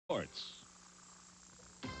Sports.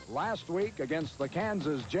 Last week against the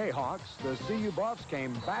Kansas Jayhawks, the CU Buffs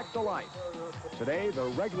came back to life. Today, the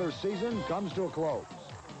regular season comes to a close.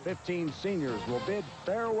 15 seniors will bid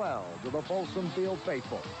farewell to the Folsom Field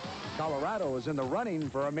faithful. Colorado is in the running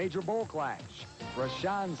for a major bowl clash.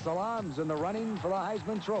 Rashaan Salam's in the running for the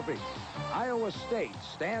Heisman Trophy. Iowa State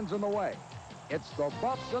stands in the way. It's the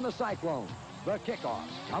Buffs and the Cyclones. The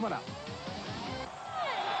kickoff's coming up.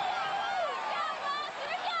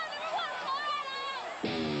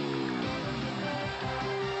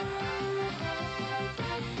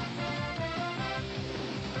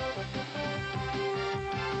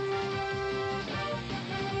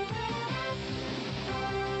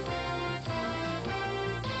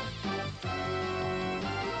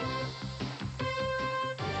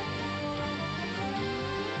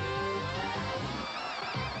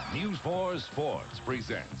 News 4 Sports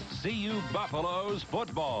presents CU Buffaloes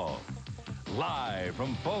football. Live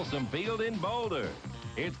from Folsom Field in Boulder,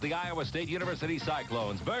 it's the Iowa State University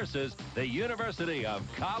Cyclones versus the University of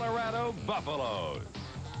Colorado Buffaloes.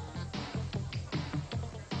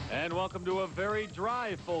 And welcome to a very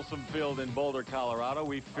dry Folsom Field in Boulder, Colorado.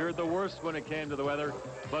 We feared the worst when it came to the weather,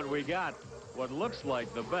 but we got what looks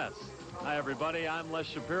like the best. Hi, everybody. I'm Les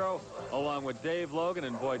Shapiro, along with Dave Logan.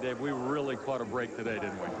 And, boy, Dave, we really caught a break today,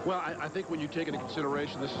 didn't we? Well, I think when you take into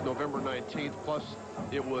consideration this is November 19th, plus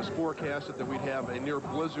it was forecasted that we'd have a near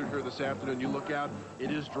blizzard here this afternoon. You look out,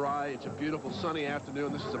 it is dry. It's a beautiful sunny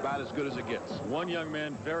afternoon. This is about as good as it gets. One young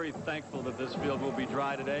man very thankful that this field will be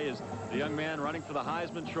dry today is the young man running for the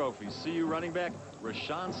Heisman Trophy, CU running back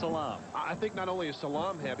Rashaan Salam. I think not only is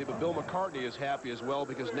Salam happy, but Bill McCartney is happy as well,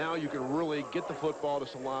 because now you can really get the football to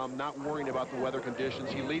Salam, not worrying about the weather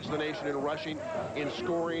conditions. He leads the nation in rushing, in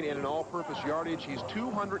scoring, and in all-purpose yardage. He's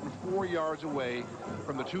 204 yards away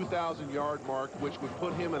from the 2,000-yard mark, which would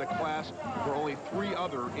put him in a class where only 3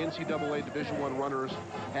 other NCAA Division I runners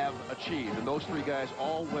have achieved. And those 3 guys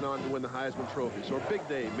all went on to win the Heisman Trophy. So a big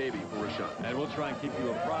day, maybe, for Rashaan. And we'll try and keep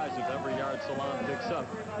you apprised of every yard Salam picks up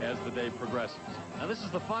as the day progresses. Now, this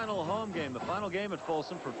is the final home game, the final game at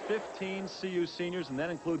Folsom for 15 CU seniors, and that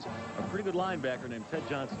includes a pretty good linebacker named Ted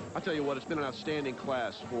Johnson. I'll tell you what, it's been an outstanding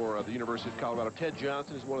class for the University of Colorado. Ted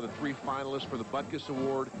Johnson is one of the 3 finalists for the Butkus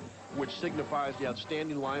Award, which signifies the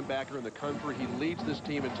outstanding linebacker in the country. He leads this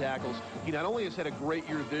team in tackles. He not only has had a great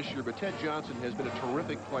year this year, but Ted Johnson has been a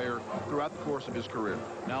terrific player throughout the course of his career.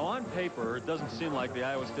 Now, on paper, it doesn't seem like the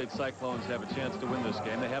Iowa State Cyclones have a chance to win this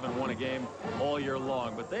game. They haven't won a game all year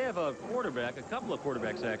long, but they have a quarterback, a couple of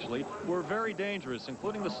quarterbacks actually, who are very dangerous,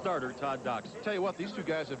 including the starter, Todd Doxson. Tell you what, these 2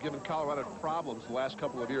 guys have given Colorado problems the last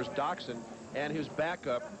couple of years. Doxson and his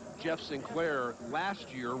backup, Jeff Sinclair,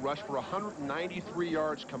 last year rushed for 193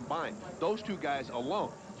 yards combined. Those 2 guys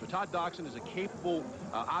alone. So Todd Doxson is a capable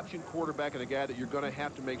option quarterback and a guy that you're going to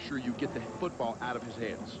have to make sure you get the football out of his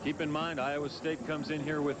hands. Keep in mind, Iowa State comes in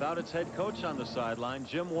here without its head coach on the sideline.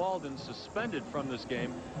 Jim Walden suspended from this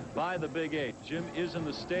game by the Big 8. Jim is in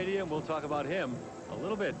the stadium. We'll talk about him a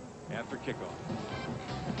little bit after kickoff.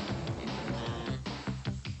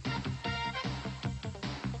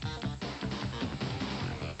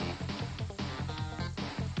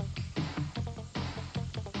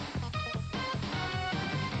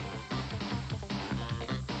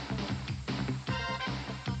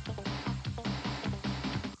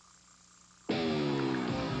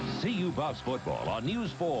 CU Buffs football on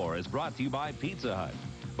News 4 is brought to you by Pizza Hut,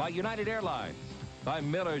 by United Airlines, by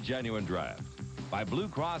Miller Genuine Draft, by Blue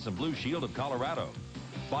Cross and Blue Shield of Colorado,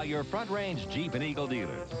 by your Front Range Jeep and Eagle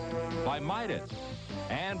dealers, by Midas,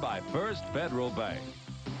 and by First Federal Bank.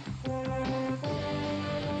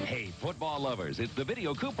 Hey, football lovers, it's the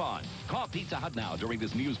video coupon. Call Pizza Hut now during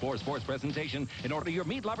this News 4 Sports presentation and order your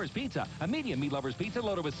Meat Lovers Pizza. A medium Meat Lovers Pizza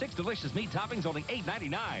loaded with 6 delicious meat toppings, only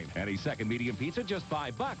 $8.99. Any second medium pizza, just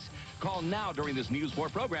 $5. Call now during this News 4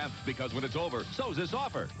 program, because when it's over, so's this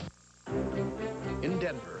offer. In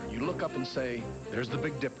Denver, you look up and say, there's the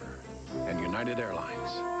Big Dipper and United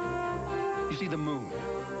Airlines. You see the moon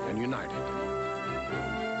and United.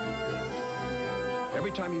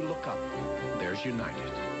 Every time you look up, there's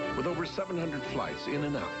United. With over 700 flights in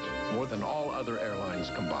and out, more than all other airlines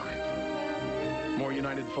combined. More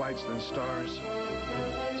United flights than stars?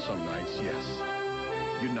 Some nights, yes.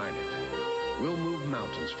 United. We'll move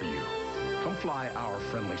mountains for you. Come fly our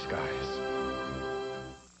friendly skies.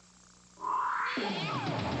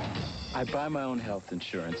 I buy my own health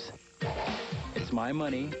insurance. It's my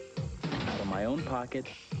money, out of my own pocket.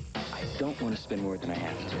 I don't want to spend more than I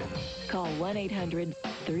have to. Call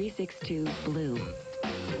 1-800-362-BLUE.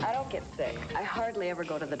 I don't get sick. I hardly ever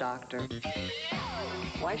go to the doctor.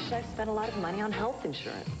 Why should I spend a lot of money on health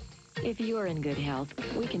insurance? If you're in good health,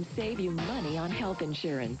 we can save you money on health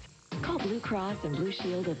insurance. Call Blue Cross and Blue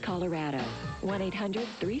Shield of Colorado.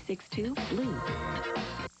 1-800-362-BLUE.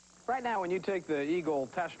 Right now, when you take the Eagle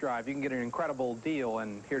test drive, you can get an incredible deal.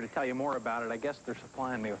 And here to tell you more about it, I guess they're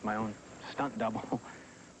supplying me with my own stunt double.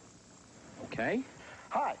 Okay.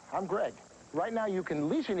 Hi, I'm Greg. Right now, you can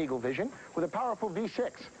lease an Eagle Vision with a powerful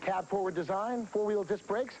V6, cab-forward design, four-wheel disc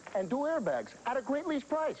brakes, and dual airbags at a great lease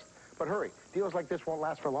price. But hurry, deals like this won't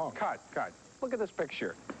last for long. Cut. Look at this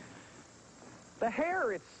picture. The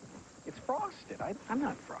hair, it's frosted. I'm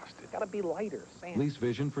not frosted. Got to be lighter. Sand. Lease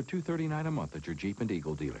Vision for $239 a month at your Jeep and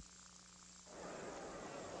Eagle dealer.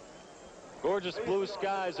 Gorgeous blue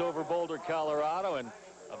skies over Boulder, Colorado, and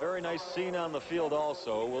a very nice scene on the field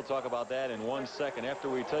also. We'll talk about that in 1 second after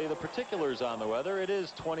we tell you the particulars on the weather. It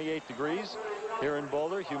is 28 degrees here in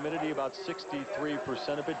Boulder. Humidity about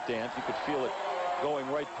 63%, a bit damp. You could feel it going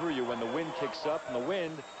right through you when the wind kicks up, and the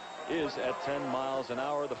wind is at 10 miles an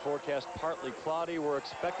hour. The forecast partly cloudy. We're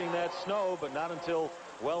expecting that snow, but not until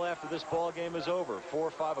well after this ball game is over, 4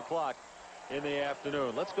 or 5 o'clock in the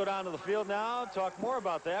afternoon. Let's go down to the field now, talk more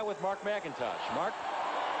about that with Mark McIntosh. Mark?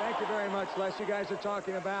 Thank you very much, Les. You guys are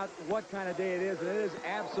talking about what kind of day it is, and it is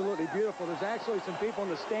absolutely beautiful. There's actually some people in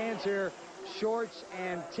the stands here, shorts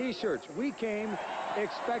and T-shirts. We came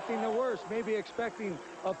expecting the worst, maybe expecting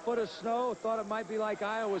a foot of snow, thought it might be like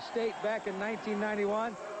Iowa State back in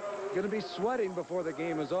 1991. Going to be sweating before the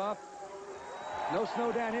game is off. No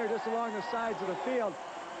snow down here, just along the sides of the field.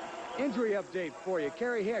 Injury update for you.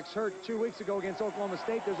 Kerry Hicks hurt 2 weeks ago against Oklahoma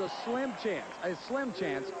State. There's a slim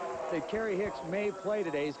chance that Kerry Hicks may play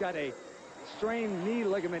today. He's got a strained knee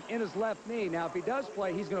ligament in his left knee. Now, if he does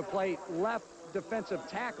play, he's going to play left defensive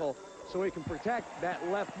tackle so he can protect that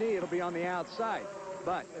left knee. It'll be on the outside.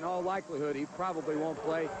 But in all likelihood, he probably won't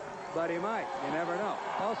play, but he might. You never know.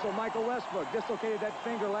 Also, Michael Westbrook dislocated that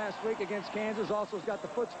finger last week against Kansas. Also has got the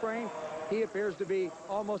foot sprain. He appears to be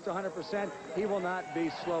almost 100%. He will not be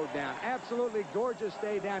slowed down. Absolutely gorgeous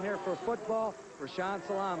day down here for football. Rashaan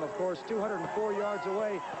Salaam, of course, 204 yards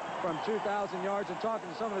away from 2,000 yards. And talking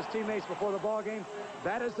to some of his teammates before the ball game,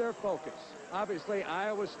 that is their focus. Obviously,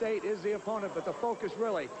 Iowa State is the opponent, but the focus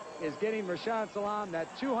really is getting Rashaan Salaam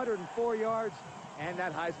that 204 yards and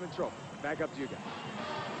that Heisman Trophy. Back up to you guys.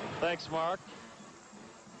 Thanks, Mark.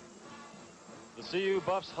 The CU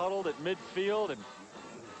Buffs huddled at midfield, and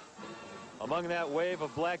among that wave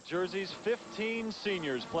of black jerseys, 15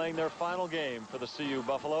 seniors playing their final game for the CU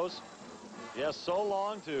Buffaloes. Yes, so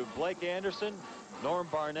long to Blake Anderson, Norm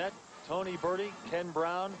Barnett, Tony Bertie, Ken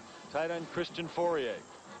Brown, tight end Christian Fourier.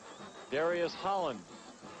 Darius Holland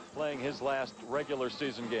playing his last regular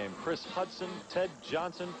season game. Chris Hudson, Ted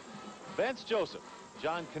Johnson, Vance Joseph,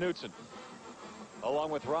 John Knutson,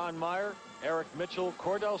 along with Ron Meyer, Eric Mitchell,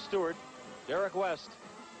 Cordell Stewart, Derek West,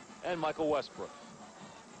 and Michael Westbrook.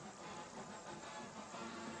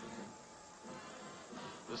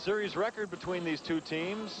 The series record between these two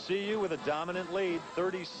teams, CU with a dominant lead,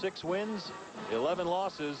 36 wins, 11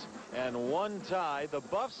 losses, and 1 tie. The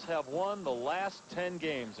Buffs have won the last 10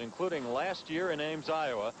 games, including last year in Ames,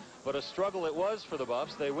 Iowa, but a struggle it was for the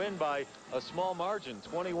Buffs. They win by a small margin,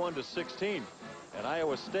 21-16. And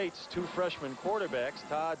Iowa State's 2 freshman quarterbacks,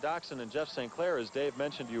 Todd Doxson and Jeff St. Clair, as Dave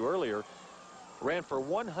mentioned to you earlier, ran for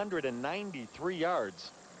 193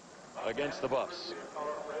 yards against the Buffs.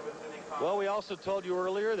 Well, we also told you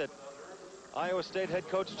earlier that Iowa State head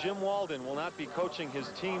coach Jim Walden will not be coaching his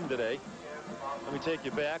team today. Let me take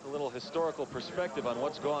you back, a little historical perspective on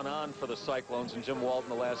what's gone on for the Cyclones and Jim Walden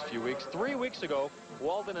the last few weeks. 3 weeks ago,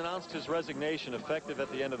 Walden announced his resignation effective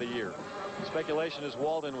at the end of the year. Speculation is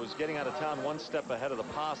Walden was getting out of town 1 step ahead of the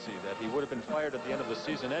posse, that he would have been fired at the end of the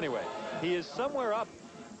season anyway. He is somewhere up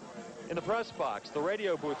in the press box, the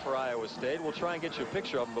radio booth for Iowa State. We'll try and get you a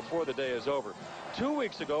picture of him before the day is over. 2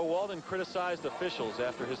 weeks ago, Walden criticized officials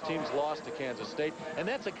after his team's loss to Kansas State, and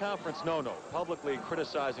that's a conference no-no, publicly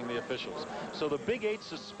criticizing the officials. So the Big 8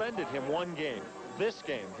 suspended him 1 game, this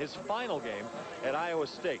game, his final game at Iowa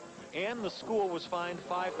State. And the school was fined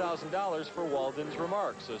 $5,000 for Walden's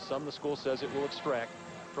remarks. As the school says it will extract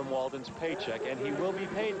from Walden's paycheck, and he will be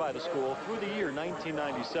paid by the school through the year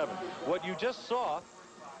 1997. What you just saw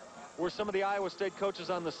were some of the Iowa State coaches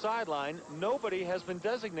on the sideline. Nobody has been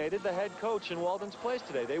designated the head coach in Walden's place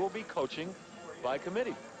today. They will be coaching by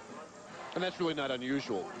committee. And that's really not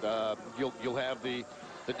unusual. You'll have the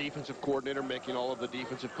defensive coordinator making all of the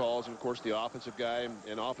defensive calls, and of course the offensive guy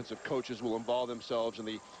and offensive coaches will involve themselves in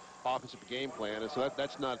the offensive game plan, and so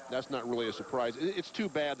that's not really a surprise. It's too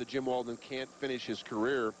bad that Jim Walden can't finish his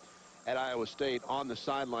career at Iowa State on the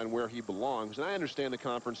sideline where he belongs. And I understand the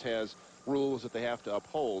conference has rules that they have to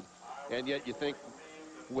uphold, and yet you think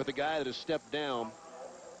with a guy that has stepped down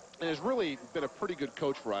and has really been a pretty good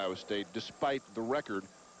coach for Iowa State, despite the record.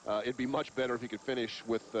 It'd be much better if he could finish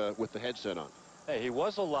with the headset on. Hey, he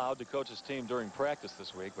was allowed to coach his team during practice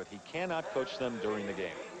this week, but he cannot coach them during the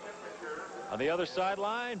game. On the other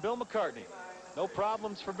sideline, Bill McCartney. No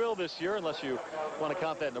problems for Bill this year, unless you want to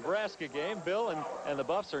count that Nebraska game. Bill and the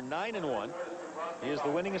Buffs are 9-1. He is the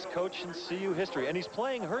winningest coach in CU history, and he's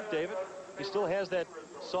playing hurt, David. He still has that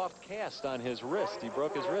soft cast on his wrist. He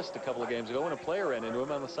broke his wrist a couple of games ago when a player ran into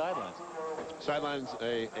him on the sidelines. Sideline's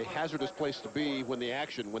a hazardous place to be when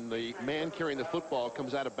the man carrying the football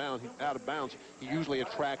comes out of bounds, he usually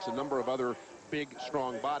attracts a number of other big,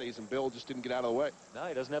 strong bodies, and Bill just didn't get out of the way. No,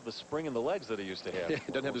 he doesn't have the spring in the legs that he used to have.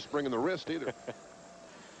 He doesn't have the spring in the wrist either.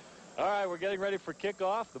 All right, we're getting ready for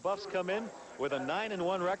kickoff. The Buffs come in with a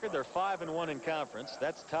 9-1 record. They're 5-1 in conference.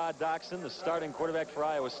 That's Todd Doxson, the starting quarterback for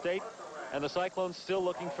Iowa State. And the Cyclones still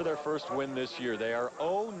looking for their first win this year. They are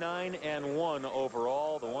 0-9-1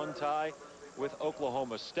 overall. The one tie with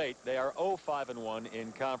Oklahoma State. They are 0-5-1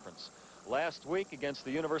 in conference. Last week against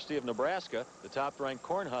the University of Nebraska, the top-ranked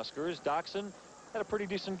Cornhuskers, Doxson had a pretty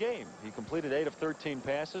decent game. He completed 8 of 13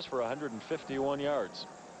 passes for 151 yards.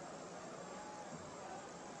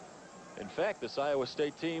 In fact, this Iowa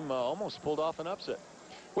State team almost pulled off an upset.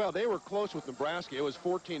 Well, they were close with Nebraska. It was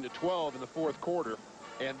 14-12 in the fourth quarter.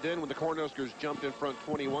 And then when the Cornhuskers jumped in front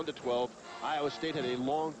 21-12, Iowa State had a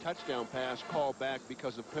long touchdown pass called back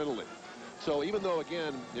because of penalty. So even though,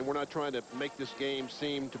 again, and we're not trying to make this game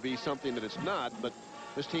seem to be something that it's not, but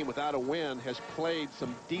this team without a win has played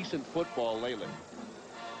some decent football lately.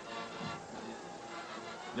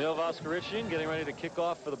 Neil Voskerichian getting ready to kick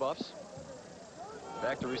off for the Buffs.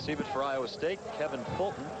 Back to receive it for Iowa State, Kevin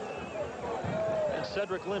Fulton and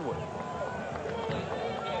Cedric Linwood.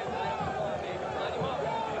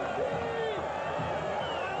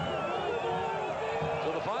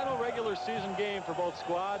 So the final regular season game for both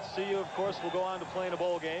squads. CU, of course, will go on to play in a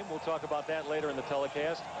bowl game. We'll talk about that later in the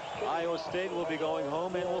telecast. Iowa State will be going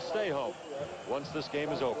home and will stay home once this game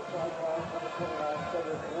is over.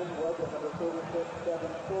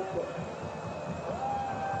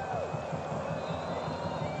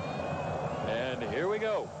 And here we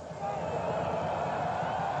go.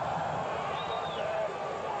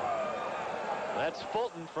 That's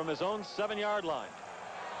Fulton from his own 7-yard line.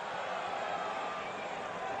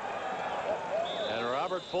 And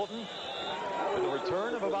Robert Fulton with a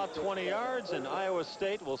return of about 20 yards, and Iowa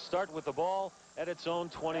State will start with the ball at its own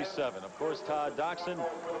 27. Of course, Todd Doxson,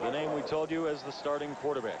 the name we told you, as the starting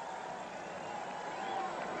quarterback.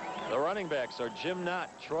 The running backs are Jim Knott,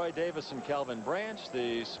 Troy Davis, and Calvin Branch.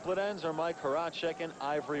 The split ends are Mike Horacek and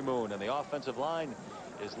Ivory Moon. And the offensive line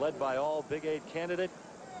is led by all Big 8 candidate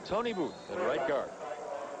Tony Booth at right guard.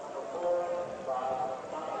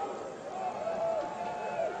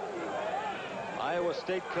 Iowa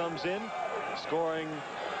State comes in scoring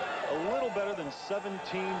a little better than 17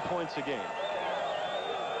 points a game.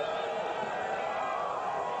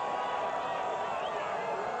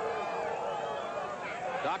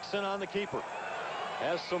 Doxson on the keeper.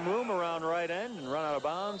 Has some room around right end and run out of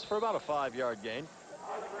bounds for about a 5-yard gain.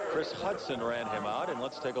 Chris Hudson ran him out, and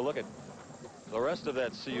let's take a look at the rest of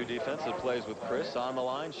that CU defense that plays with Chris. On the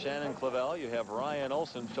line, Shannon Clavel. You have Ryan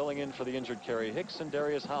Olson filling in for the injured Kerry Hicks and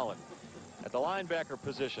Darius Holland. At the linebacker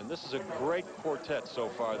position, this is a great quartet so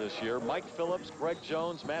far this year. Mike Phillips, Greg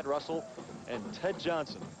Jones, Matt Russell, and Ted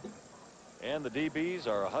Johnson. And the DBs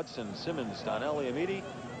are Hudson, Simmons, Donnell Liamidi,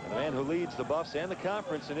 and the man who leads the Buffs and the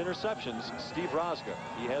conference in interceptions, Steve Rosga.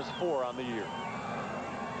 He has 4 on the year.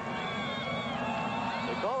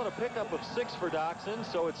 They call it a pickup of 6 for Doxson,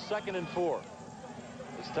 so it's 2nd and 4.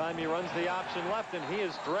 This time he runs the option left, and he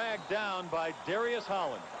is dragged down by Darius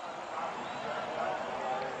Holland.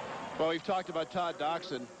 Well, we've talked about Todd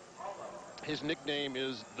Doxson. His nickname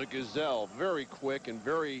is the Gazelle. Very quick and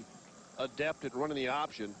very adept at running the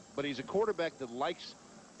option, but he's a quarterback that likes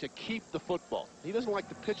to keep the football. He doesn't like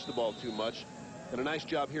to pitch the ball too much, and a nice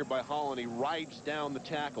job here by Holland. He rides down the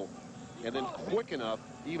tackle and then quick enough,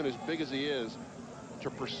 even as big as he is, to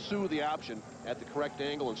pursue the option at the correct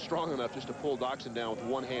angle and strong enough just to pull Doxson down with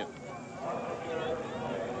one hand.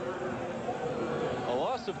 A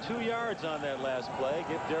loss of 2 yards on that last play.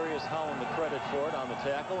 Give Darius Holland the credit for it on the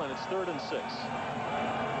tackle, and it's 3rd and 6.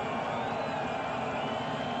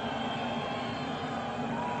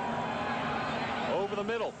 Over the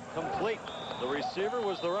middle, complete. The receiver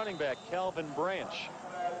was the running back, Calvin Branch.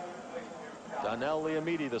 Donnell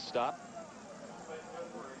Liamidi the stop.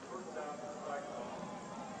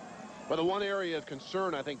 But the one area of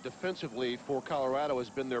concern, I think, defensively for Colorado has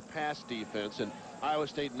been their pass defense. And Iowa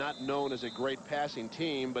State not known as a great passing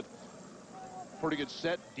team, but pretty good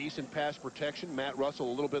set, decent pass protection. Matt Russell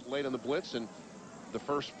a little bit late on the blitz, and the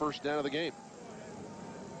first down of the game.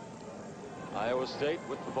 Iowa State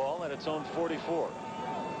with the ball at its own 44.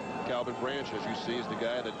 Calvin Branch, as you see, is the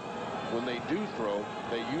guy that when they do throw,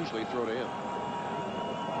 they usually throw to him.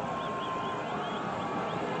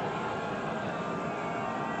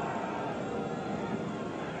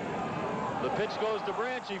 The pitch goes to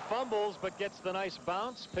Branch. He fumbles, but gets the nice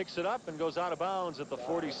bounce, picks it up, and goes out of bounds at the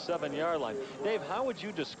 47-yard line. Dave, how would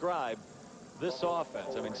you describe this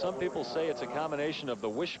offense? I mean, some people say it's a combination of the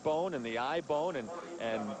wishbone and the eye bone and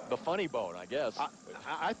the funny bone, I guess.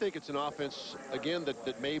 I think it's an offense, again,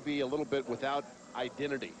 that may be a little bit without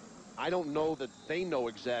identity. I don't know that they know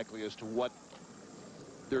exactly as to what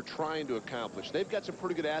they're trying to accomplish. They've got some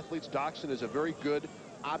pretty good athletes. Doxson is a very good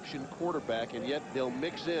option quarterback, and yet they'll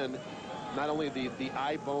mix in not only the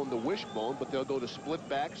eye bone, the wishbone, but they'll go to split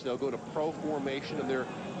backs, they'll go to pro formation, and they're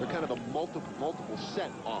kind of a multiple set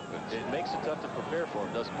offense. It makes it tough to prepare for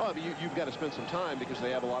them, doesn't it? Oh, but you've got to spend some time because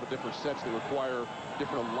they have a lot of different sets that require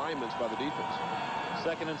different alignments by the defense.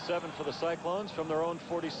 2nd and 7 for the Cyclones from their own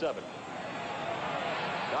 47.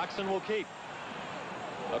 Doxson will keep.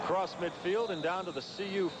 Across midfield and down to the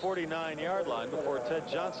CU 49-yard line before Ted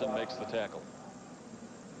Johnson makes the tackle.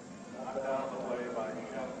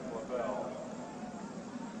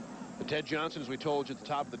 Ted Johnson, as we told you at the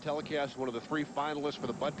top of the telecast, one of the 3 finalists for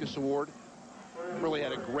the Butkus Award. Really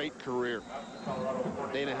had a great career.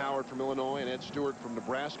 Dana Howard from Illinois and Ed Stewart from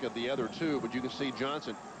Nebraska, the other 2. But you can see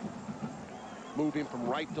Johnson moving from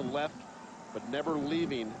right to left, but never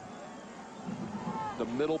leaving the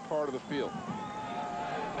middle part of the field.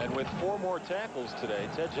 And with 4 more tackles today,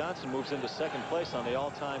 Ted Johnson moves into 2nd place on the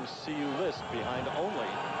all-time CU list behind only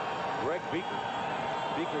Greg Biekert.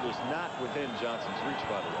 Biekert is not within Johnson's reach,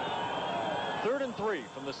 by the way. 3rd and 3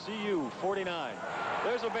 from the CU 49.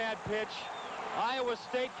 There's a bad pitch. Iowa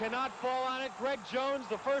State cannot fall on it. Greg Jones,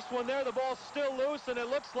 the first one there. The ball's still loose, and it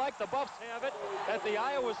looks like the Buffs have it at the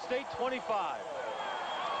Iowa State 25.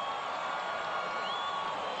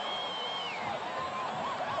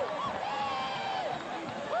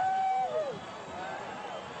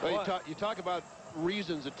 Well, you talk about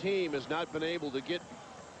reasons a team has not been able to get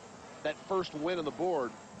that first win on the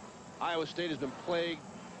board. Iowa State has been plagued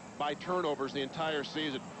by turnovers the entire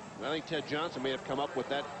season. I think Ted Johnson may have come up with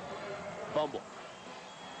that fumble.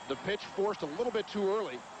 The pitch forced a little bit too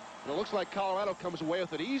early, and it looks like Colorado comes away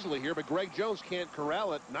with it easily here, but Greg Jones can't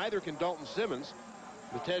corral it. Neither can Dalton Simmons.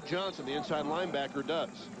 But Ted Johnson, the inside linebacker, does.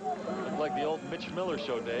 Looked like the old Mitch Miller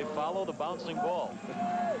show, Dave. Follow the bouncing ball.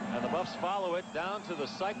 And the Buffs follow it down to the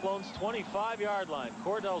Cyclones' 25-yard line.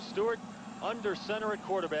 Cordell Stewart under center at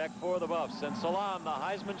quarterback for the Buffs. And Salam, the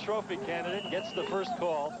Heisman Trophy candidate, gets the first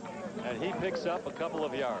call, and he picks up a couple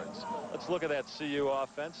of yards. Let's look at that CU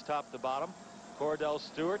offense, top to bottom. Cordell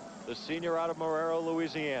Stewart, the senior out of Marrero,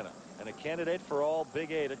 Louisiana, and a candidate for all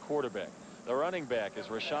Big 8 at quarterback. The running back is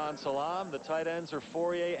Rashaan Salam. The tight ends are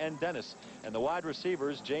Fourier and Dennis. And the wide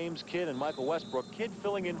receivers, James Kidd and Michael Westbrook. Kidd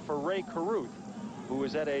filling in for Ray Caruth, who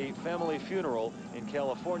was at a family funeral in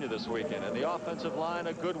California this weekend. And the offensive line,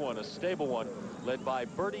 a good one, a stable one, led by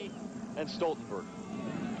Bertie and Stoltenberg.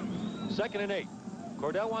 2nd and 8.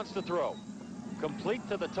 Cordell wants to throw. Complete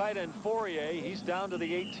to the tight end, Fourier. He's down to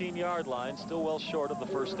the 18-yard line, still well short of the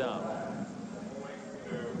first down.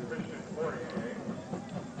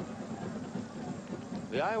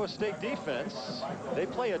 The Iowa State defense, they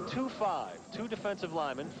play a 2-5. 2 defensive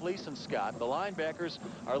linemen, Fleece and Scott. The linebackers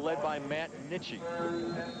are led by Matt Nitschke.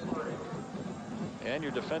 And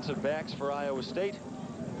your defensive backs for Iowa State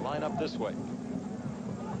line up this way.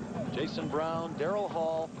 Jason Brown, Darrell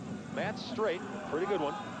Hall, Matt Strait, pretty good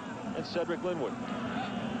one, and Cedric Linwood.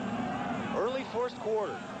 Early first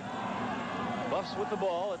quarter. Buffs with the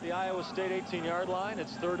ball at the Iowa State 18-yard line.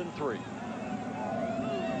 It's 3rd and 3.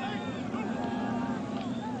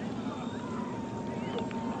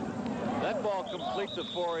 That ball complete to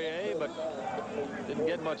Fourier, but didn't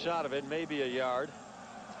get much out of it, maybe a yard.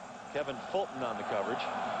 Kevin Fulton on the coverage.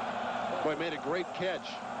 Boy, made a great catch.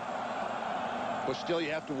 But still,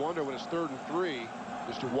 you have to wonder when it's 3rd and 3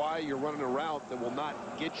 as to why you're running a route that will not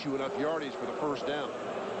get you enough yardage for the first down.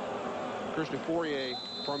 Christian Fourier,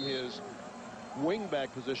 from his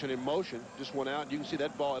wingback position in motion, just went out. You can see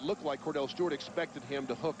that ball. It looked like Cordell Stewart expected him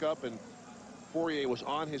to hook up, and Fourier was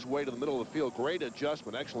on his way to the middle of the field. Great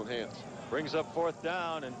adjustment. Excellent hands. Brings up 4th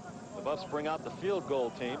down, and the Buffs bring out the field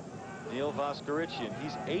goal team. Neil Voskerichian.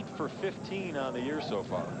 He's 8 for 15 on the year so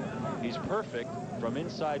far. He's perfect from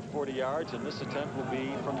inside 40 yards, and this attempt will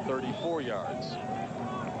be from 34 yards.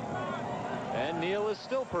 And Neal is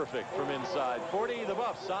still perfect from inside 40. The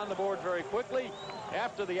Buffs on the board very quickly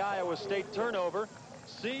after the Iowa State turnover.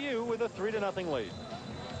 CU with a 3-0 lead.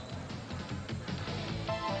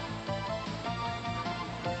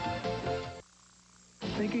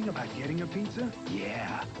 Thinking about getting a pizza?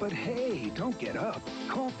 Yeah. But hey, don't get up.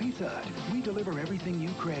 Call Pizza Hut. We deliver everything you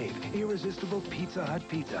crave. Irresistible Pizza Hut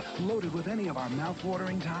pizza, loaded with any of our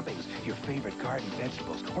mouth-watering toppings, your favorite garden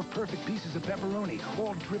vegetables, or perfect pieces of pepperoni,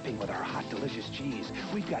 all dripping with our hot, delicious cheese.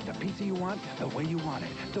 We've got the pizza you want, the way you want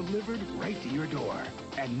it, delivered right to your door.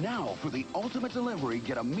 And now, for the ultimate delivery,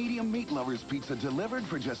 get a medium meat lovers pizza delivered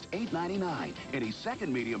for just $8.99. Any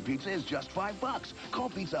second medium pizza is just $5.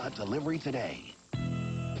 Call Pizza Hut Delivery today.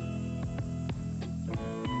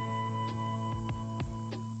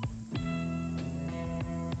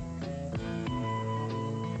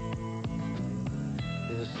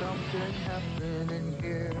 There's something happening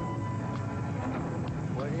here.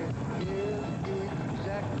 What it is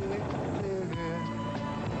exactly clear.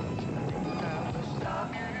 Now we stop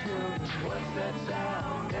and tune. What's that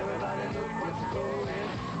sound? Everybody look what's going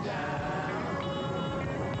down.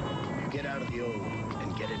 Get out of the old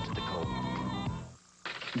and get into the cold.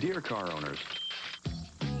 Dear car owners,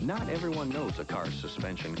 not everyone knows a car's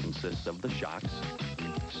suspension consists of the shocks,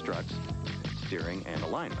 struts, steering, and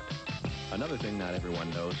alignment. Another thing not everyone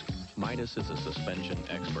knows, Midas is a suspension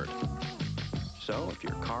expert. So if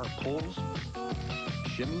your car pulls,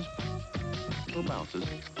 shimmies, or bounces,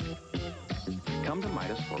 come to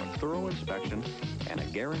Midas for a thorough inspection and a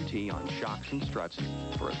guarantee on shocks and struts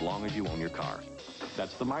for as long as you own your car.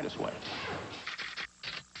 That's the Midas way.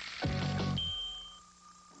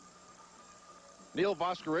 Neal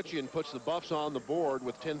Voskerichian puts the Buffs on the board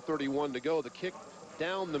with 10:31 to go. The kick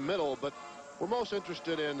down the middle, but we're most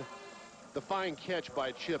interested in the fine catch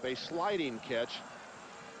by Chip, a sliding catch.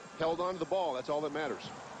 Held on to the ball. That's all that matters.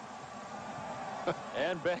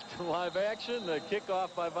 And back to live action. The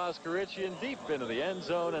kickoff by Voskerichian deep into the end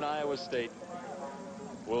zone, and Iowa State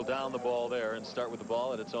will down the ball there and start with the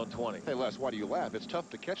ball at its own 20. Hey, Les, why do you laugh? It's tough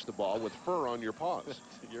to catch the ball with fur on your paws.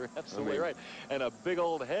 You're absolutely right. And a big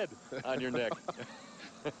old head on your neck.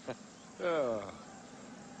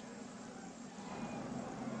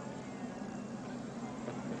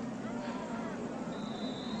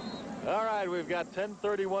 All right, we've got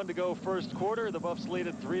 10:31 to go first quarter. The Buffs lead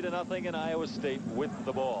at 3-0 in Iowa State with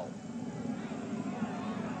the ball.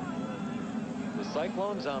 The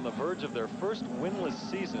Cyclones on the verge of their first winless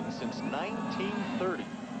season since 1930.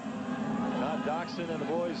 Todd Doxson and the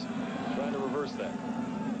boys trying to reverse that.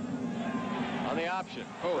 On the option,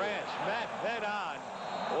 Branch met head on.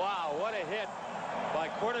 Wow, what a hit by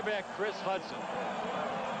quarterback Chris Hudson.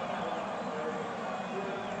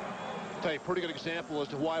 I'll tell you, a pretty good example as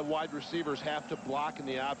to why wide receivers have to block in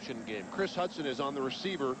the option game. Chris Hudson is on the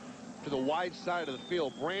receiver to the wide side of the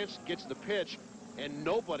field. Branch gets the pitch, and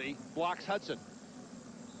nobody blocks Hudson.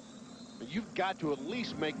 You've got to at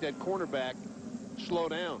least make that cornerback slow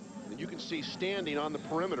down. And you can see standing on the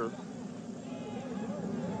perimeter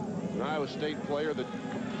an Iowa State player that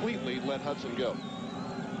completely let Hudson go.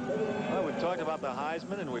 Well, we've talked about the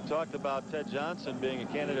Heisman, and we've talked about Ted Johnson being a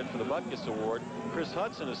candidate for the Butkus Award. Chris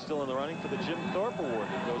Hudson is still in the running for the Jim Thorpe Award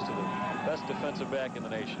that goes to the best defensive back in the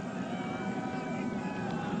nation.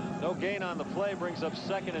 No gain on the play, brings up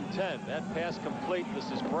 2nd and 10. That pass complete.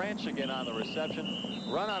 This is Branch again on the reception.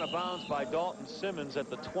 Run out of bounds by Dalton Simmons at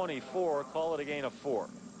the 24. Call it a gain of 4.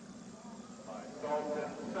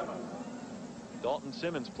 Dalton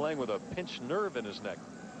Simmons playing with a pinched nerve in his neck.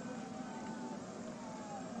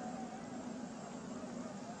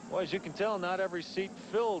 Well, as you can tell, not every seat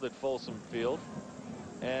filled at Folsom Field.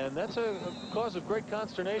 And that's a cause of great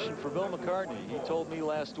consternation for Bill McCartney. He told me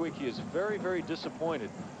last week he is very, very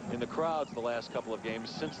disappointed in the crowds the last couple of games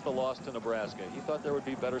since the loss to Nebraska. He thought there would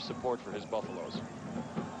be better support for his Buffaloes.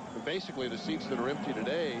 And basically, the seats that are empty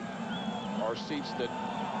today are seats that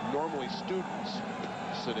normally students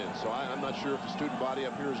sit in. So I'm not sure if the student body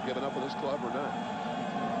up here has given up on this club or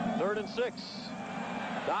not. 3rd and 6.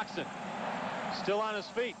 Doxson still on his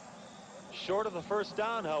feet. Short of the first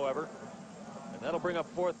down, however. And that'll bring up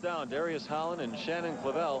 4th down. Darius Holland and Shannon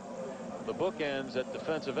Clavel, the bookends at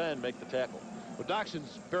defensive end, make the tackle. Well,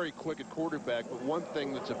 Doxson's very quick at quarterback, but one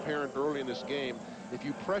thing that's apparent early in this game, if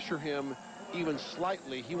you pressure him even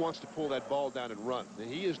slightly, he wants to pull that ball down and run. And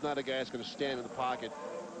he is not a guy that's going to stand in the pocket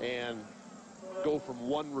and go from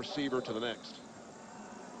one receiver to the next.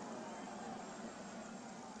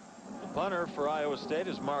 The punter for Iowa State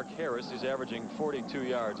is Mark Harris. He's averaging 42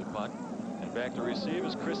 yards a punt. And back to receive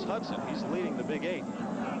is Chris Hudson. He's leading the Big 8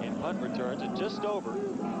 in punt returns at just over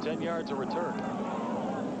 10 yards a return.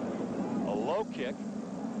 A low kick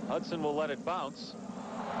Hudson will let it bounce.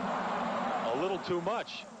 A little too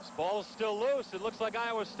much. This ball is still loose. It looks like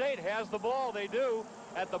Iowa State has the ball. They do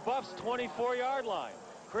at the Buffs' 24-yard line.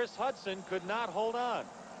 Chris Hudson could not hold on.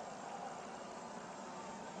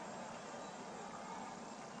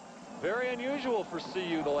 Very unusual for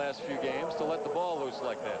CU the last few games to let the ball loose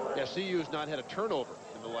like that. Yeah, CU has not had a turnover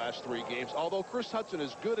in the last 3 games. Although Chris Hudson,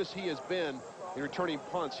 as good as he has been in returning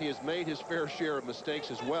punts, he has made his fair share of mistakes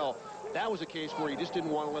as well. That was a case where he just didn't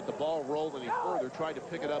want to let the ball roll any further, tried to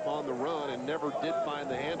pick it up on the run, and never did find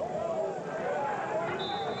the handle.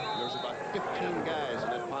 There's about 15 guys in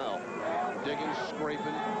that pile, digging,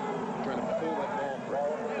 scraping, trying to pull that ball free.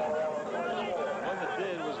 One that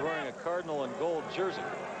did was wearing a Cardinal and gold jersey.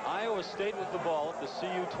 Iowa State with the ball at the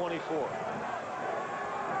CU 24.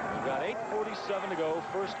 We've got 8:47 to go,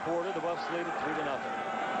 first quarter. The Buffs lead it 3-0.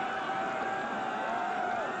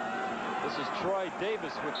 This is Troy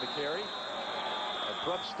Davis with the carry. A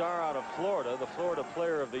Prep star out of Florida, the Florida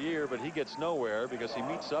Player of the Year, but he gets nowhere because he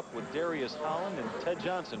meets up with Darius Holland and Ted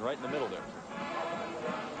Johnson right in the middle there.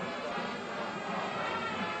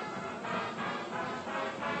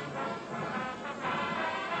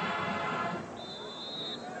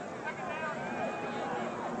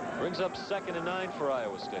 Brings up 2nd and 9 for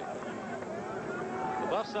Iowa State. The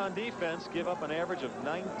Buffs on defense give up an average of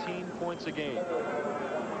 19 points a game.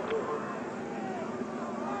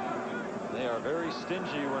 They are very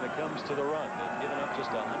stingy when it comes to the run. They've given up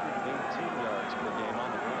just 118 yards per game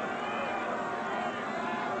on the ground.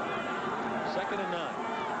 2nd and 9.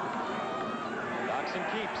 Doxson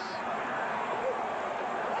keeps.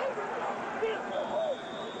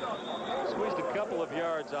 Squeezed a couple of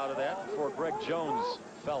yards out of that before Greg Jones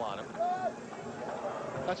fell on him.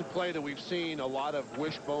 That's a play that we've seen a lot of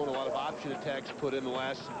wishbone, a lot of option attacks put in the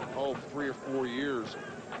last 3 or 4 years.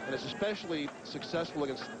 And it's especially successful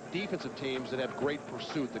against defensive teams that have great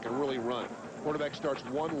pursuit, that can really run. Quarterback starts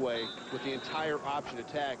one way with the entire option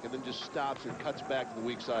attack and then just stops and cuts back to the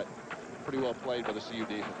weak side. Pretty well played by the CU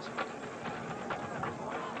defense.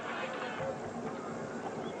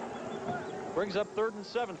 Brings up 3rd and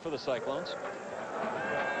 7 for the Cyclones.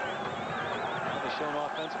 They've shown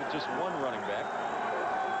offense with just 1 running back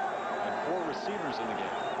and 4 receivers in the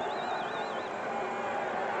game.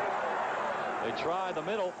 They try the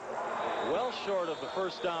middle, well short of the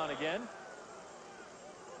first down again.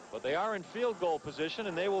 But they are in field goal position,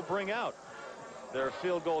 and they will bring out their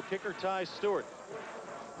field goal kicker, Ty Stewart.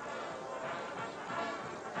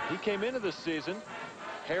 He came into this season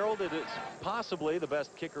heralded as possibly the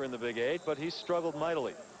best kicker in the Big 8, but he's struggled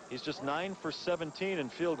mightily. He's just 9 for 17 in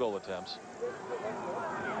field goal attempts.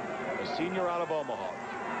 A senior out of Omaha.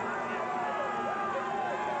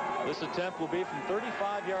 This attempt will be from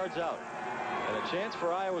 35 yards out, and a chance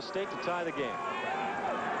for Iowa State to tie the game.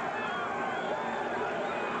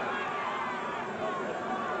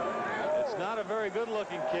 It's not a very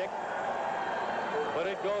good-looking kick, but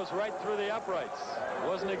it goes right through the uprights. It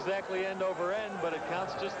wasn't exactly end over end, but it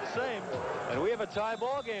counts just the same. And we have a tie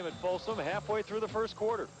ball game at Folsom halfway through the first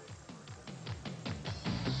quarter.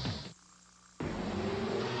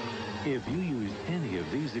 If you used any of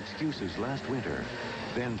these excuses last winter,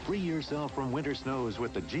 then free yourself from winter snows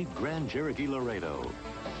with the Jeep Grand Cherokee Laredo.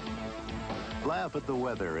 Laugh at the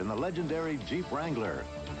weather in the legendary Jeep Wrangler.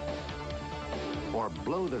 Or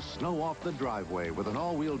blow the snow off the driveway with an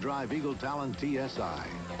all-wheel drive Eagle Talon TSI.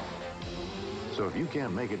 So if you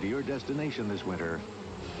can't make it to your destination this winter,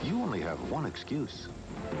 you only have one excuse.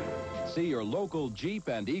 See your local Jeep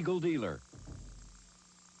and Eagle dealer.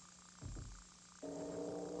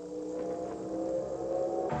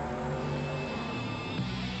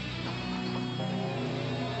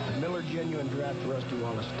 Miller Genuine Draft Rusty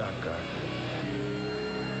Wallace stock car.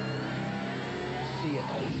 See it.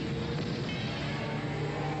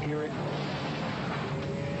 Hear it.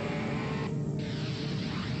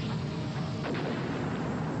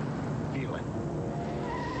 Feel it.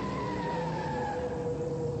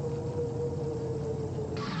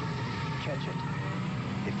 Catch it,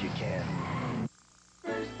 if you can.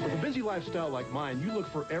 With a busy lifestyle like mine, you look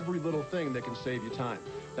for every little thing that can save you time.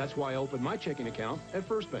 That's why I opened my checking account at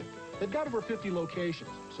First Bank. They've got over 50 locations,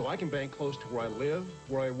 so I can bank close to where I live,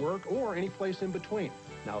 where I work, or any place in between.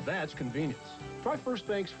 Now that's convenience. Try First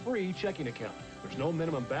Bank's free checking account. There's no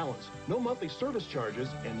minimum balance, no monthly service charges,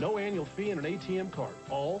 and no annual fee in an ATM card,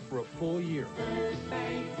 all for a full year. First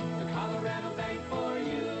Bank, the Colorado bank for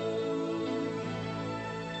you.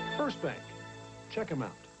 First Bank. Check them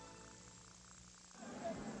out.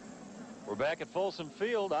 We're back at Folsom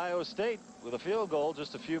Field. Iowa State with a field goal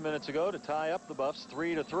just a few minutes ago to tie up the Buffs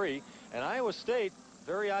 3-3. And Iowa State,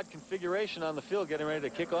 very odd configuration on the field, getting ready to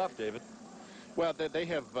kick off, David. Well, they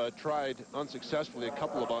have tried unsuccessfully a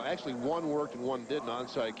couple of, actually one worked and one didn't,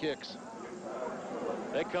 onside kicks.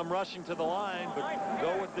 They come rushing to the line, but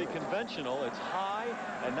go with the conventional. It's high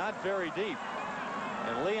and not very deep.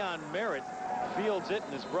 And Leon Merritt fields it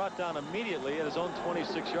and is brought down immediately at his own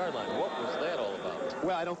 26-yard line. What was that all about?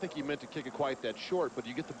 Well, I don't think he meant to kick it quite that short, but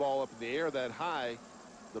you get the ball up in the air that high,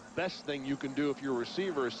 the best thing you can do if you're a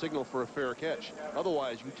receiver is signal for a fair catch.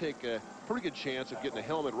 Otherwise, you take a pretty good chance of getting a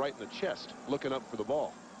helmet right in the chest looking up for the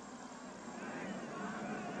ball.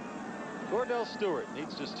 Cordell Stewart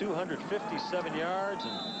needs just 257 yards,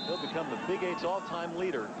 and he'll become the Big 8's all-time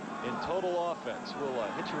leader in total offense. We'll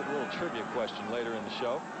hit you with a little trivia question later in the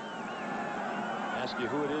show. Ask you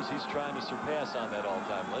who it is he's trying to surpass on that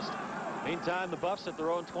all-time list. Meantime, the Buffs at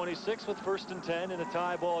their own 26 with 1st and 10 in a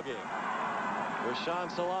tie ball game. Rashaan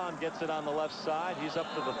Salaam gets it on the left side. He's up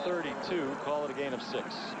to the 32. Call it a gain of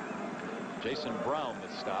 6. Jason Brown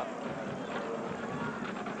the stop.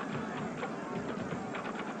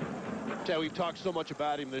 We've talked so much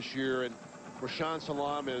about him this year, and Rashaan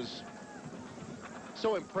Salaam is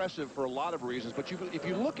so impressive for a lot of reasons. But if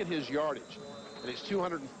you look at his yardage, and he's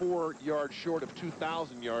 204 yards short of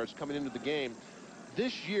 2,000 yards coming into the game,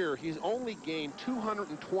 this year he's only gained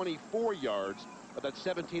 224 yards of that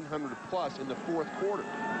 1,700 plus in the 4th quarter.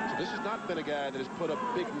 So this has not been a guy that has put up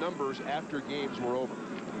big numbers after games were over.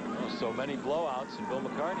 Oh, so many blowouts, and Bill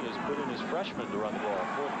McCartney has put in his freshman to run the ball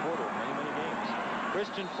 4th quarter of many, many games.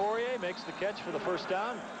 Christian Fourier makes the catch for the 1st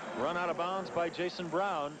down. Run out of bounds by Jason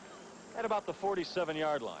Brown at about the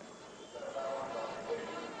 47-yard line.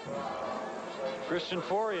 Christian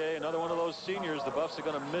Fourier, another one of those seniors the Buffs are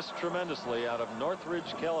going to miss tremendously, out of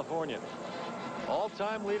Northridge, California.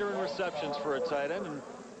 All-time leader in receptions for a tight end, and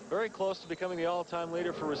very close to becoming the all-time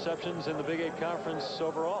leader for receptions in the Big 8 Conference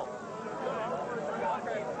overall.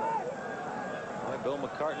 Bill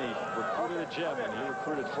McCartney recruited a gem when he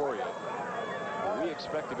recruited Fourier. We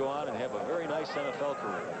expect to go on and have a very nice NFL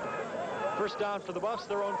career. 1st down for the Buffs,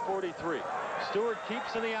 their own 43. Stewart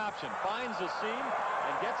keeps in the option, finds a seam,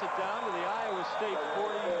 and gets it down to the Iowa State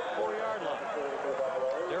 44-yard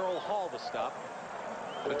line. Darrell Hall the stop.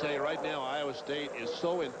 I'm going to tell you right now, Iowa State is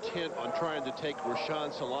so intent on trying to take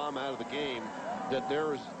Rashaan Salaam out of the game that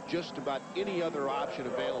there is just about any other option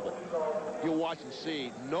available. You'll watch and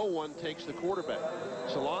see, no one takes the quarterback.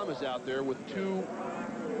 Salaam is out there with 2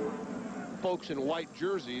 folks in white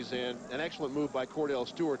jerseys, and an excellent move by Cordell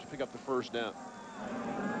Stewart to pick up the 1st down.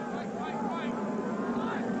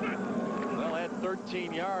 Well, add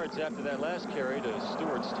 13 yards after that last carry to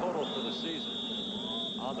Stewart's total for the season.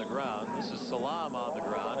 On the ground, this is Salaam on the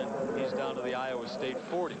ground, and he's down to the Iowa State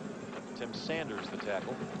 40. Tim Sanders the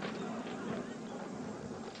tackle.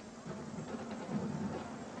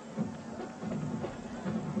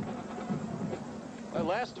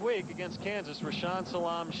 Last week against Kansas, Rashaan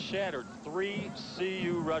Salaam shattered 3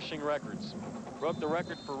 CU rushing records. Broke the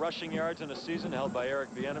record for rushing yards in a season, held by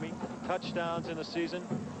Eric Bieniemy. Touchdowns in a season,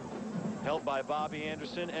 held by Bobby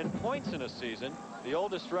Anderson. And points in a season, the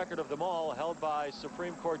oldest record of them all, held by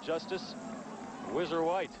Supreme Court Justice Whizzer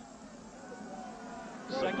White.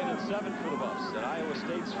 2nd and 7 for the Buffs at Iowa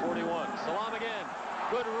State's 41. Salaam again.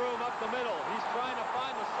 Good room up the middle. He's trying to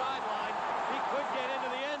find the sideline. He could get into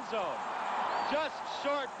the end zone. Just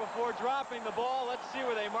short before dropping the ball. Let's see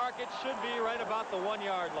where they mark it. Should be right about the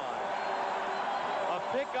 1-yard line. A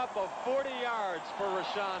pickup of 40 yards for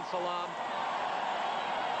Rashaan Salaam.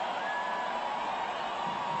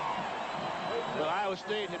 But Iowa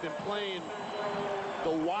State had been playing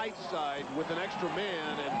the wide side with an extra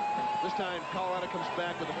man, and this time Colorado comes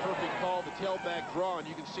back with a perfect call, the tailback draw, and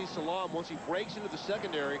you can see Salaam once he breaks into the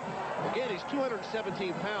secondary. Again, he's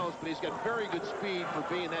 217 pounds, but he's got very good speed for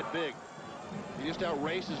being that big. He just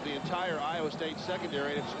outraces the entire Iowa State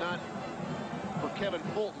secondary, and if it's not for Kevin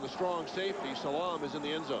Fulton, the strong safety, Salaam is in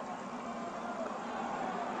the end zone.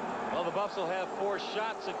 Well, the Buffs will have 4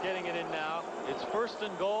 shots at getting it in now. It's 1st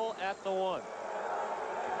and goal at the 1.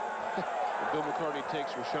 Bill McCartney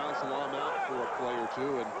takes Rashaan Salaam out for a play or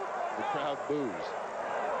two, and the crowd boos.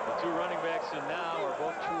 The 2 running backs in now are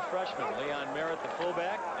both true freshmen. Leon Merritt, the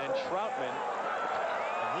fullback, and Troutman.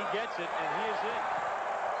 And he gets it, and he is in.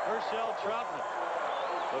 Herschel Troutman,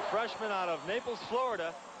 the freshman out of Naples,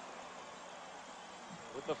 Florida,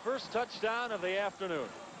 with the 1st touchdown of the afternoon.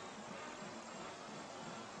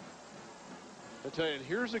 I tell you, and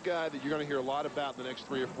here's a guy that you're going to hear a lot about in the next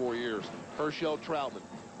 3 or 4 years, Herschel Troutman,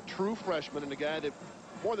 a true freshman, and a guy that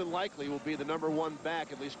more than likely will be the #1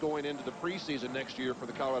 back, at least going into the preseason next year for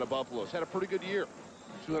the Colorado Buffaloes. Had a pretty good year.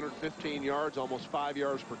 215 yards, almost 5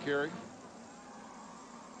 yards per carry.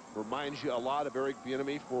 Reminds you a lot of Eric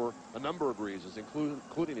Bieniemy for a number of reasons,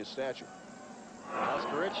 including his stature.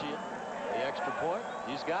 Oscaricci, the extra point,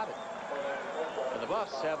 he's got it. And the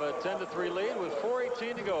Buffs have a 10-3 lead with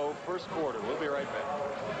 4:18 to go, first quarter. We'll be right back.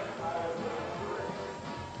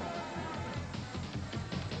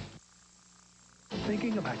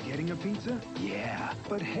 Thinking about getting a pizza? Yeah.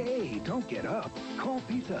 But hey, don't get up. Call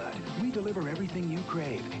Pizza Hut. We deliver everything you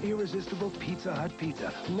crave. Irresistible Pizza Hut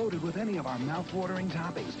pizza, loaded with any of our mouth-watering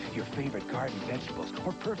toppings. Your favorite garden vegetables,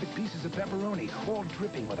 or perfect pieces of pepperoni, all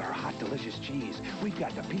dripping with our hot, delicious cheese. We've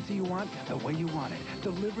got the pizza you want, the way you want it,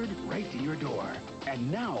 delivered right to your door. And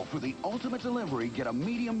now, for the ultimate delivery, get a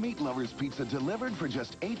medium meat lover's pizza delivered for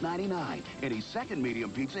just $8.99. Any second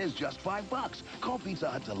medium pizza is just $5. Call Pizza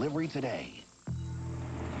Hut Delivery today.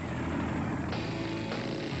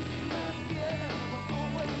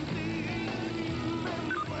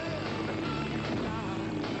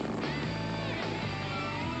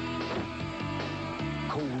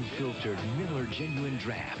 Cold-filtered Miller Genuine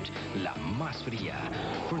Draft, La Más Fría.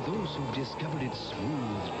 For those who've discovered its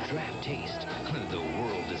smooth draft taste, the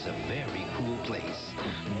world is a very cool place.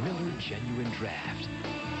 Miller Genuine Draft.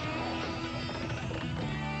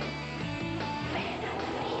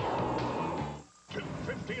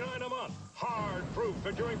 $259 a month. Hard proof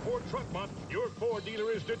that during Ford Truck Month, your Ford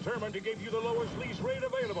dealer is determined to give you the lowest lease rate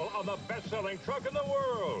available on the best-selling truck in the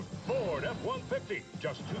world. Ford F-150,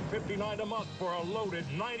 just $259 a month for a loaded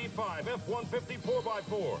 95 F-150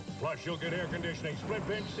 4x4. Plus, you'll get air conditioning, split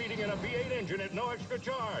bench seating, and a V8 engine at no extra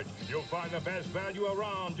charge. You'll find the best value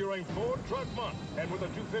around during Ford Truck Month. And with a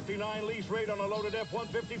 $259 lease rate on a loaded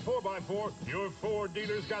F-150 4x4, your Ford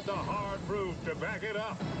dealer's got the hard proof to back it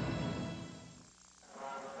up.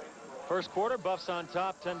 First quarter, Buffs on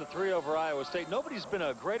top, 10-3 over Iowa State. Nobody's been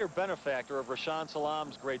a greater benefactor of Rashaan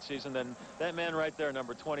Salam's great season than that man right there,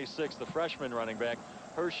 number 26, the freshman running back,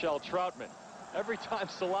 Herschel Troutman. Every time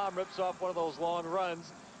Salam rips off one of those long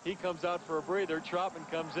runs, he comes out for a breather. Troutman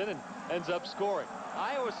comes in and ends up scoring.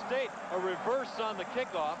 Iowa State, a reverse on the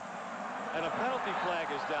kickoff, and a penalty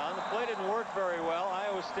flag is down. The play didn't work very well.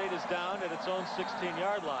 Iowa State is down at its own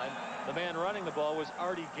 16-yard line. The man running the ball was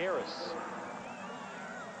Artie Garris.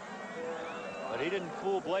 But he didn't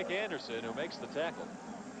fool Blake Anderson, who makes the tackle.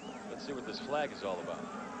 Let's see what this flag is all about.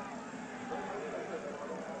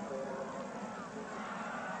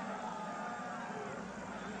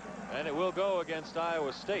 And it will go against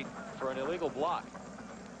Iowa State for an illegal block.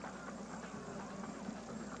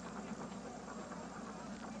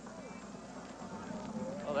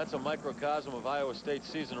 Well, that's a microcosm of Iowa State's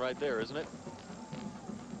season right there, isn't it?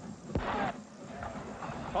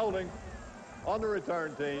 Holding on the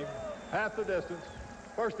return team. Half the distance.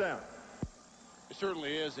 First down. It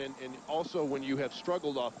certainly is, and also when you have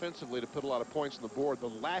struggled offensively to put a lot of points on the board, the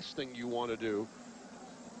last thing you want to do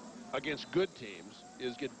against good teams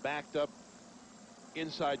is get backed up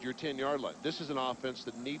inside your 10-yard line. This is an offense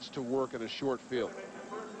that needs to work in a short field.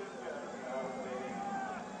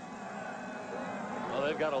 Well,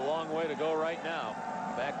 they've got a long way to go right now.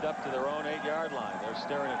 Backed up to their own 8-yard line. They're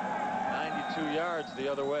staring at 92 yards the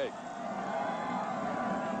other way.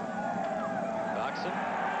 Doxson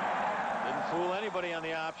didn't fool anybody on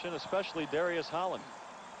the option, especially Darius Holland.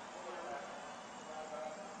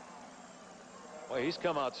 Well, he's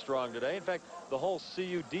come out strong today. In fact, the whole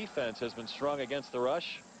CU defense has been strong against the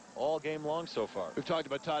rush all game long so far. We've talked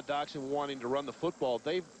about Todd Doxson wanting to run the football.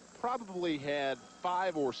 They've probably had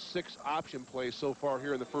 5 or 6 option plays so far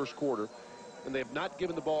here in the first quarter, and they have not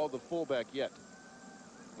given the ball to the fullback yet.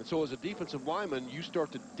 And so as a defensive lineman, you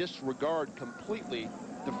start to disregard completely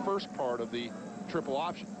the first part of the triple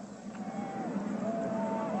option.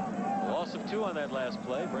 A loss of 2 on that last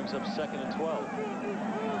play brings up 2nd and 12. We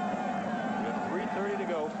have 3:30 to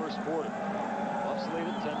go, first quarter. Buffs lead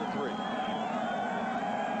at 10-3.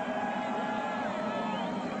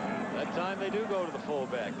 That time they do go to the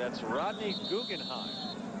fullback. That's Rodney Guggenheim.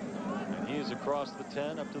 And he is across the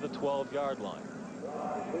 10 up to the 12-yard line.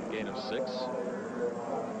 Gain of 6.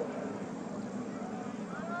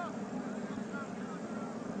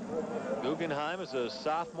 Guggenheim is a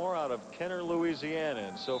sophomore out of Kenner, Louisiana,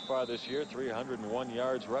 and so far this year 301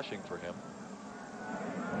 yards rushing for him.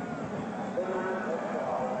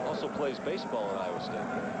 Also plays baseball at Iowa State.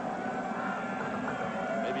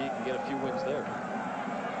 Maybe he can get a few wins there.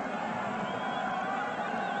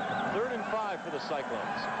 3rd and 5 for the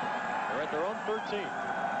Cyclones. They're at their own 13.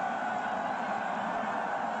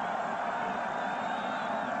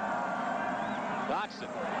 Doxson.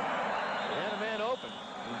 They had a man open.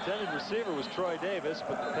 The intended receiver was Troy Davis,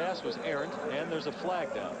 but the pass was errant, and there's a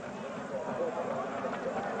flag down.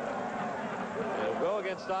 It'll go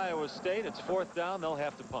against Iowa State. It's 4th down. They'll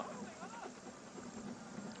have to punt.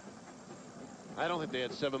 I don't think they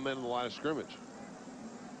had 7 men in the line of scrimmage.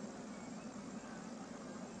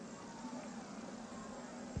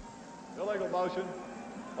 motion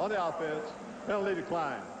on the offense. Penalty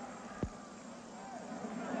decline.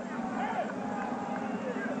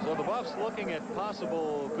 So the Buffs looking at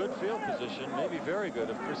possible good field position, maybe very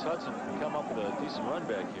good if Chris Hudson can come up with a decent run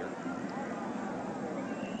back here.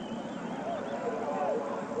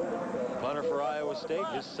 Punter for Iowa State,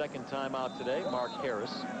 his second time out today, Mark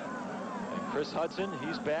Harris. And Chris Hudson,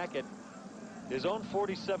 he's back at his own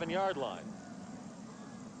 47-yard line,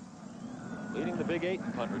 leading the Big 8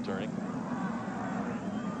 in punt returning.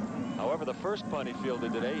 However, the first punt he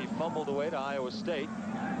fielded today, he fumbled away to Iowa State,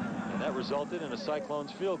 and that resulted in a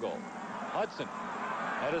Cyclones field goal. Hudson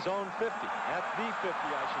at his own 50, at the 50,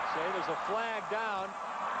 I should say. There's a flag down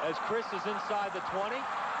as Chris is inside the 20,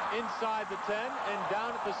 inside the 10, and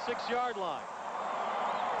down at the 6-yard line.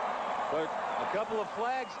 But a couple of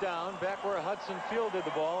flags down back where Hudson fielded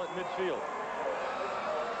the ball at midfield.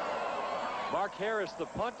 Mark Harris, the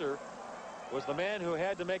punter, was the man who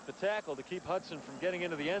had to make the tackle to keep Hudson from getting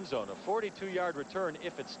into the end zone. A 42-yard return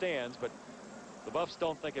if it stands, but the Buffs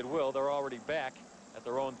don't think it will. They're already back at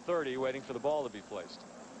their own 30 waiting for the ball to be placed.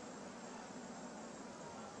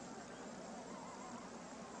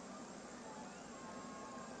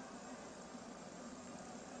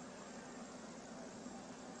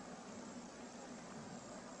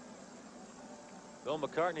 Bill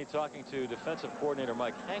McCartney talking to defensive coordinator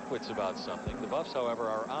Mike Hankwitz about something. The Buffs, however,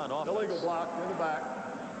 are on offense. Illegal block in the back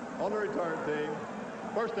on the return team.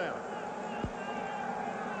 First down.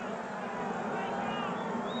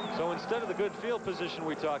 So instead of the good field position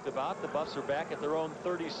we talked about, the Buffs are back at their own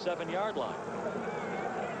 37-yard line.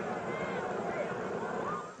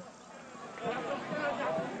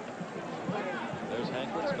 There's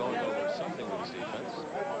Hankwitz going over something with his defense.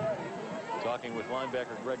 Talking with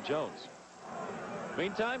linebacker Greg Jones.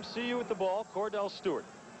 Meantime, see you at the ball, Cordell Stewart.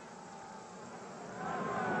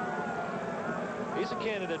 He's a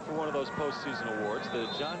candidate for one of those postseason awards, the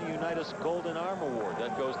Johnny Unitas Golden Arm Award.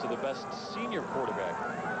 That goes to the best senior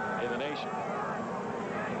quarterback in the nation.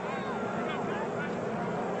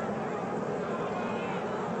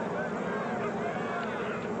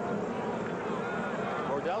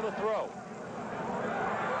 Cordell to throw.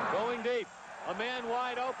 Going deep. A man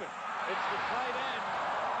wide open. It's the tight end.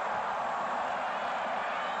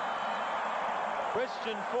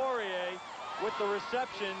 Christian Fauria with the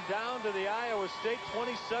reception down to the Iowa State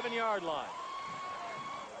 27-yard line.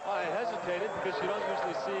 I hesitated because you don't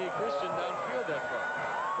usually see Christian downfield that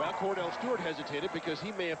far. Well, Cordell Stewart hesitated because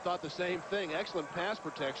he may have thought the same thing. Excellent pass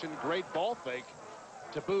protection, great ball fake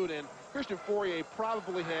to boot, and Christian Fauria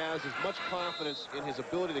probably has as much confidence in his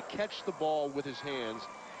ability to catch the ball with his hands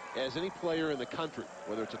as any player in the country,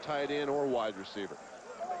 whether it's a tight end or wide receiver.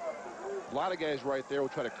 A lot of guys right there will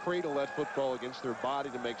try to cradle that football against their body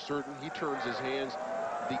to make certain. He turns his hands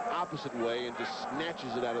the opposite way and just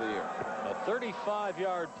snatches it out of the air. A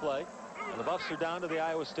 35-yard play, and the Buffs are down to the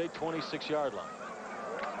Iowa State 26-yard line.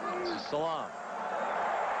 This is Salam.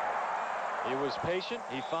 He was patient.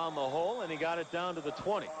 He found the hole, and he got it down to the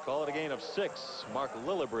 20. Call it a gain of 6. Mark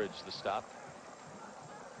Lillibridge the stop.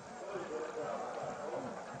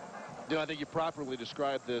 You know, I think you properly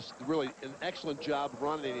described this. Really an excellent job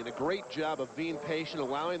running and a great job of being patient,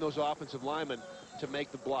 allowing those offensive linemen to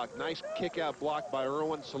make the block. Nice kick-out block by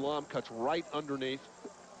Irwin. Salam cuts right underneath.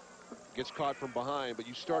 Gets caught from behind, but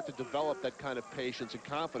you start to develop that kind of patience and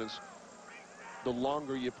confidence the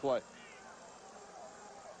longer you play.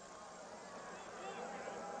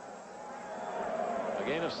 A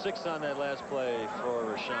gain of 6 on that last play for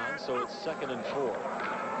Rashawn, so it's 2nd and 4.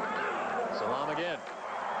 Salam again.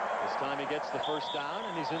 This time he gets the first down,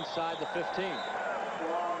 and he's inside the 15.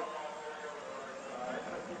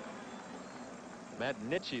 Matt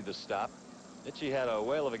Nitchie the stop. Nitchie had a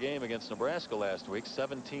whale of a game against Nebraska last week,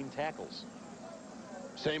 17 tackles.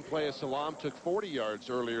 Same play as Salam took 40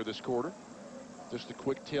 yards earlier this quarter. Just a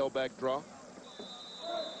quick tailback draw.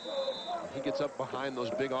 He gets up behind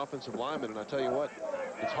those big offensive linemen, and I tell you what,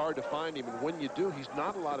 it's hard to find him, and when you do, he's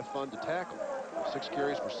not a lot of fun to tackle. 6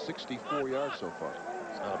 carries for 64 yards so far.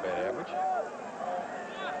 It's not a bad average.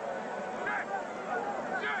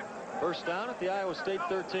 First down at the Iowa State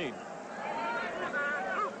 13.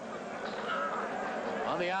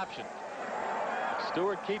 On the option.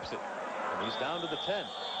 Stewart keeps it, and he's down to the 10.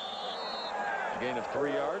 A gain of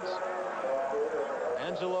 3 yards.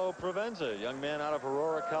 Angelo Provenza, young man out of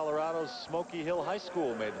Aurora, Colorado's Smoky Hill High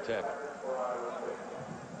School, made the tackle.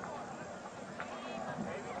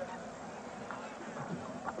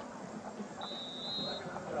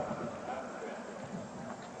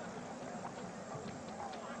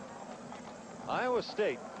 Iowa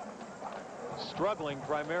State struggling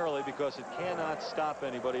primarily because it cannot stop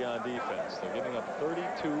anybody on defense. They're giving up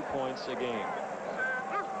 32 points a game.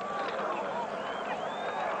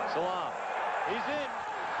 Salam. He's in.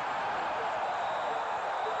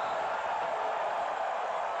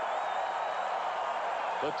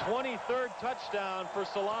 The 23rd touchdown for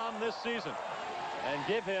Salam this season, and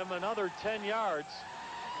give him another 10 yards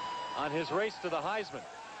on his race to the Heisman.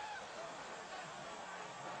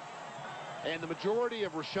 And the majority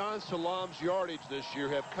of Rashaan Salam's yardage this year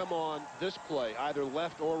have come on this play, either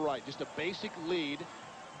left or right. Just a basic lead,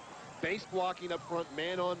 base blocking up front,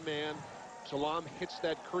 man on man. Salam hits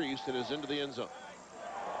that crease and is into the end zone.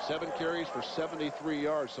 7 carries for 73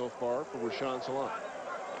 yards so far for Rashaan Salam.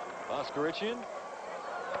 Oskarichian.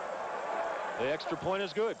 The extra point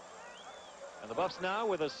is good. And the Buffs now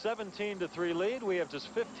with a 17-3 lead. We have just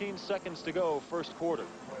 15 seconds to go, first quarter.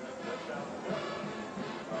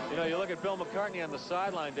 You know, you look at Bill McCartney on the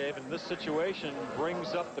sideline, Dave, and this situation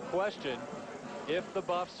brings up the question, if the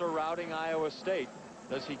Buffs are routing Iowa State,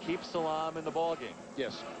 does he keep Salam in the ballgame?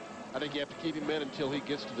 Yes. I think you have to keep him in until he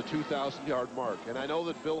gets to the 2,000-yard mark. And I know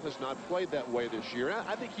that Bill has not played that way this year.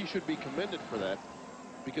 I think he should be commended for that,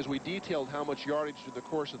 because we detailed how much yardage through the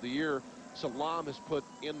course of the year Salam has put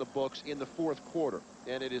in the books in the fourth quarter,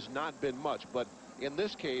 and it has not been much. But in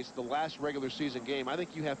this case, the last regular season game, I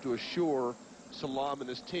think you have to assure Salam and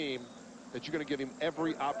his team that you're going to give him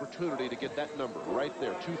every opportunity to get that number right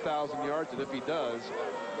there, 2,000 yards. And if he does,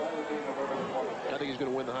 I think he's going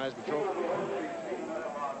to win the Heisman Trophy.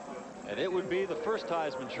 And it would be the first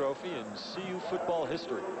Heisman Trophy in CU football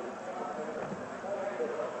history.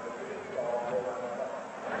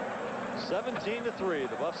 17-3,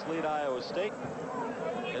 the Buffs lead Iowa State.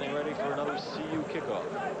 Getting ready for another CU kickoff.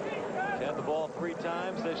 They've had the ball 3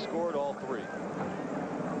 times. They've scored all 3.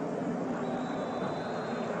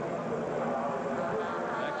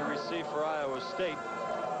 Back to receive for Iowa State.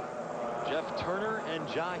 Jeff Turner and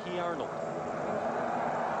Jahi Arnold.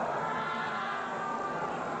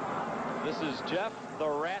 This is Jeff the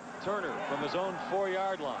Rat Turner from his own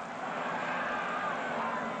 4-yard line.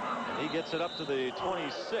 And he gets it up to the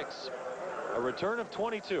 26. A return of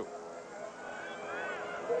 22.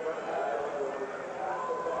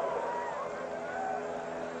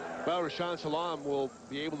 Well, Rashaan Salam will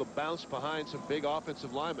be able to bounce behind some big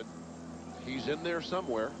offensive linemen. He's in there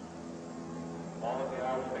somewhere.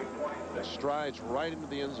 And strides right into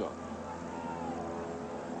the end zone.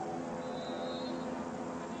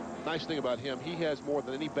 Nice thing about him, he has more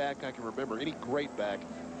than any back I can remember, any great back,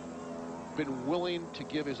 been willing to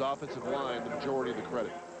give his offensive line the majority of the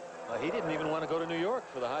credit. He didn't even want to go to New York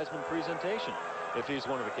for the Heisman presentation if he's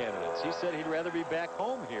one of the candidates. He said he'd rather be back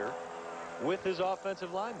home here with his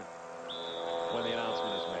offensive lineman when the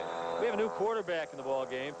announcement is made. We have a new quarterback in the ball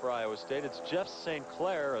game for Iowa State. It's Jeff St.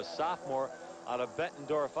 Clair, a sophomore out of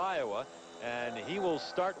Bettendorf, Iowa, and he will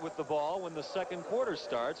start with the ball when the second quarter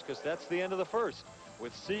starts, because that's the end of the first,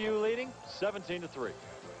 with CU leading 17-3.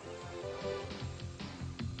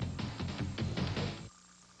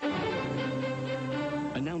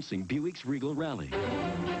 Announcing Buick's Regal Rally.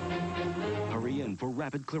 Hurry in for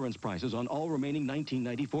rapid clearance prices on all remaining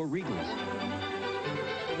 1994 Regals.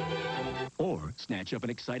 Or snatch up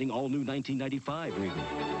an exciting all-new 1995 Regal.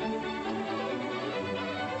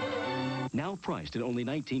 Now priced at only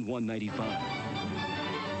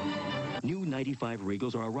 $19,195. New 95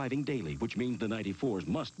 Regals are arriving daily, which means the 94s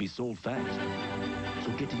must be sold fast.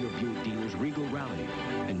 So get to your Buick dealer's Regal Rally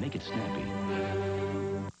and make it snappy.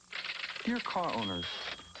 Dear car owners,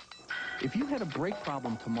 if you had a brake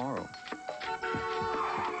problem tomorrow,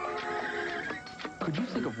 could you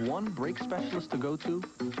think of one brake specialist to go to?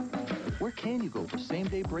 Where can you go for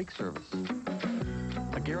same-day brake service?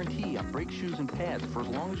 A guarantee on brake shoes and pads for as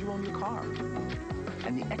long as you own your car.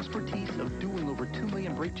 And the expertise of doing over 2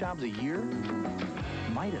 million brake jobs a year?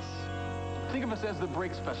 Midas. Think of us as the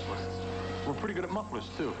brake specialists. We're pretty good at mufflers,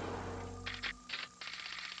 too.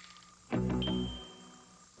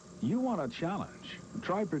 You want a challenge?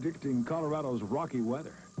 Try predicting Colorado's rocky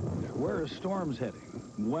weather. Where are storms heading?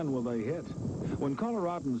 When will they hit? When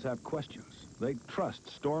Coloradans have questions, they trust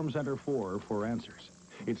Storm Center 4 for answers.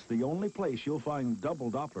 It's the only place you'll find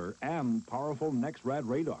double Doppler and powerful NEXRAD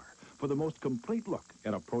radar for the most complete look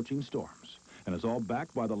at approaching storms. And it's all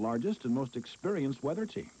backed by the largest and most experienced weather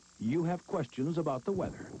team. You have questions about the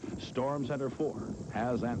weather. Storm Center 4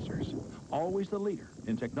 has answers. Always the leader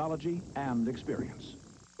in technology and experience.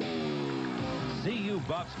 CU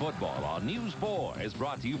Buffs football on News 4 is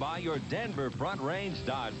brought to you by your Denver Front Range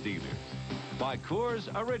Dodge dealers. By Coors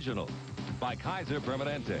Original. By Kaiser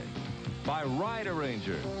Permanente. By Ride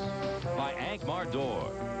Arrangers. By Ankmar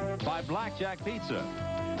Door. By Blackjack Pizza.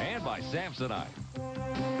 and by Samsonite.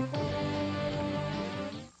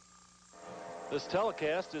 This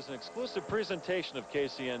telecast is an exclusive presentation of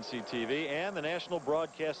KCNC-TV and the National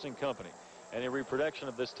Broadcasting Company. Any reproduction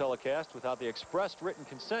of this telecast without the expressed written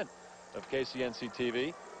consent of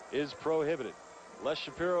KCNC-TV is prohibited. Les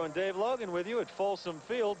Shapiro and Dave Logan with you at Folsom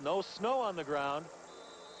Field. No snow on the ground.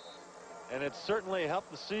 And it certainly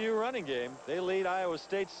helped the CU running game. They lead Iowa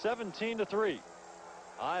State 17-3.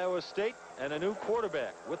 Iowa State and a new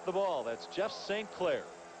quarterback with the ball. That's Jeff St. Clair.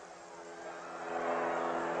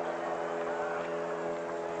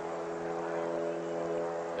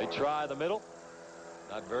 They try the middle.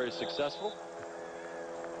 Not very successful.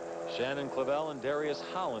 Shannon Clavel and Darius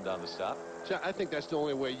Holland on the stop. I think that's the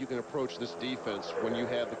only way you can approach this defense when you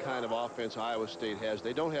have the kind of offense Iowa State has.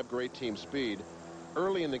 They don't have great team speed.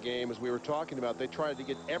 Early in the game, as we were talking about, they tried to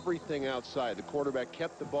get everything outside. The quarterback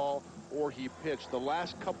kept the ball or he pitched. The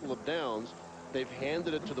last couple of downs, they've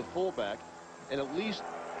handed it to the fullback and at least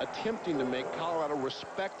attempting to make Colorado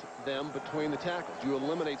respect them between the tackles. You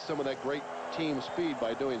eliminate some of that great team speed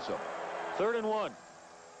by doing so. 3rd and 1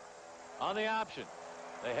 on the option.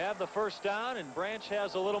 They have the first down, and Branch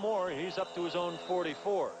has a little more. He's up to his own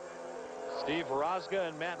 44. Steve Rosga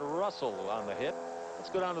and Matt Russell on the hit. Let's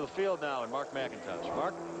go down to the field now and Mark McIntosh.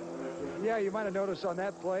 Mark? Yeah, you might have noticed on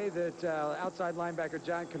that play that outside linebacker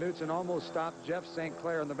John Knutson almost stopped Jeff St.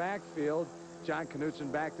 Clair in the backfield. John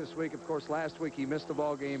Knutson back this week. Of course, last week he missed the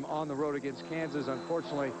ball game on the road against Kansas,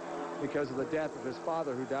 unfortunately, because of the death of his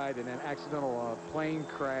father, who died in an accidental plane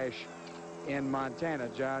crash in Montana.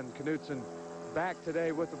 John Knutson back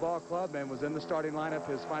today with the ball club and was in the starting lineup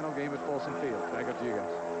his final game at Folsom Field. Back up to you guys.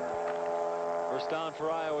 First down for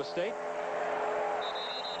Iowa State.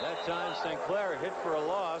 That time St. Clair hit for a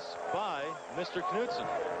loss by Mr. Knutson.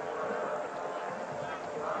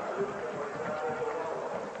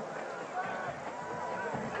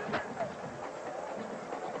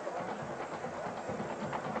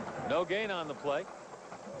 No gain on the play.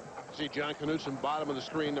 See John Knutson, bottom of the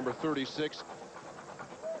screen, number 36.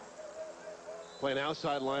 Playing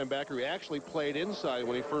outside linebacker. He actually played inside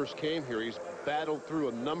when he first came here. He's battled through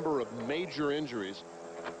a number of major injuries.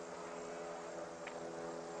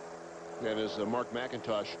 And as Mark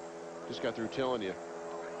McIntosh just got through telling you,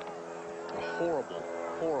 a horrible,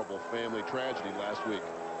 horrible family tragedy last week.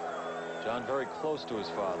 John very close to his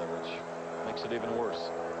father, which makes it even worse.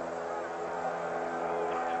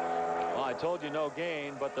 Well, I told you no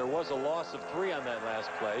gain, but there was a loss of 3 on that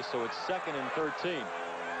last play, so it's 2nd and 13.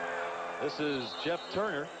 This is Jeff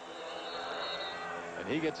Turner, and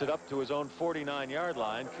he gets it up to his own 49-yard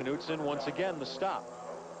line. Knutson once again the stop.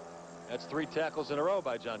 That's 3 tackles in a row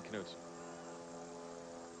by John Knutson.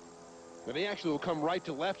 And he actually will come right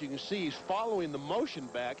to left. You can see he's following the motion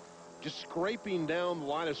back, just scraping down the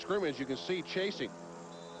line of scrimmage. You can see chasing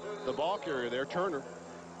the ball carrier there, Turner.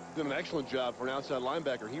 Did an excellent job for an outside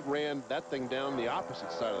linebacker. He ran that thing down the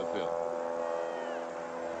opposite side of the field.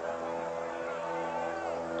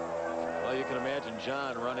 Well, you can imagine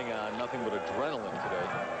John running on nothing but adrenaline today.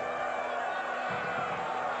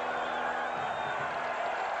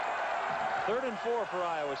 Third and 4 for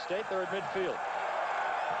Iowa State. They're at midfield.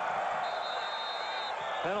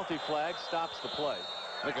 Penalty flag stops the play.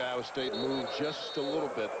 I think Iowa State moved just a little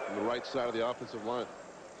bit on the right side of the offensive line.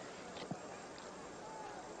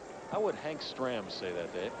 How would Hank Stram say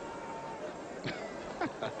that, Dave?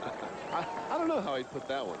 I don't know how he'd put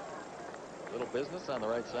that one. Little business on the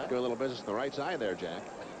right side? Doing a little business on the right side there, Jack.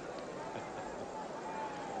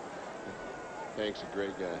 Hank's a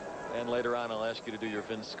great guy. And later on, I'll ask you to do your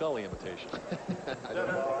Vin Scully imitation. I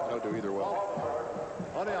don't do either well.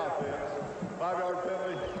 On the offense, 5-yard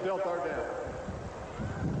penalty, still 3rd down.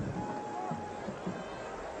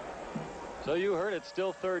 So you heard it,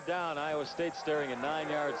 still 3rd down. Iowa State staring at 9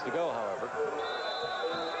 yards to go, however.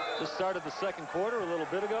 Just started the second quarter a little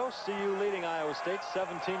bit ago. CU leading Iowa State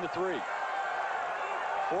 17-3.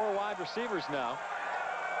 4 wide receivers now.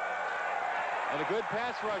 And a good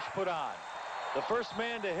pass rush put on. The first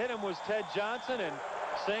man to hit him was Ted Johnson, and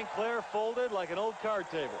St. Clair folded like an old card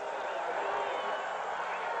table.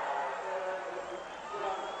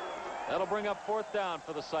 That'll bring up 4th down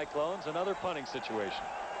for the Cyclones, another punting situation.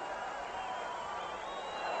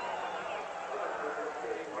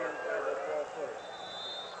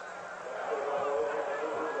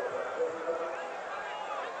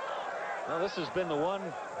 Now, this has been the one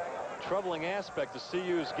troubling aspect of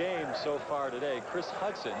CU's game so far today. Chris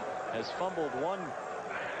Hudson has fumbled 1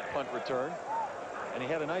 punt return, and he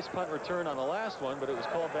had a nice punt return on the last one, but it was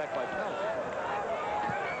called back by penalty.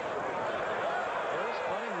 Harris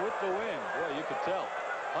punting with the wind. Boy, you could tell.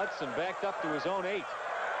 Hudson backed up to his own 8.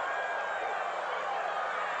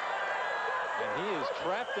 And he is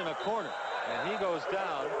trapped in a corner. And he goes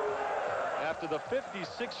down after the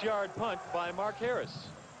 56-yard punt by Mark Harris.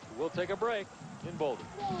 We'll take a break in Boulder.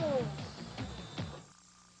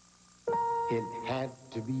 It had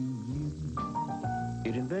to be you.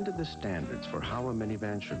 It invented the standards for how a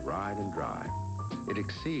minivan should ride and drive. It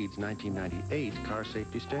exceeds 1998 car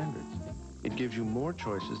safety standards. It gives you more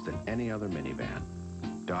choices than any other minivan.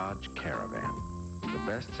 Dodge Caravan, the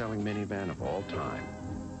best-selling minivan of all time.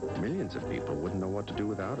 Millions of people wouldn't know what to do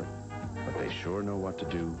without it, but they sure know what to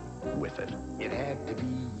do with it. It had to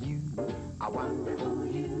be you, a wonderful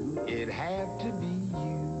you. It had to be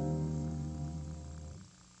you.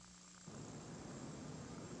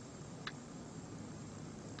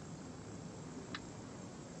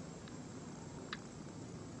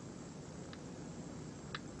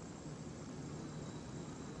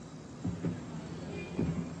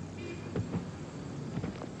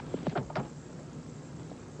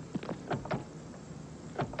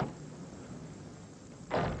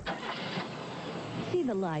 See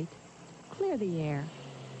the light. Clear the air.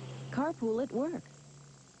 Carpool at work.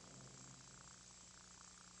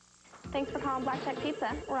 Thanks for calling Blackjack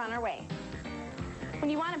Pizza. We're on our way. When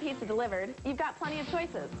you want a pizza delivered, you've got plenty of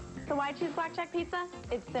choices. So why choose Blackjack Pizza?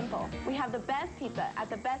 It's simple. We have the best pizza at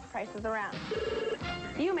the best prices around.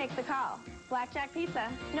 You make the call. Blackjack Pizza.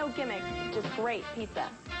 No gimmicks, just great pizza.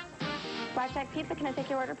 Blackjack Pizza, can I take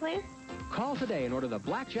your order, please? Call today and order the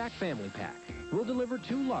Blackjack Family Pack. We'll deliver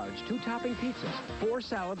 2 large, 2-topping pizzas, 4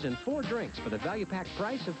 salads, and 4 drinks for the value-pack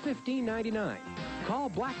price of $15.99. Call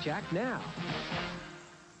Blackjack now.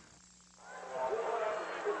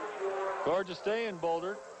 Gorgeous day in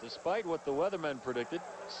Boulder, despite what the weathermen predicted.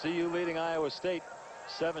 CU leading Iowa State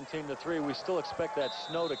 17-3. We still expect that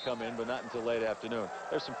snow to come in, but not until late afternoon.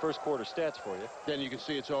 There's some first quarter stats for you. Then you can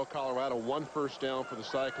see it's all Colorado. 1 first down for the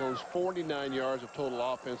Cyclones, 49 yards of total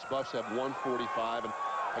offense. Buffs have 145, and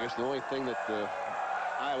I guess the only thing that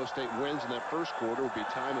Iowa State wins in that first quarter would be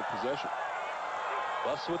time of possession.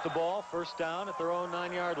 Buffs with the ball, first down at their own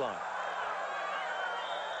 9-yard line.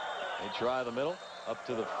 They try the middle, up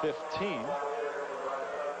to the 15.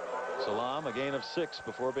 Salam, a gain of 6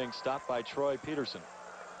 before being stopped by Troy Peterson.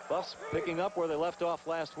 Buffs picking up where they left off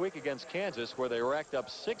last week against Kansas, where they racked up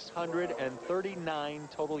 639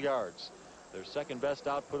 total yards. Their second best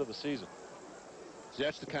output of the season. See,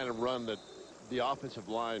 that's the kind of run that the offensive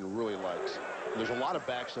line really likes. There's a lot of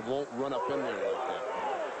backs that won't run up in there like that.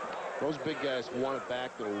 Those big guys want a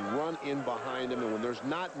back that'll run in behind them, and when there's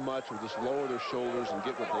not much, will just lower their shoulders and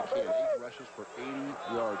get what they can. 8 rushes for 80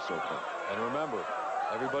 yards so far. And remember,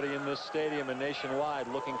 everybody in this stadium and nationwide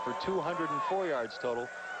looking for 204 yards total.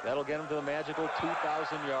 That'll get them to the magical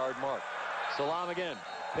 2,000-yard mark. Salam again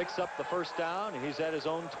picks up the first down. He's at his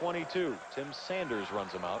own 22. Tim Sanders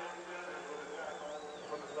runs him out.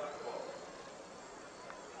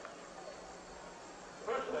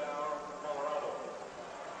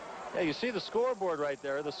 Yeah, you see the scoreboard right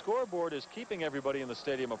there. The scoreboard is keeping everybody in the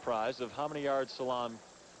stadium apprised of how many yards Salam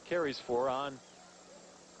carries for on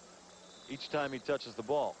each time he touches the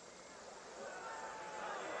ball.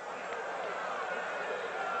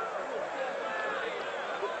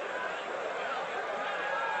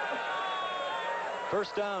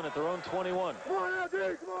 First down at their own 21. Come on now, D,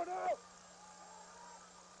 come on now.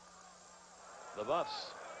 The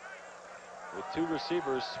Buffs with 2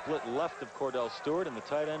 receivers split left of Cordell Stewart and the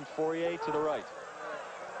tight end Fourier to the right.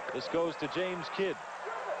 This goes to James Kidd.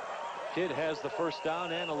 Kidd has the first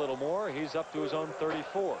down and a little more. He's up to his own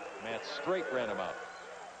 34. Matt Strait ran him out.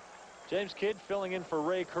 James Kidd filling in for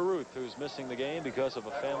Ray Caruth, who's missing the game because of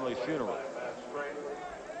a family funeral.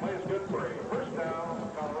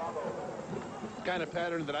 The kind of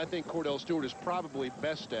pattern that I think Cordell Stewart is probably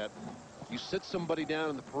best at. You sit somebody down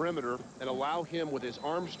in the perimeter and allow him with his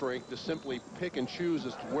arm strength to simply pick and choose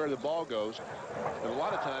as to where the ball goes. And a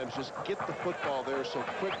lot of times just get the football there so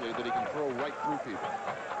quickly that he can throw right through people.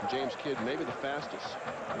 And James Kidd, maybe the fastest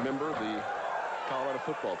member of the Colorado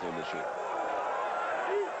football team this year.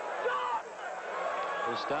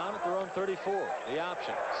 First down at their own 34. The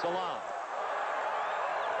option. Salam.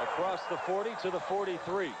 Across the 40 to the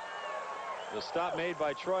 43. The stop made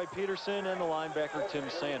by Troy Peterson and the linebacker Tim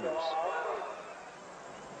Sanders.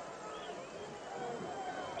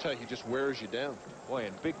 I tell you, he just wears you down. Boy,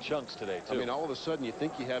 in big chunks today, too. I mean, all of a sudden you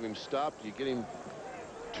think you have him stopped. You get him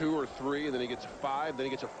 2 or 3, and then he gets a 5, then he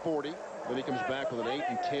gets a 40. Then he comes back with an 8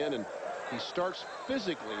 and 10, and he starts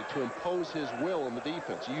physically to impose his will on the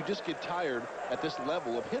defense. You just get tired at this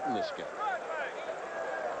level of hitting this guy.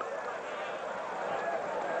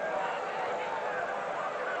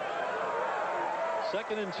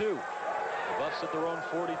 Second and 2. The Buffs at their own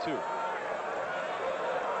 42.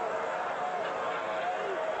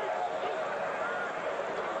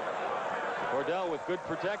 Cordell with good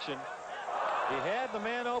protection. He had the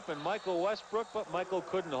man open, Michael Westbrook, but Michael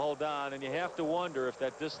couldn't hold on, and you have to wonder if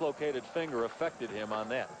that dislocated finger affected him on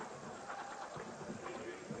that.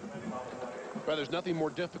 Well, there's nothing more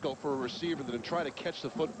difficult for a receiver than to try to catch the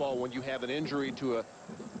football when you have an injury to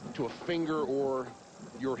a finger or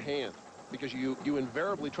your hand, because you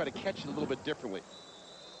invariably try to catch it a little bit differently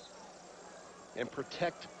and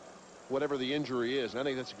protect whatever the injury is. And I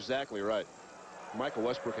think that's exactly right. Michael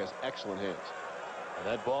Westbrook has excellent hands. And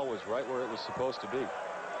that ball was right where it was supposed to be.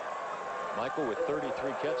 Michael with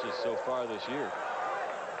 33 catches so far this year.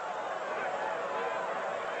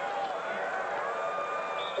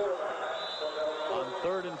 On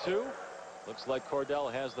 3rd and 2, looks like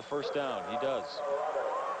Cordell has the first down. He does.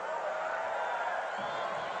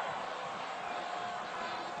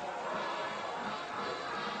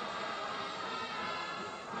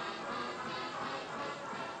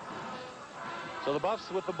 So the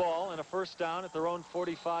Buffs with the ball and a first down at their own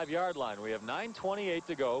 45-yard line. We have 9:28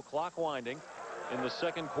 to go, clock winding in the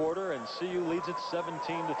second quarter, and CU leads it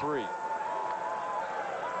 17-3.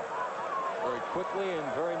 Very quickly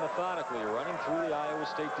and very methodically running through the Iowa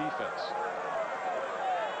State defense.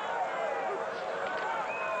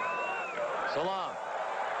 Salam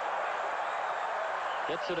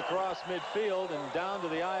gets it across midfield and down to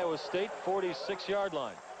the Iowa State 46-yard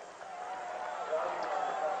line.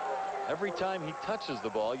 Every time he touches the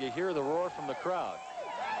ball, you hear the roar from the crowd.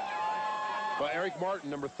 Well, Eric Martin,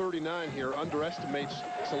 number 39 here, underestimates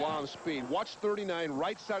Salam's speed. Watch 39,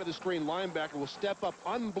 right side of the screen, linebacker will step up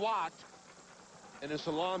unblocked, and then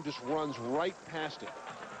Salam just runs right past it.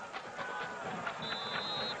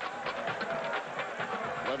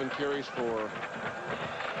 11 carries for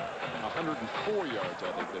 104 yards,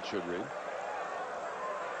 I think that should read.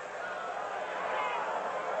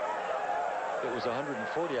 If it was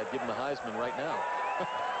 140, I'd give him the Heisman right now.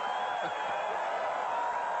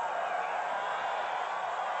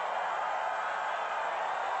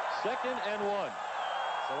 Second and 1.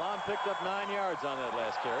 Salam picked up 9 yards on that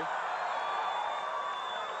last carry.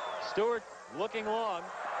 Stewart looking long.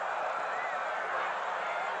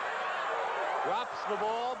 Drops the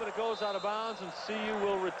ball, but it goes out of bounds, and CU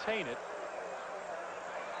will retain it.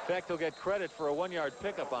 In fact, he'll get credit for a 1-yard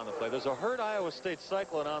pickup on the play. There's a hurt Iowa State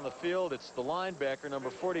Cyclone on the field. It's the linebacker, number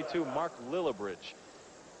 42, Mark Lillibridge.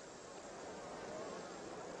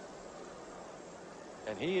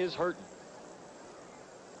 And he is hurting.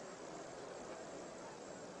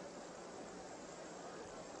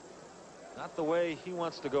 Not the way he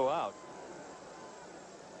wants to go out.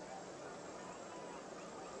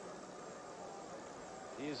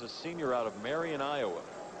 He is a senior out of Marion, Iowa.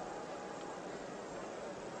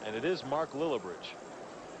 And it is Mark Lillibridge.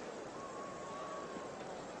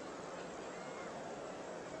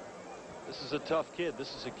 This is a tough kid.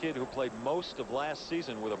 This is a kid who played most of last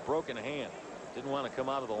season with a broken hand. Didn't want to come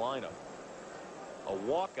out of the lineup. A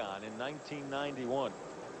walk-on in 1991.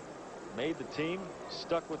 Made the team,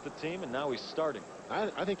 stuck with the team, and now he's starting.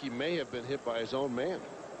 I think he may have been hit by his own man.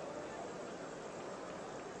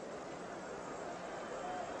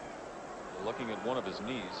 Looking at one of his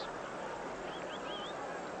knees.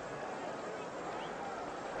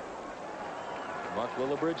 Mark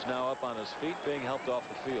Lillibridge now up on his feet, being helped off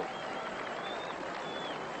the field.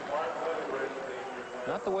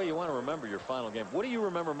 Not the way you want to remember your final game. What do you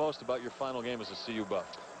remember most about your final game as a CU Buff?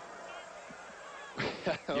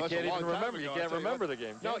 You can't even remember. You can't remember the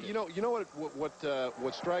game. No, you know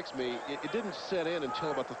what strikes me. It didn't set in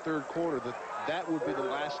until about the third quarter that would be the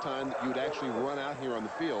last time that you would actually run out here on the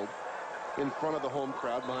field in front of the home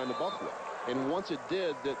crowd behind the Buffalo. And once it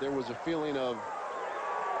did, that there was a feeling of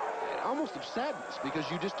almost of sadness, because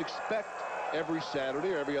you just expect every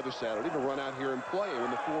Saturday or every other Saturday to run out here and play. And when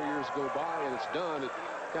the 4 years go by and it's done, it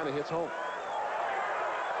kind of hits home.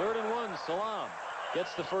 3rd and 1. Salam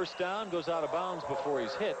gets the first down, goes out of bounds before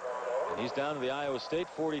he's hit, and he's down to the Iowa State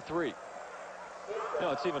 43.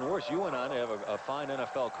 No, it's even worse. You went on to have a fine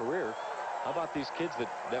NFL career. How about these kids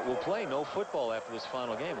that will play no football after this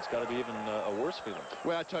final game? It's got to be even a worse feeling.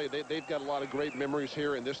 Well, I tell you, they've got a lot of great memories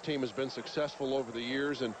here, and this team has been successful over the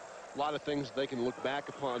years, and a lot of things they can look back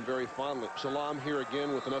upon very fondly. Salam here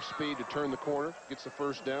again with enough speed to turn the corner, gets the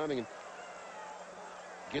first down, and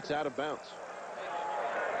gets out of bounds.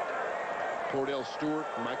 Cordell Stewart,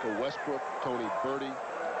 Michael Westbrook, Tony Bertie.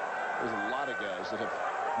 There's a lot of guys that have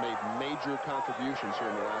made major contributions here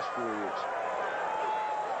in the last 4 years.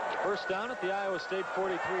 First down at the Iowa State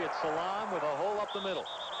 43 at Salam with a hole up the middle.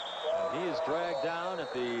 And he is dragged down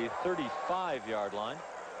at the 35-yard line.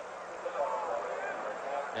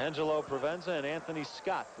 Angelo Provenza and Anthony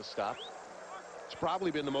Scott the stop. It's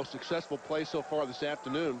probably been the most successful play so far this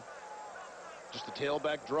afternoon. just a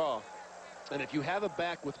tailback draw. And if you have a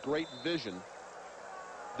back with great vision,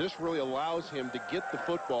 this really allows him to get the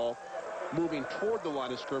football moving toward the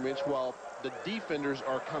line of scrimmage while the defenders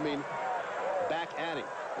are coming back at him.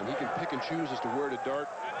 And he can pick and choose as to where to dart.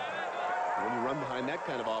 When you run behind that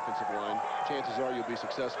kind of offensive line, chances are you'll be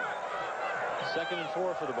successful. 2nd and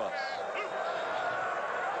 4 for the Buffs.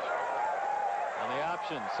 On the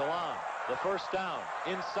option, Salam, the first down,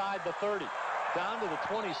 inside the 30, down to the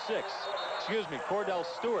 26. Excuse me, Cordell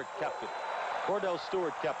Stewart kept it. Cordell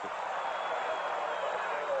Stewart kept it.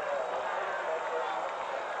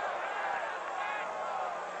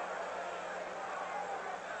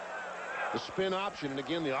 The spin option, and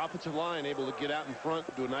again, the offensive line able to get out in front,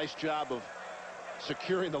 do a nice job of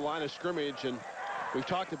securing the line of scrimmage. And we've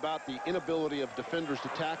talked about the inability of defenders to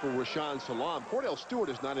tackle Rashaan Salam. Cordell Stewart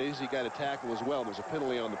is not an easy guy to tackle as well. There's a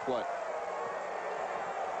penalty on the play.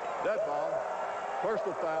 Dead ball.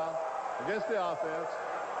 Personal foul against the offense.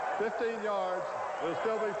 15 yards. It'll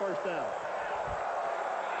still be first down.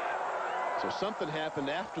 So something happened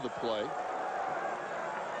after the play.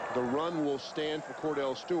 The run will stand for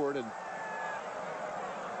Cordell Stewart, and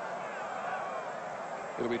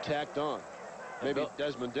it'll be tacked on. Maybe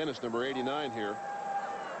Desmond Dennis, number 89 here.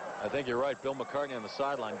 I think you're right. Bill McCartney on the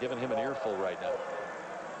sideline giving him an earful right now.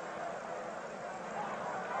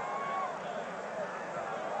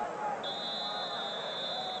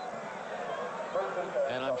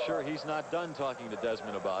 And I'm sure he's not done talking to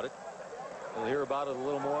Desmond about it. We'll hear about it a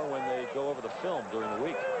little more when they go over the film during the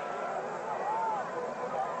week.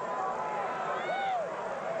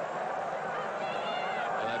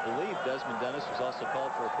 And I believe Desmond Dennis was also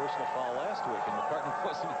called for a personal foul last week, and McCartney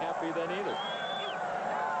wasn't happy then either.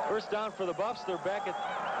 First down for the Buffs. They're back at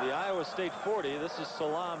the Iowa State 40. This is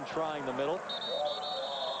Salam trying the middle.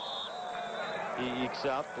 He ekes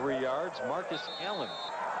out 3 yards. Marcus Allen,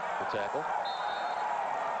 the tackle.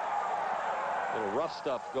 Little rough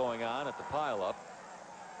stuff going on at the pileup.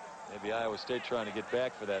 Maybe Iowa State trying to get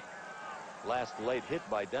back for that last late hit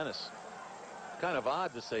by Dennis. Kind of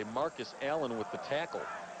odd to say Marcus Allen with the tackle,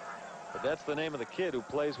 but that's the name of the kid who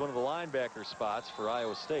plays one of the linebacker spots for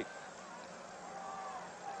Iowa State.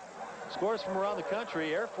 Scores from around the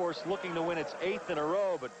country. Air Force looking to win its 8th in a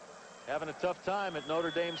row, but having a tough time at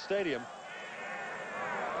Notre Dame Stadium.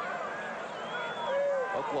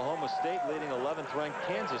 Oklahoma State leading 11th ranked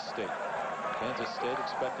Kansas State. Kansas State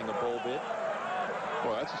expecting a bowl bid.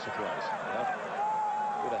 Boy, that's a surprise. Yep.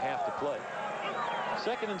 With a half to play.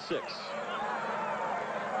 2nd and 6.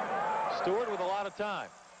 Stewart with a lot of time.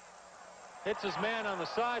 Hits his man on the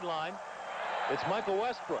sideline. It's Michael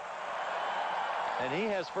Westbrook. And he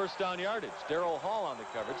has first down yardage. Darrell Hall on the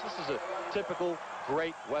coverage. This is a typical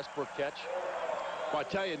great Westbrook catch. Well, I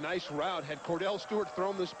tell you, nice route. Had Cordell Stewart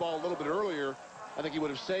thrown this ball a little bit earlier, I think he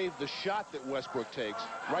would have saved the shot that Westbrook takes.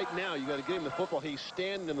 Right now, you got to get him the football. He's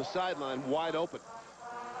standing in the sideline wide open.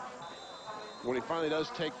 When he finally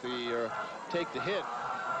does take the hit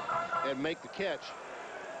and make the catch,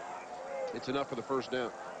 it's enough for the first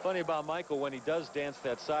down. Funny about Michael, when he does dance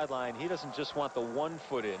that sideline, he doesn't just want the 1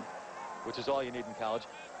 foot in, which is all you need in college.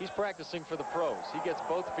 He's practicing for the pros. He gets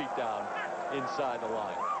both feet down inside the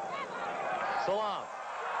line. Salam.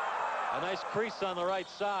 A nice crease on the right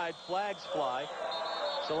side. Flags fly.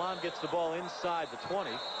 Salam gets the ball inside the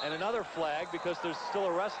 20. And another flag because there's still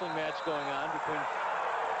a wrestling match going on between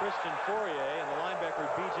Christian Fourier and the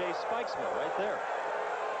linebacker B.J. Spikesman right there.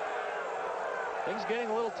 Things getting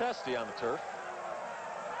a little testy on the turf.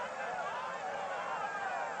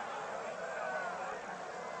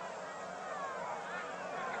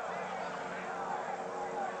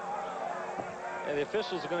 And the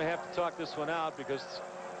officials are going to have to talk this one out because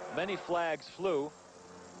many flags flew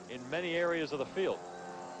in many areas of the field.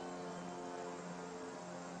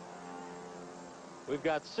 We've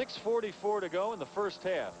got 6:44 to go in the first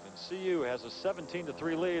half, and CU has a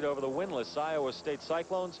 17-3 lead over the winless Iowa State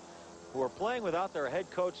Cyclones, who are playing without their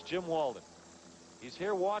head coach, Jim Walden. He's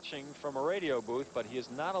here watching from a radio booth, but he is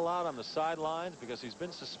not allowed on the sidelines because he's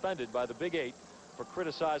been suspended by the Big 8 for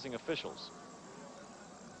criticizing officials.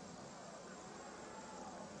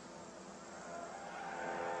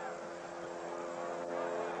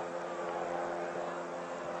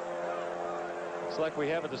 Looks like we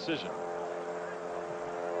have a decision.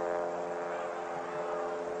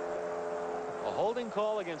 A holding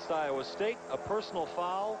call against Iowa State, a personal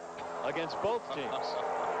foul against both teams.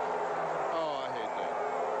 Oh, I hate that.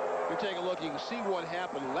 You take a look, you can see what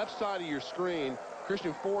happened. Left side of your screen,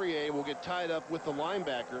 Christian Fourier will get tied up with the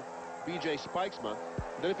linebacker, B.J. Spikesman.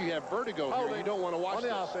 Then if you have vertigo here, you don't want to watch on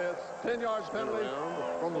the offense. 10 yards penalty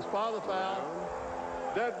from the spot of the foul.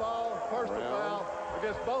 Dead ball, personal foul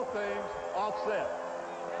against both teams. offset.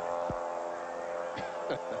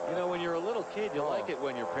 You know, when you're a little kid, you like it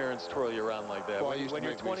when your parents twirl you around like that. Boy, When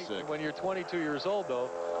you're 22 years old, though,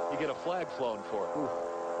 you get a flag flown for it.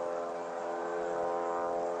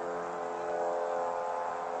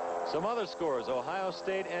 Some other scores, Ohio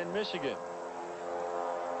State and Michigan.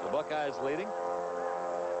 The Buckeyes leading.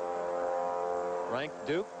 Ranked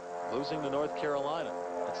Duke losing to North Carolina.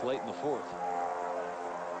 That's late in the fourth.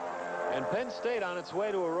 And Penn State on its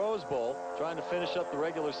way to a Rose Bowl, trying to finish up the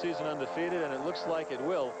regular season undefeated, and it looks like it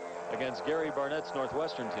will against Gary Barnett's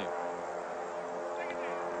Northwestern team.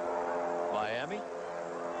 Miami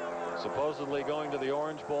supposedly going to the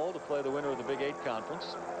Orange Bowl to play the winner of the Big 8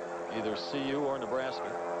 Conference, either CU or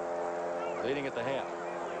Nebraska, leading at the half.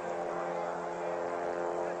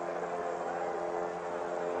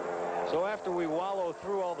 So after we wallow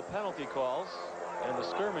through all the penalty calls and the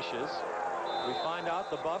skirmishes, we find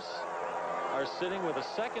out the Buffs are sitting with a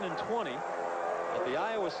 2nd and 20 at the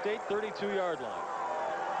Iowa State 32-yard line.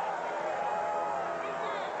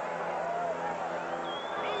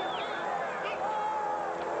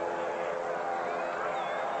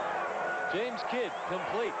 James Kidd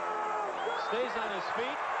complete. Stays on his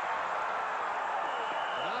feet.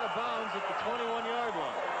 And out of bounds at the 21-yard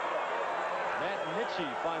line. Matt Nitschke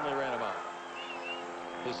finally ran him out.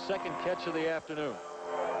 His second catch of the afternoon.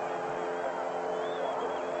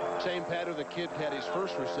 Same pattern the Kid had his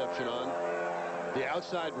first reception on. The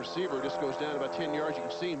outside receiver just goes down about 10 yards. You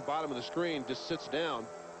can see him bottom of the screen, just sits down.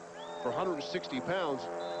 For 160 pounds,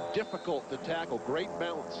 difficult to tackle. Great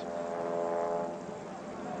balance.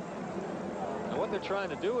 And what they're trying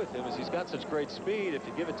to do with him is he's got such great speed. If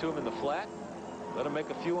you give it to him in the flat, let him make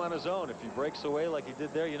a few on his own. If he breaks away like he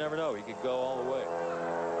did there, you never know. He could go all the way.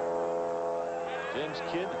 James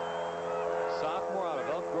Kidd, sophomore out of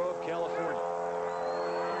Elk Grove, California.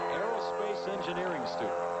 Aerospace engineering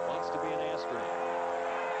student. Wants to be an astronaut.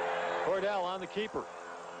 Cordell on the keeper.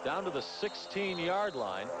 Down to the 16-yard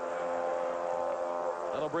line.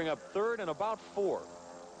 That'll bring up 3rd and about 4.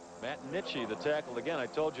 Matt Nitschke, the tackle again. I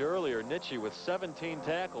told you earlier, Nitschke with 17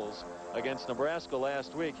 tackles against Nebraska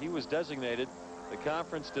last week. He was designated the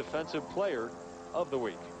Conference Defensive Player of the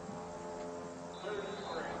Week.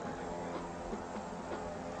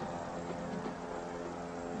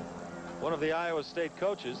 One of the Iowa State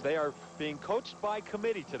coaches, they are being coached by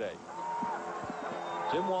committee today.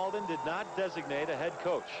 Jim Walden did not designate a head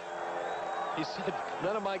coach. He said,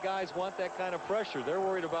 none of my guys want that kind of pressure. They're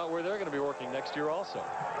worried about where they're going to be working next year also.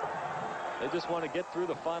 They just want to get through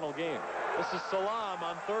the final game. This is Salam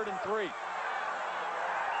on 3rd and 3.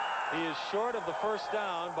 He is short of the first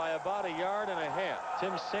down by about 1.5 yards.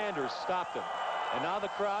 Tim Sanders stopped him. And now the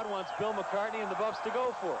crowd wants Bill McCartney and the Buffs to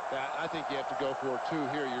go for it. I think you have to go for it, too.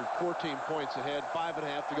 Here, you're 14 points ahead,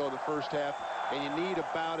 5.5 to go in the first half, and you need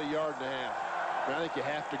about 1.5 yards. And I think you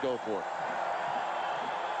have to go for it.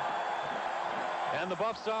 And the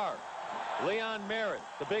Buffs are. Leon Merritt,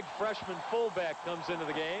 the big freshman fullback, comes into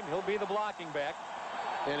the game. He'll be the blocking back.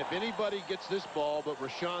 And if anybody gets this ball but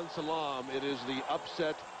Rashaan Salam, it is the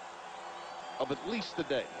upset of at least the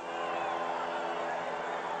day.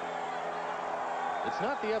 It's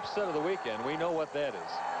not the upset of the weekend. We know what that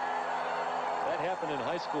is. That happened in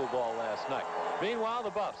high school ball last night. Meanwhile,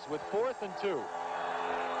 the Buffs with 4th and 2.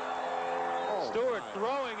 Stewart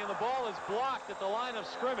throwing, and the ball is blocked at the line of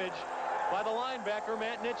scrimmage by the linebacker,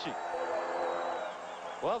 Matt Nitschke.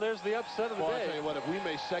 Well, there's the upset of the day. I'll tell you what, if we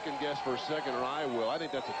may second guess for a second, or I will, I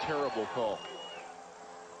think that's a terrible call.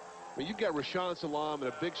 I mean, you've got Rashaan Salam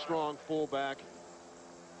and a big, strong fullback.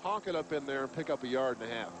 Honk it up in there and pick up 1.5 yards.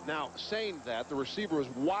 Now, saying that, the receiver was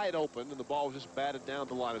wide open and the ball was just batted down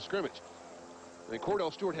to the line of scrimmage. And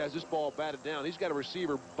Cordell Stewart has this ball batted down. He's got a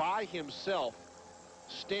receiver by himself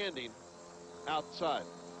standing outside.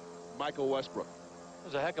 Michael Westbrook. It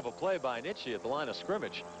was a heck of a play by Nitschke at the line of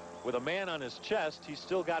scrimmage. With a man on his chest, he's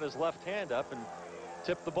still got his left hand up and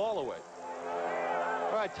tipped the ball away.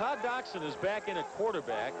 All right, Todd Doxson is back in at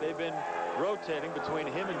quarterback. They've been rotating between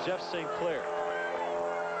him and Jeff St. Clair.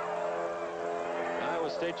 Iowa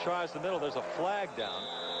State tries the middle. There's a flag down.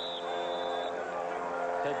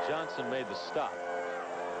 Ted Johnson made the stop.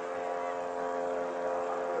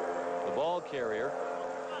 The ball carrier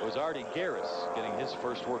was Artie Garris, getting his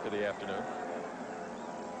first work of the afternoon.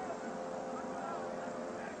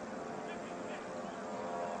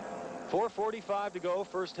 .445 to go,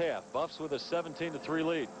 first half. Buffs with a 17-3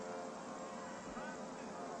 lead.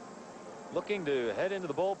 Looking to head into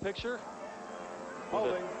the bowl picture with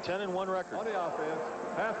a 10-1 record. On the offense,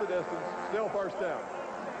 half the distance, still first down.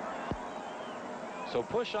 So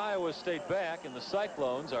push Iowa State back, and the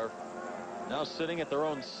Cyclones are now sitting at their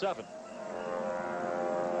own 7.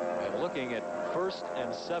 And And looking at 1st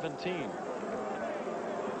and 17.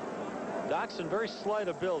 Doxson, very slight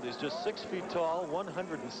of build. He's just 6 feet tall,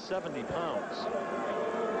 170 pounds.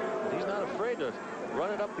 But he's not afraid to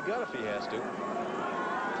run it up the gut if he has to.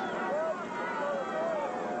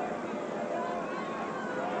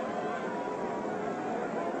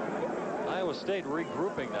 Iowa State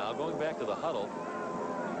regrouping now, going back to the huddle.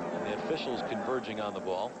 And the officials converging on the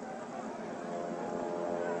ball.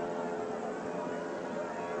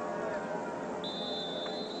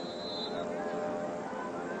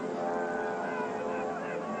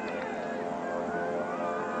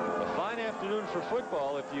 Afternoon for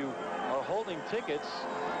football. If you are holding tickets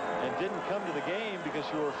and didn't come to the game because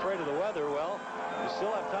you were afraid of the weather, well, you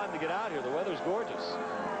still have time to get out here. The weather's gorgeous.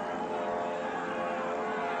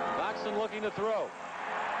 Doxson looking to throw.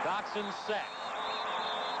 Doxson set.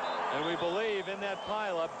 And we believe in that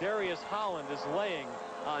pileup, Darius Holland is laying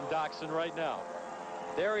on Doxson right now.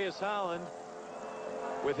 Darius Holland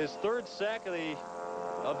with his 3rd sack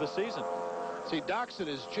of the season. See, Doxson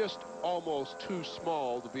is just almost too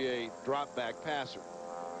small to be a drop back passer.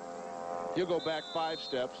 He'll go back 5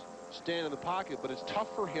 steps, stand in the pocket, but it's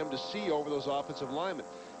tough for him to see over those offensive linemen.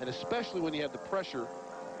 And especially when you have the pressure,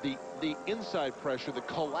 the inside pressure that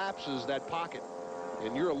collapses that pocket.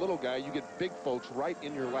 And you're a little guy, you get big folks right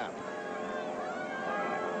in your lap.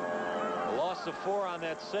 A loss of 4 on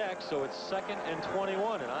that sack, so it's 2nd and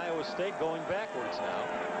 21. And Iowa State going backwards now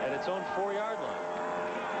at its own 4-yard line.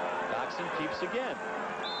 Doxson keeps again.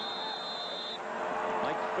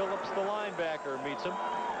 Mike Phillips, the linebacker, meets him.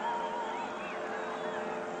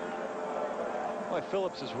 Boy,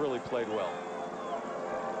 Phillips has really played well.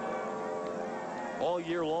 All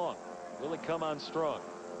year long. Really come on strong.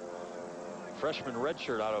 Freshman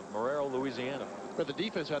redshirt out of Marrero, Louisiana. But the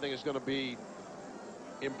defense, I think, is going to be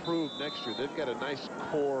improved next year. They've got a nice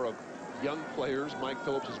core of young players. Mike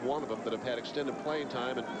Phillips is one of them that have had extended playing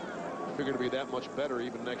time and figure to be that much better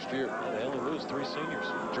even next year. Yeah, they only lose 3 seniors.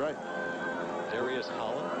 That's right. Darius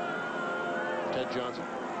Holland, Ted Johnson,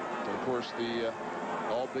 and of course the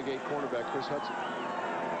all Big 8 cornerback Chris Hudson.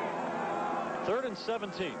 3rd and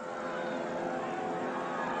 17.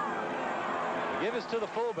 The give is to the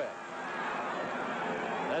fullback.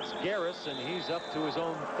 That's Garris, and he's up to his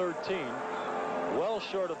own 13. Well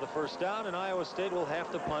short of the 1st down, and Iowa State will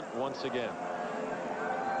have to punt once again.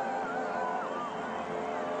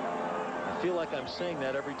 I feel like I'm saying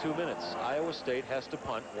that every 2 minutes. Iowa State has to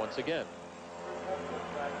punt once again.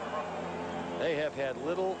 They have had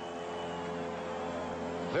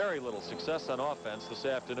very little success on offense this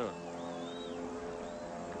afternoon.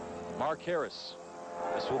 Mark Harris.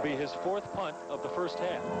 This will be his 4th punt of the 1st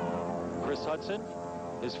half. Chris Hudson,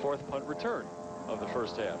 his 4th punt return of the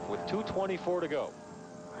 1st half with 2:24 to go.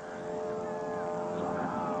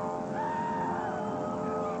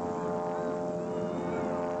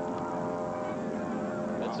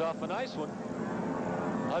 It's off a nice one.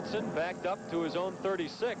 Hudson backed up to his own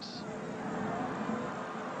 36.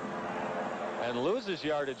 And loses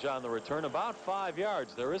yardage on the return, about 5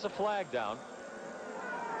 yards. There is a flag down.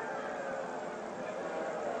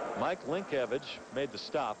 Mike Linkevich made the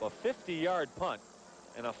stop. A 50-yard punt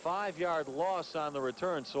and a 5-yard loss on the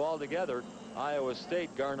return. So altogether, Iowa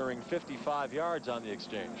State garnering 55 yards on the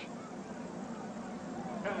exchange.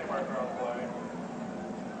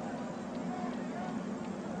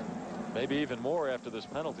 Maybe even more after this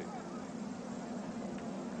penalty.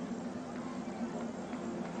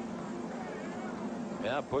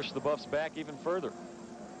 Yeah, push the Buffs back even further.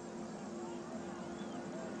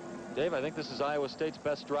 Dave, I think this is Iowa State's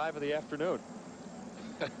best drive of the afternoon.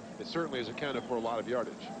 It certainly has accounted for a lot of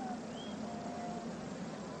yardage.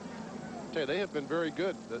 Tell you, they have been very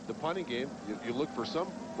good. The punting game, you look for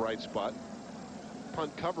some bright spot.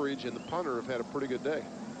 Punt coverage and the punter have had a pretty good day.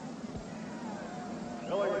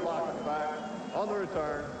 Miller blocking back on the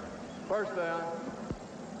return. 1st down.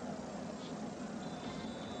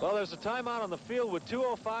 Well, there's a timeout on the field with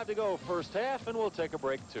 2:05 to go 1st half, and we'll take a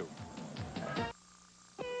break too.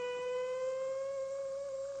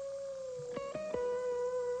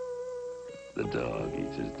 The dog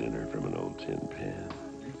eats his dinner from an old tin pan.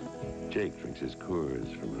 Jake drinks his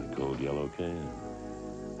Coors from a cold yellow can.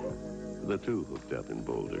 The two hooked up in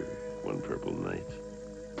Boulder one purple night.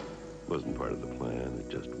 Wasn't part of the plan, it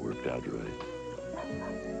just worked out right.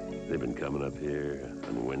 They've been coming up here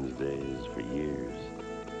on Wednesdays for years.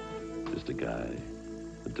 Just a guy,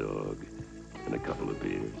 a dog, and a couple of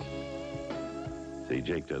beers. See,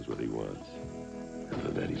 Jake does what he wants, and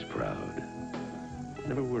for that he's proud.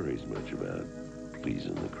 Never worries much about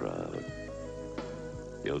pleasing the crowd.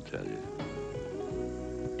 He'll tell you,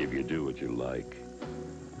 if you do what you like,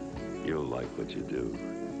 you'll like what you do.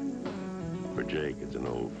 Jake is an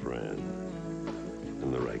old friend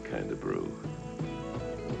and the right kind of brew.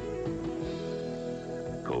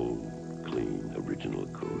 Cold, clean, original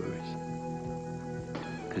Coors.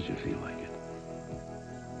 'Cause you feel like it.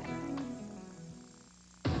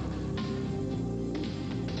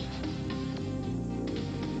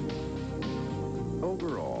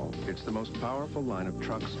 Overall, it's the most powerful line of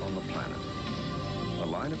trucks on the planet. A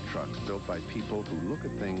line of trucks built by people who look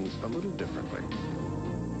at things a little differently.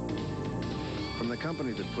 From the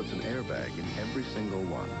company that puts an airbag in every single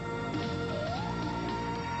one.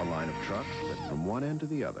 A line of trucks that from one end to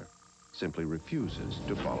the other simply refuses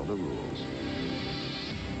to follow the rules.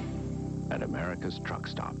 At America's Truck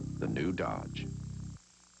Stop, the new Dodge.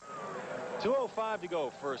 2:05 to go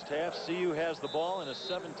first half. CU has the ball in a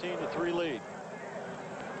 17-3 lead.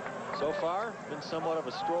 So far, been somewhat of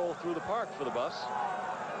a stroll through the park for the Buffs.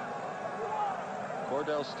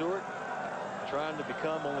 Cordell Stewart trying to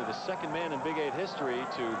become only the second man in Big 8 history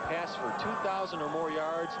to pass for 2,000 or more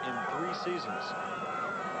yards in 3 seasons.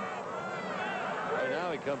 Right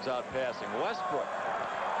now he comes out passing. Westbrook,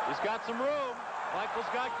 he's got some room. Michael's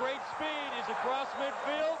got great speed. He's across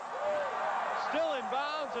midfield. Still in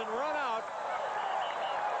bounds and run out.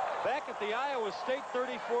 Back at the Iowa State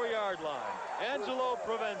 34-yard line. Angelo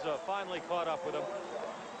Provenza finally caught up with him.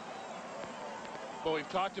 Well, we've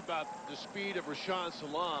talked about the speed of Rashaan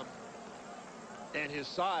Salam and his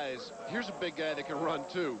size. Here's a big guy that can run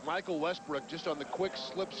too. Michael Westbrook just on the quick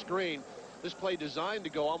slip screen. This play designed to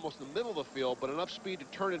go almost in the middle of the field, but enough speed to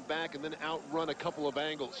turn it back and then outrun a couple of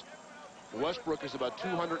angles. Westbrook is about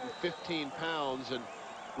 215 pounds and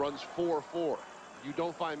runs 4.4. You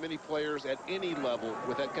don't find many players at any level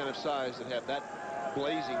with that kind of size that have that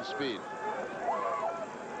blazing speed.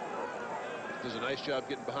 Does a nice job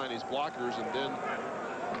getting behind his blockers and then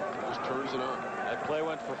just turns it on. That play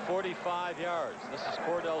went for 45 yards. This is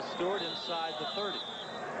Cordell Stewart inside the 30.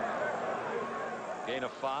 Gain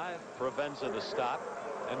of 5. Provenza the stop.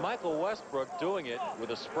 And Michael Westbrook doing it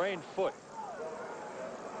with a sprained foot.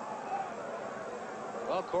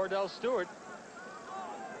 Well, Cordell Stewart,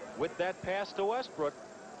 with that pass to Westbrook,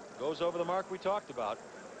 goes over the mark we talked about.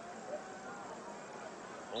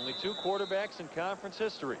 Only 2 quarterbacks in conference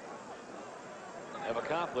history have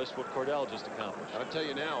accomplished what Cordell just accomplished. I'll tell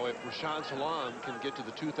you now, if Rashaan Salam can get to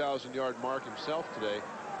the 2,000-yard mark himself today,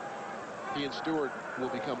 he and Stewart will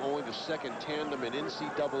become only the second tandem in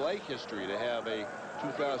NCAA history to have a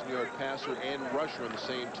 2,000-yard passer and rusher on the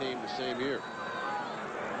same team the same year.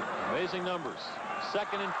 Amazing numbers.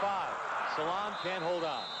 2nd and 5. Salam can't hold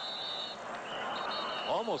on.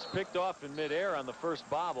 Almost picked off in midair on the first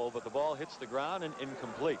bobble, but the ball hits the ground and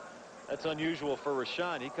incomplete. That's unusual for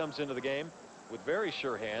Rashaan. He comes into the game with very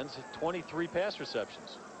sure hands, 23 pass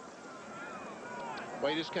receptions.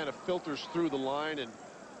 Well, he just kind of filters through the line and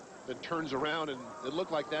then turns around, and it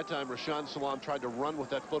looked like that time Rashaan Salam tried to run with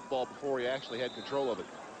that football before he actually had control of it.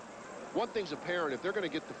 One thing's apparent, if they're going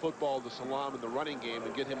to get the football to Salam in the running game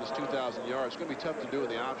and get him his 2,000 yards, it's going to be tough to do in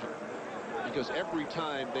the option. Because every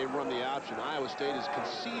time they run the option, Iowa State is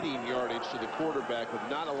conceding yardage to the quarterback with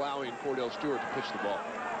not allowing Cordell Stewart to pitch the ball.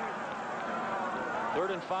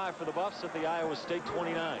 3rd and 5 for the Buffs at the Iowa State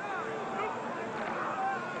 29.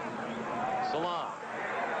 Salam.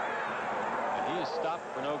 And he is stopped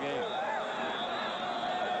for no gain.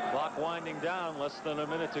 Clock winding down, less than a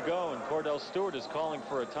minute to go, and Cordell Stewart is calling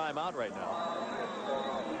for a timeout right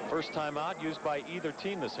now. First timeout used by either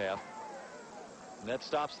team this half. And that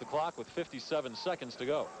stops the clock with 57 seconds to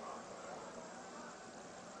go.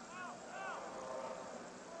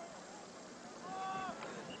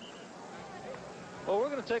 Well, we're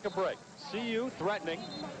going to take a break. CU threatening,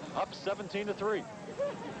 up 17-3.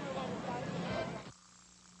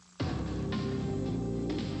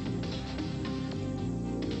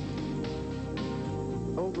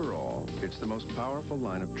 Overall, it's the most powerful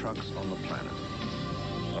line of trucks on the planet.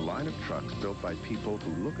 A line of trucks built by people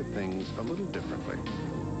who look at things a little differently.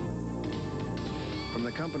 From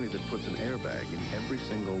the company that puts an airbag in every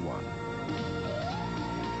single one.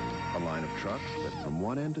 A line of trucks that from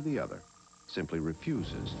one end to the other simply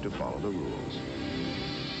refuses to follow the rules.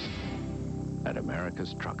 At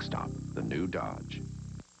America's Truck Stop, the new Dodge.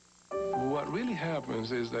 What really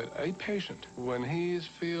happens is that a patient, when he is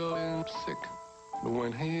feeling sick,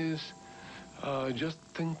 when he is just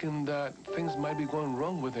thinking that things might be going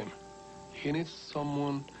wrong with him, he needs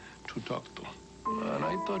someone to talk to. And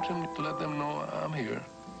I touch him to let them know I'm here.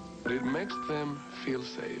 It makes them feel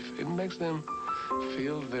safe. It makes them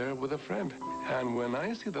feel there with a friend. And when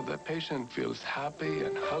I see that the patient feels happy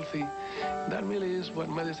and healthy, that really is what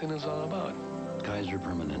medicine is all about. Kaiser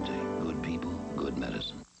Permanente. Good people, good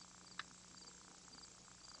medicine.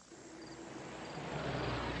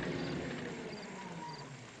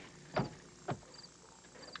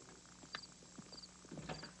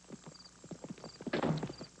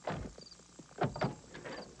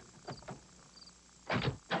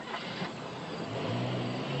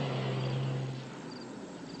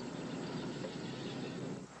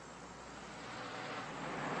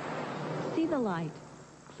 See the light.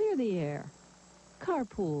 Clear the air.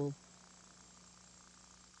 Carpool.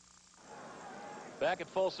 Back at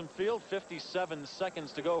Folsom Field, 57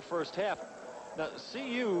 seconds to go first half. Now,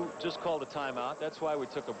 CU just called a timeout. That's why we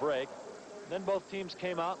took a break. Then both teams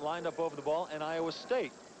came out, lined up over the ball, and Iowa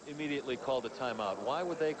State immediately called a timeout. Why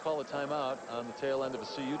would they call a timeout on the tail end of a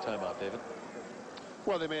CU timeout, David?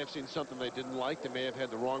 Well, they may have seen something they didn't like. They may have had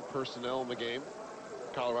the wrong personnel in the game.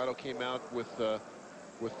 Colorado came out with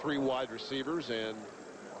 3 wide receivers, and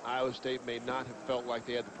Iowa State may not have felt like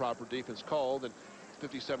they had the proper defense called. And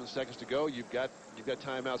 57 seconds to go. You've got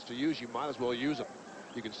timeouts to use. You might as well use them.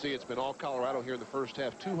 You can see it's been all Colorado here in the first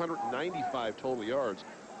half. 295 total yards.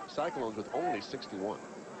 Cyclones with only 61.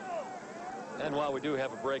 And while we do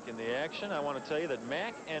have a break in the action, I want to tell you that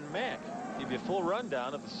Mac and Mac give you a full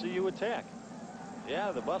rundown of the CU attack.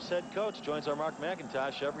 Yeah, the Buffs head coach joins our Mark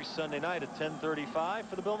McIntosh every Sunday night at 10:35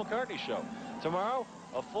 for the Bill McCartney Show. Tomorrow,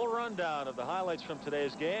 a full rundown of the highlights from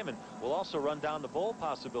today's game, and we'll also run down the bowl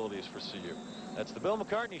possibilities for CU. That's the Bill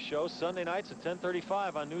McCartney Show, Sunday nights at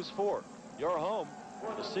 10:35 on News 4. Your home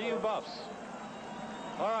for the CU Buffs.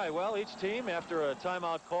 All right, well, each team, after a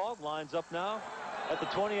timeout call, lines up now at the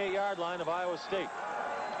 28-yard line of Iowa State.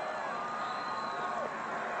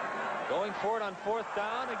 Going for it on 4th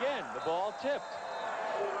down again. The ball tipped.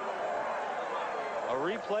 A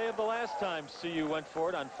replay of the last time CU went for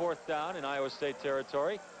it on 4th down in Iowa State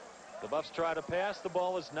territory. The Buffs try to pass. The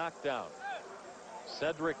ball is knocked down.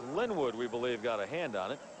 Cedric Linwood, we believe, got a hand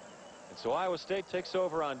on it. And so Iowa State takes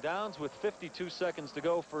over on downs with 52 seconds to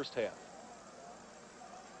go first half.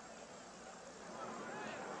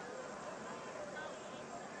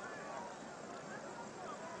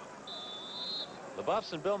 The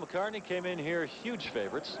Buffs and Bill McCartney came in here huge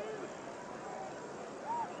favorites.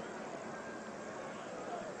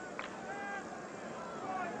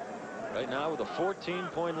 Right now with a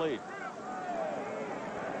 14-point lead.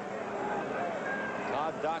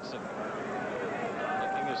 Todd Doxson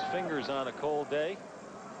licking his fingers on a cold day.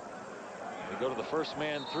 They go to the first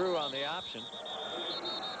man through on the option.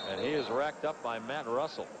 And he is racked up by Matt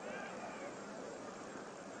Russell.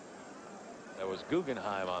 That was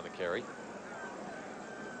Guggenheim on the carry.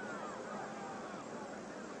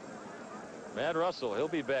 Matt Russell, he'll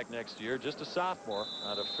be back next year, just a sophomore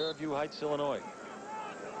out of Fairview Heights, Illinois.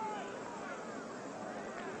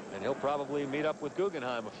 And he'll probably meet up with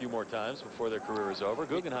Guggenheim a few more times before their career is over.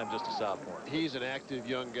 Guggenheim just a sophomore. He's an active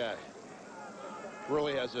young guy.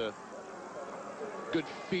 Really has a good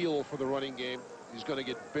feel for the running game. He's going to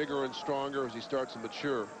get bigger and stronger as he starts to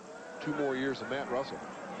mature. 2 more years of Matt Russell.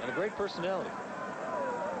 And a great personality.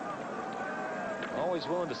 Always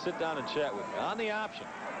willing to sit down and chat with you. On the option.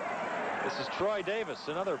 This is Troy Davis,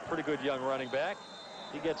 another pretty good young running back.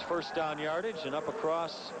 He gets first down yardage and up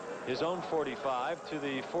across his own 45 to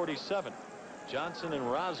the 47. Johnson and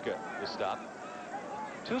Rosga the stop.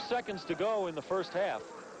 2 seconds to go in the first half.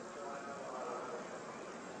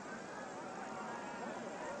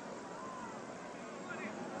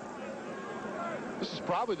 This is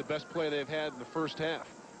probably the best play they've had in the first half.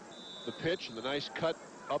 The pitch and the nice cut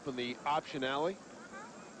up in the option alley.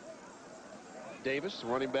 Davis, the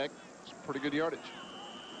running back, some pretty good yardage.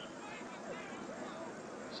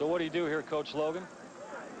 So what do you do here, Coach Logan?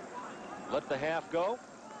 Let the half go?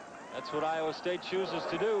 That's what Iowa State chooses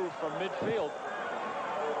to do from midfield.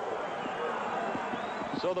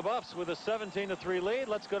 So the Buffs with a 17-3 lead.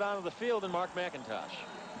 Let's go down to the field and Mark McIntosh.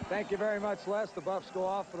 Thank you very much, Les. The Buffs go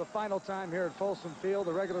off for the final time here at Folsom Field.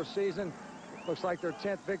 The regular season looks like their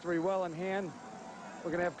 10th victory well in hand.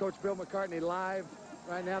 We're going to have Coach Bill McCartney live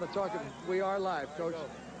right now to talk. We are live, Coach.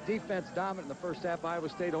 Defense dominant in the first half. Iowa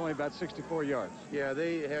State only about 64 yards. Yeah,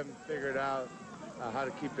 they haven't figured out how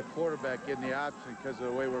to keep the quarterback in the option because of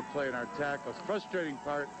the way we're playing our tackles. Frustrating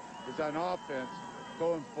part is on offense,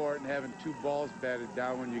 going for it and having 2 balls batted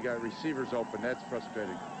down when you got receivers open. That's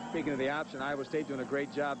frustrating. Speaking of the option, Iowa State doing a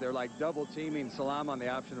great job. They're like double teaming Salam on the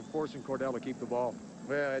option, of course, and Cordell to keep the ball.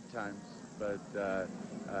 Well, at times, but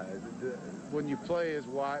when you play as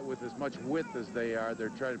wide with as much width as they are, they're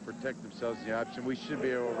trying to protect themselves in the option. We should be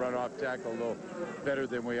able to run off tackle a little better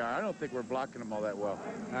than we are. I don't think we're blocking them all that well.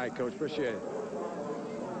 All right, Coach, appreciate it.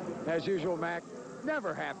 As usual, Mac,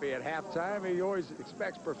 never happy at halftime. He always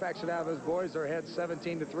expects perfection out of his boys. They're ahead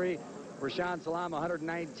 17-3. Rashaan Salam,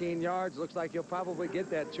 119 yards. Looks like he'll probably get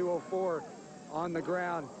that 204 on the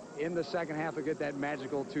ground in the second half to get that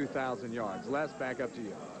magical 2,000 yards. Les, back up to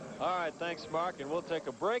you. All right, thanks, Mark. And we'll take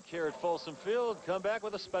a break here at Folsom Field. Come back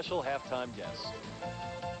with a special halftime guest.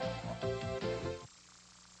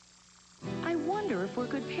 I wonder if we're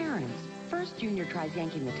good parents. First, Junior tries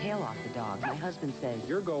yanking the tail off the dog. My husband says,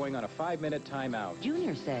 "You're going on a 5-minute timeout."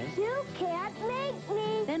 Junior says, "You can't make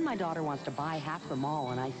me." Then my daughter wants to buy half the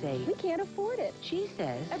mall, and I say, "We can't afford it." She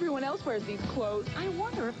says, "Everyone else wears these clothes." I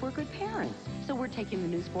wonder if we're good parents. So we're taking the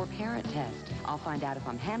News 4 parent test. I'll find out if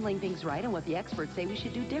I'm handling things right and what the experts say we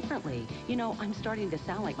should do differently. You know, I'm starting to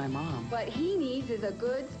sound like my mom. What he needs is a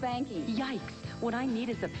good spanking. Yikes. What I need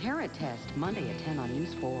is the parent test. Monday at 10 on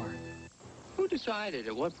News 4. Who decided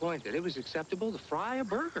at what point that it was acceptable to fry a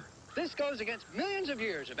burger? This goes against millions of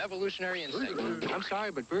years of evolutionary instinct. I'm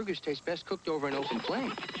sorry, but burgers taste best cooked over an open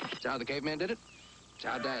flame. It's how the caveman did it. It's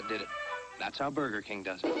how Dad did it. That's how Burger King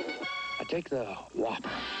does it. I take the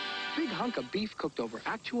Whopper. Big hunk of beef cooked over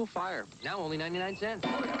actual fire. Now only 99 cents.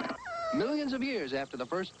 Millions of years after the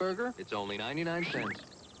first burger, it's only 99 cents.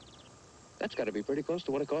 That's got to be pretty close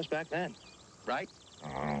to what it cost back then, right?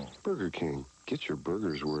 Burger King. Get your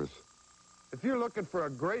burger's worth. If you're looking for a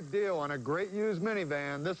great deal on a great used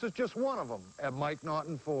minivan, this is just one of them at Mike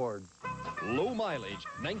Naughton Ford. Low mileage,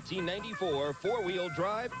 1994 four-wheel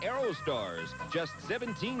drive Aerostars, just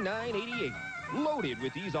 $17,988. Loaded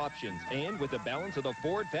with these options and with the balance of the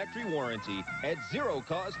Ford factory warranty at zero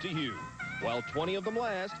cost to you. While 20 of them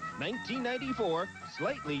last, 1994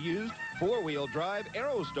 slightly used four-wheel drive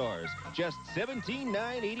Aerostars, just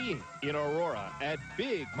 $17,988 in Aurora at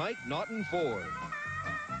Big Mike Naughton Ford.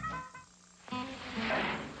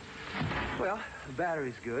 Well, the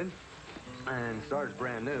battery's good, and the starter's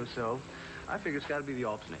brand new, so I figure it's got to be the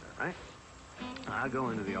alternator, right? I go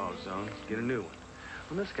into the AutoZone, get a new one.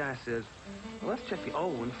 Well, this guy says, well, let's check the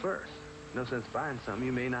old one first. No sense buying something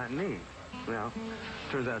you may not need. Well,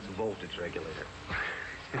 turns out it's a voltage regulator.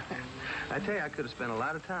 I tell you, I could have spent a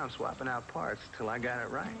lot of time swapping out parts till I got it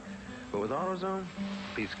right. But with AutoZone,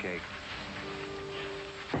 piece of cake.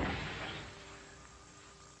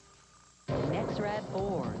 Nexrad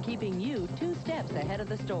 4, keeping you 2 steps ahead of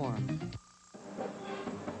the storm.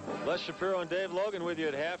 Les Shapiro and Dave Logan with you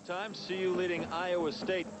at halftime. CU leading Iowa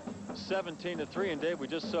State 17-3. And Dave, we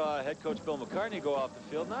just saw head coach Bill McCartney go off the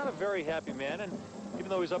field. Not a very happy man. And even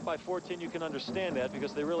though he's up by 14, you can understand that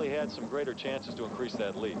because they really had some greater chances to increase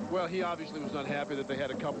that lead. Well, he obviously was unhappy that they had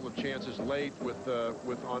a couple of chances late with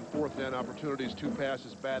on fourth down opportunities, 2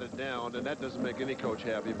 passes batted down, and that doesn't make any coach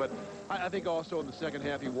happy. But I think also in the second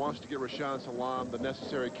half he wants to get Rashaan Salam the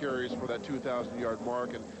necessary carries for that 2,000-yard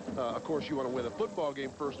mark. And, of course, you want to win a football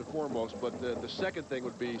game first and foremost, but the second thing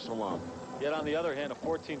would be Salam. Yet, on the other hand, a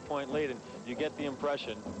 14-point lead, and you get the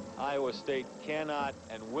impression Iowa State cannot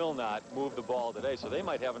and will not move the ball today, so they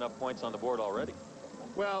might have enough points on the board already.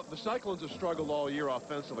 Well, the Cyclones have struggled all year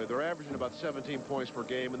offensively. They're averaging about 17 points per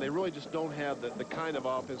game, and they really just don't have the kind of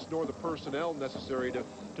offense nor the personnel necessary to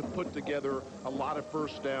put together a lot of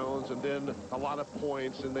first downs and then a lot of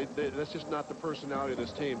points, and that's just not the personality of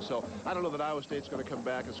this team. So I don't know that Iowa State's going to come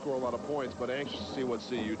back and score a lot of points, but anxious to see what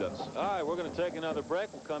CU does. All right, we're going to take another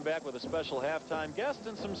break. We'll come back with a special halftime guest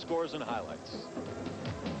and some scores and highlights.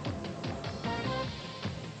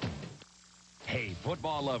 Hey,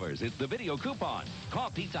 football lovers, it's the video coupon. Call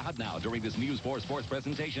Pizza Hut now during this News 4 Sports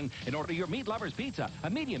presentation and order your Meat Lovers Pizza. A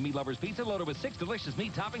medium Meat Lovers Pizza loaded with 6 delicious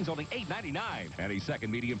meat toppings, only $8.99. Any second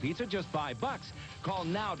medium pizza, just $5. Call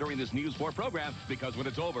now during this News 4 program because when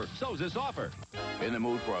it's over, so's this offer. In the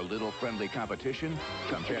mood for a little friendly competition?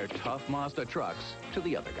 Compare tough Mazda trucks to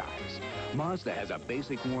the other guys. Mazda has a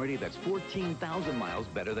basic warranty that's 14,000 miles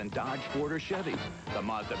better than Dodge, Ford, or Chevy's. The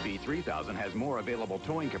Mazda B3000 has more available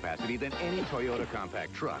towing capacity than any Toyota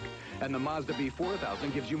compact truck. And the Mazda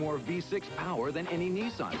B4000 gives you more V6 power than any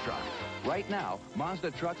Nissan truck. Right now,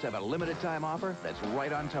 Mazda trucks have a limited time offer that's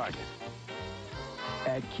right on target.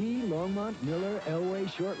 At Key, Longmont, Miller, Elway,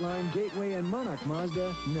 Shortline, Gateway, and Monarch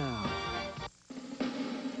Mazda now.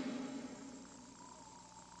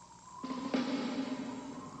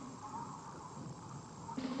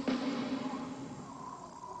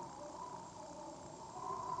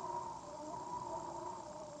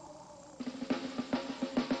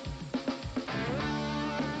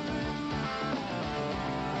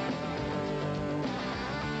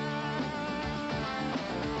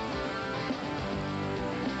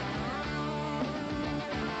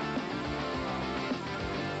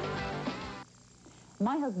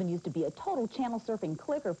 My husband used to be a total channel surfing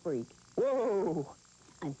clicker freak. Whoa!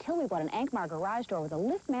 Until we bought an Ankmar garage door with a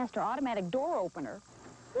LiftMaster automatic door opener.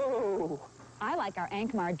 Whoa! I like our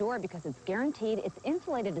Ankmar door because it's guaranteed, it's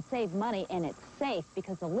insulated to save money, and it's safe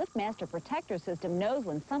because the LiftMaster protector system knows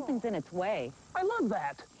when something's in its way. I love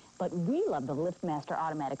that! But we love the LiftMaster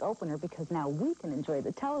automatic opener because now we can enjoy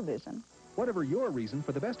the television. Whatever your reason,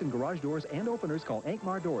 for the best in garage doors and openers, call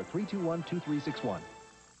Ankmar Door 321-2361.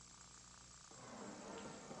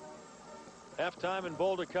 Halftime in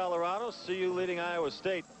Boulder, Colorado. CU leading Iowa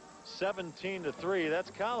State 17-3.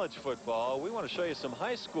 That's college football. We want to show you some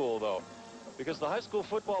high school, though, because the high school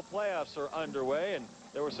football playoffs are underway, and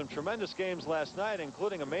there were some tremendous games last night,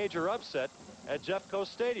 including a major upset at Jeffco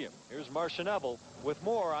Stadium. Here's Marcia Neville with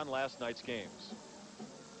more on last night's games.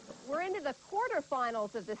 We're into the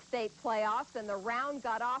quarterfinals of the state playoffs, and the round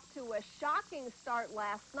got off to a shocking start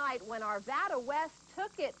last night when Arvada West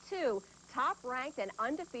took it to top-ranked and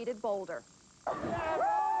undefeated Boulder. We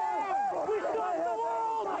shocked the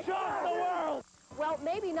world! Shocked the world! Well,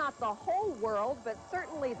 maybe not the whole world, but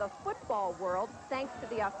certainly the football world, thanks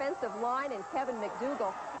to the offensive line and Kevin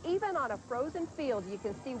McDougal. Even on a frozen field, you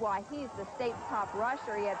can see why he's the state's top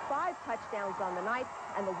rusher. He had 5 touchdowns on the night,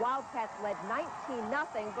 and the Wildcats led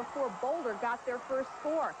 19-0 before Boulder got their first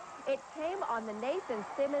score. It came on the Nathan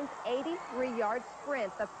Simmons 83-yard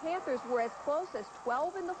sprint. The Panthers were as close as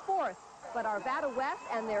 12 in the fourth, but Arvada West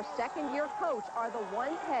and their second-year coach are the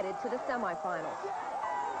ones headed to the semifinals.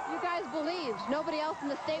 You guys believed. Nobody else in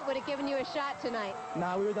the state would have given you a shot tonight.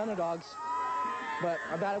 Nah, we were the underdogs. But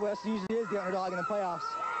Arvada West usually is the underdog in the playoffs.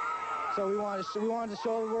 So we wanted to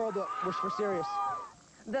show the world that we're serious.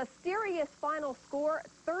 The serious final score,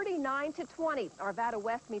 39-20. Arvada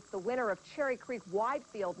West meets the winner of Cherry Creek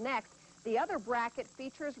Widefield next. The other bracket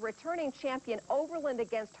features returning champion Overland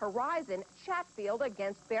against Horizon, Chatfield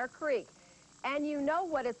against Bear Creek. And you know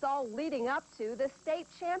what it's all leading up to, the state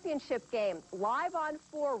championship game, live on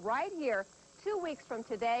 4 right here, 2 weeks from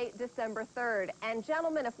today, December 3rd. And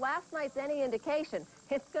gentlemen, if last night's any indication,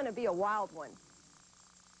 it's going to be a wild one.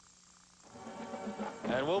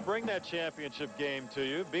 And we'll bring that championship game to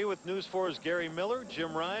you. Be with News 4's Gary Miller,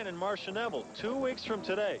 Jim Ryan, and Marcia Neville 2 weeks from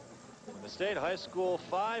today, when the state high school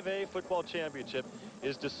 5A football championship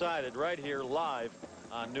is decided right here live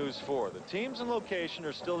on News 4. The teams and location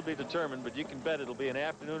are still to be determined, but you can bet it'll be an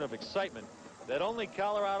afternoon of excitement that only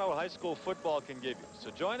Colorado high school football can give you.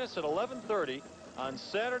 So join us at 11:30 on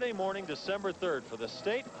Saturday morning, December 3rd, for the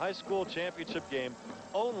state high school championship game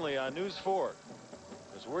only on News 4.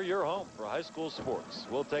 Because we're your home for high school sports.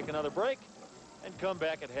 We'll take another break and come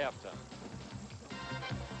back at halftime.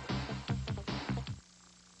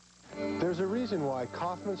 There's a reason why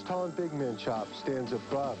Kaufman's Tall and Big Men Shop stands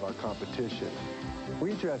above our competition.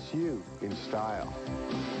 We dress you in style.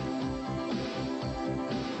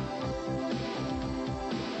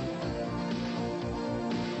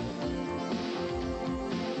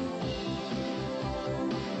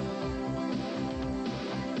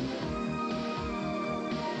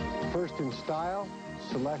 First in style,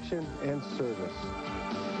 selection, and service.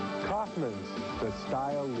 Kaufman's, the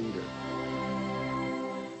style leader.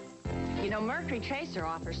 You know, Mercury Tracer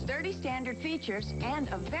offers 30 standard features and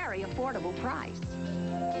a very affordable price.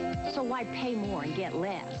 So why pay more and get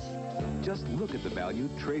less? Just look at the value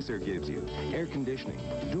Tracer gives you. Air conditioning,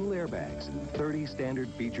 dual airbags, 30 standard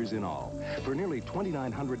features in all, for nearly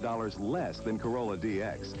 $2,900 less than Corolla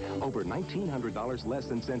DX, over $1,900 less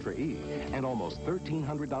than Sentra E, and almost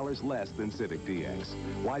 $1,300 less than Civic DX.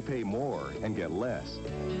 Why pay more and get less?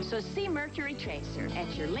 So see Mercury Tracer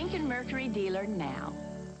at your Lincoln Mercury dealer now.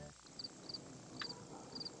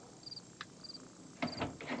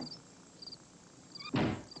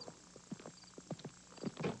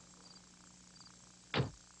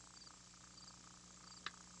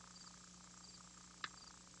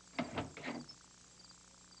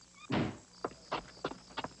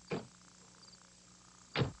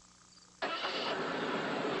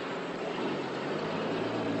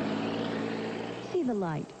 See the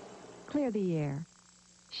light, clear the air,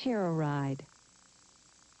 share a ride.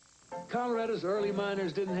 Colorado's early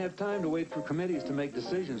miners didn't have time to wait for committees to make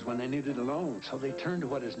decisions when they needed a loan, so they turned to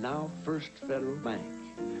what is now First Federal Bank.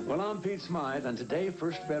 Well, I'm Pete Smythe, and today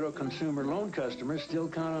First Federal consumer loan customers still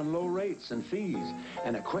count on low rates and fees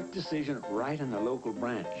and a quick decision right in the local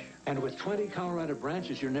branch. And with 20 Colorado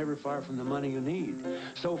branches, you're never far from the money you need.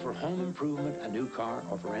 So for home improvement, a new car,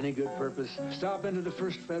 or for any good purpose, stop into the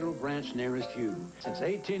First Federal branch nearest you. Since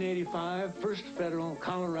 1885, First Federal,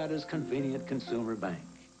 Colorado's convenient consumer bank.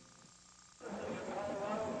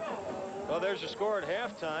 Well, there's your score at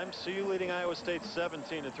halftime. CU leading Iowa State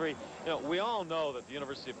 17-3. You know, we all know that the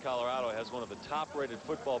University of Colorado has one of the top-rated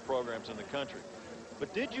football programs in the country.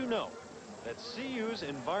 But did you know that CU's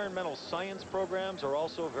environmental science programs are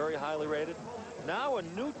also very highly rated? Now a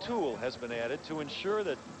new tool has been added to ensure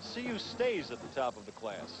that CU stays at the top of the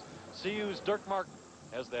class. CU's Dirk Martin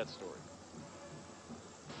has that story.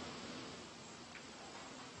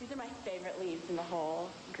 These are my favorite leaves in the whole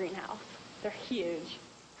greenhouse. They're huge.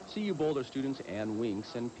 CU Boulder students Ann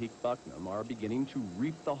Winks and Peak Bucknam are beginning to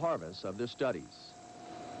reap the harvest of their studies.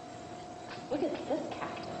 Look at this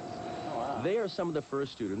cactus. Oh, wow. They are some of the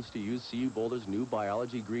first students to use CU Boulder's new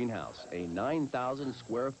biology greenhouse, a 9,000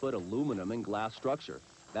 square foot aluminum and glass structure.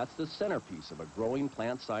 That's the centerpiece of a growing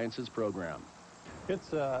plant sciences program.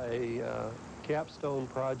 It's a capstone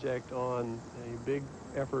project on a big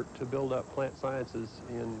effort to build up plant sciences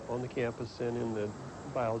on the campus and in the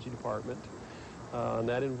biology department. And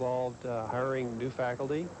that involved hiring new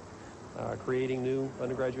faculty, creating new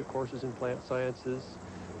undergraduate courses in plant sciences,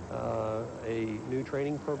 a new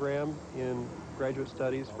training program in graduate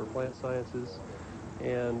studies for plant sciences,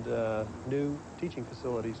 and new teaching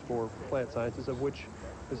facilities for plant sciences, of which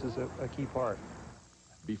this is a key part.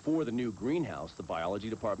 Before the new greenhouse, the biology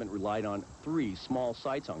department relied on 3 small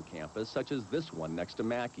sites on campus, such as this one next to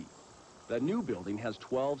Mackey. The new building has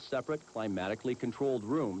 12 separate climatically controlled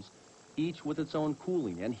rooms, each with its own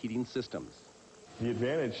cooling and heating systems. The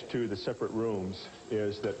advantage to the separate rooms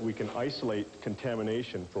is that we can isolate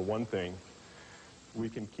contamination, for one thing. We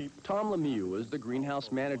can keep... Tom Lemieux is the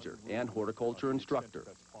greenhouse manager and horticulture instructor.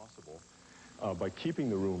 That's possible by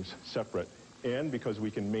keeping the rooms separate, and because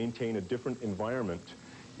we can maintain a different environment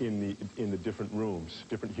in the different rooms,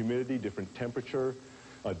 different humidity, different temperature,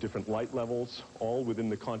 different light levels, all within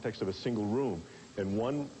the context of a single room.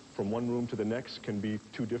 And from one room to the next can be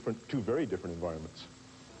two very different environments.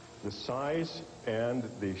 The size and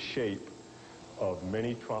the shape of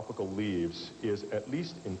many tropical leaves is at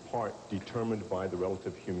least in part determined by the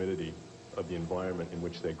relative humidity of the environment in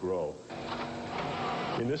which they grow.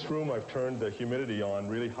 In this room, I've turned the humidity on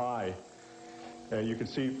really high. And you can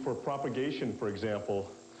see for propagation, for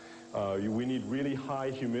example, we need really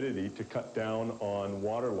high humidity to cut down on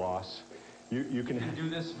water loss. You can do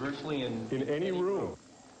this virtually in any room.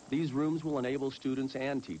 These rooms will enable students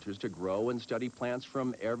and teachers to grow and study plants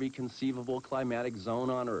from every conceivable climatic zone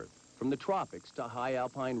on Earth, from the tropics to high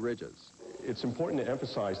alpine ridges. It's important to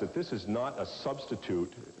emphasize that this is not a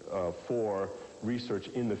substitute for research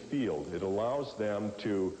in the field. It allows them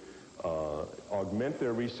to augment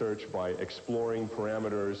their research by exploring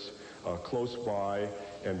parameters close by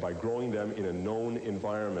and by growing them in a known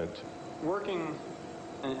environment. Working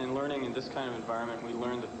and learning in this kind of environment, we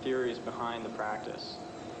learn the theories behind the practice.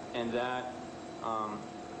 And that,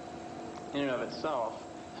 in and of itself,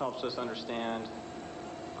 helps us understand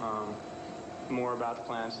more about the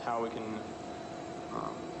plants, how we can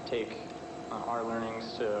take our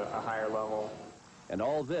learnings to a higher level. And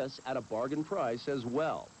all this at a bargain price as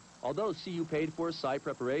well. Although CU paid for site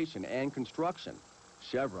preparation and construction,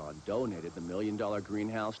 Chevron donated the $1 million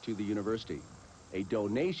greenhouse to the university, a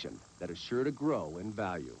donation that is sure to grow in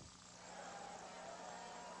value.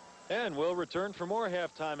 And we'll return for more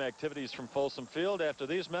halftime activities from Folsom Field after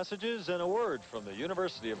these messages and a word from the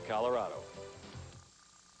University of Colorado.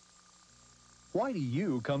 Why do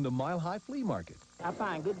you come to Mile High Flea Market? I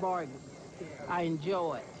find good bargains. I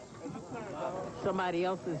enjoy it. Somebody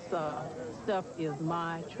else's stuff is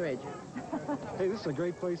my treasure. Hey, this is a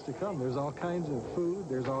great place to come. There's all kinds of food.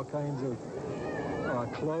 There's all kinds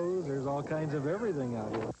of clothes. There's all kinds of everything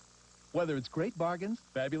out here. Whether it's great bargains,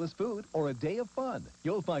 fabulous food, or a day of fun,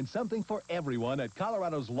 you'll find something for everyone at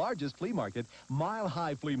Colorado's largest flea market, Mile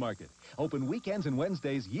High Flea Market. Open weekends and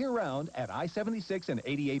Wednesdays year-round at I-76 and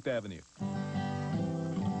 88th Avenue.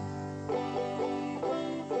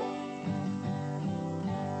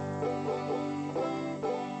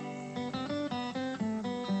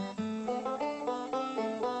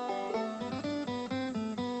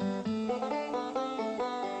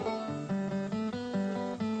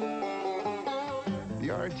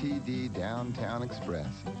 RTD Downtown Express.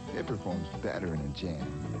 It performs better in a jam.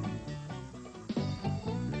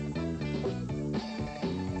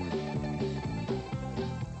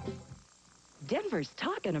 Denver's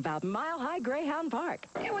talking about Mile High Greyhound Park.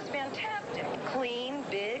 It was fantastic. Clean,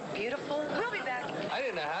 big, beautiful. We'll be back. I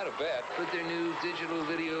didn't know how to bet, but their new digital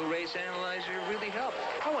video race analyzer really helped.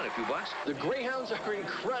 I won a few bucks. The Greyhounds are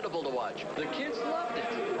incredible to watch. The kids loved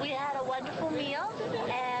it. We had a wonderful meal,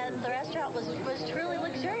 and the restaurant was truly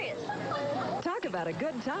luxurious. Talk about a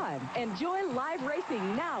good time. Enjoy live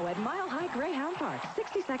racing now at Mile High Greyhound Park,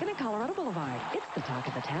 62nd and Colorado Boulevard. It's the talk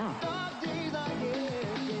of the town.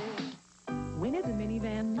 When is a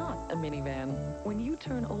minivan not a minivan? When you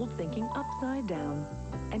turn old thinking upside down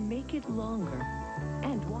and make it longer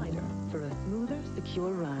and wider for a smoother,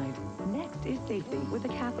 secure ride. Next is safety with a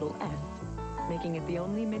capital S, making it the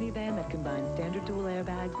only minivan that combines standard dual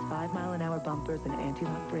airbags, 5-mile-an-hour bumpers, and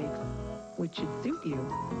anti-lock brakes, which should suit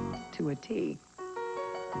you to a T.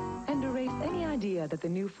 And erase any idea that the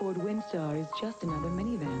new Ford Windstar is just another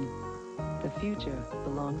minivan. The future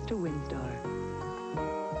belongs to Windstar.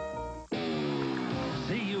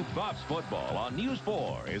 CU Buffs football on News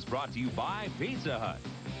 4 is brought to you by Pizza Hut.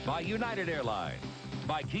 by United Airlines,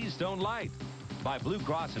 by Keystone Light, by Blue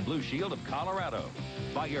Cross and Blue Shield of Colorado,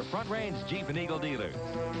 by your Front Range Jeep and Eagle dealers,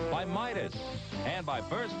 by Midas, and by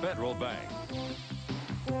First Federal Bank.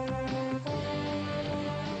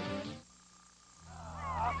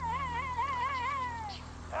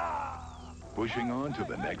 Pushing on to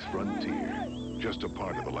the next frontier, just a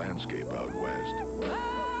part of the landscape out west.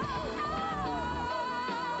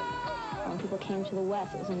 When people came to the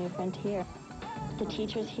West, it was a new frontier. The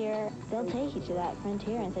teachers here, they'll take you to that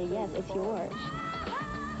frontier and say, yes, it's yours.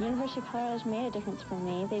 The University of Colorado's made a difference for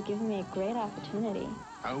me. They've given me a great opportunity.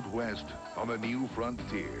 Out west on a new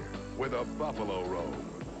frontier, where the buffalo roam,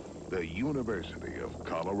 the University of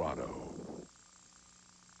Colorado.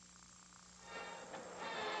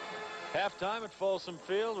 Halftime at Folsom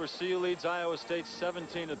Field, where CU leads Iowa State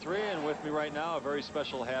 17-3, and with me right now, a very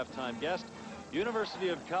special halftime guest, University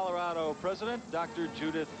of Colorado President, Dr.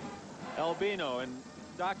 Judith Albino. And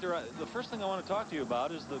Doctor, the first thing I want to talk to you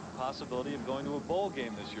about is the possibility of going to a bowl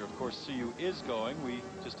game this year. Of course, CU is going. We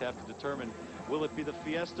just have to determine, will it be the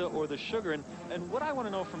Fiesta or the Sugar? And what I want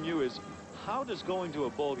to know from you is, how does going to a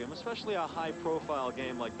bowl game, especially a high-profile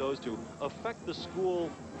game like those two, affect the school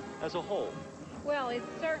as a whole? Well, it's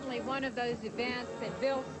certainly one of those events that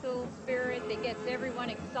builds school spirit, that gets everyone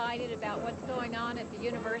excited about what's going on at the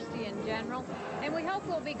university in general. And we hope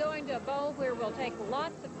we'll be going to a bowl where we'll take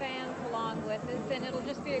lots of fans along with us, and it'll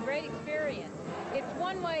just be a great experience. It's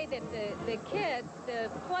one way that the kids, the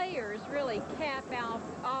players, really cap out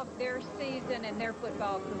off their season and their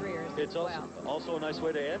football careers It's also a nice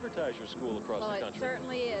way to advertise your school across the country. It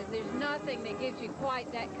certainly is. There's nothing that gives you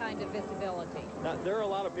quite that kind of visibility. Now, there are a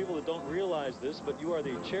lot of people that don't realize this, but you are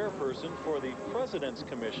the chairperson for the President's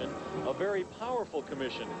Commission, a very powerful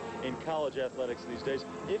commission in college athletics these days.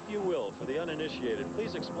 If you will, for the uninitiated,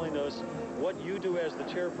 please explain to us what you do as the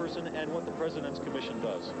chairperson and what the President's Commission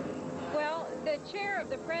does. Well, the chair of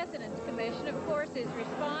the President's Commission, of course, is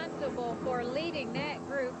responsible for leading that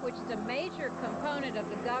group, which is a major component of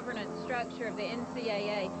the governance structure of the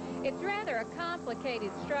NCAA. It's rather a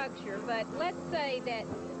complicated structure, but let's say that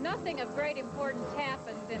nothing of great importance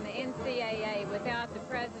happens in the NCAA without the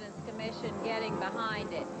President's Commission getting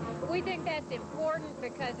behind it. We think that's important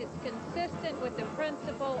because it's consistent with the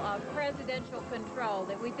principle of presidential control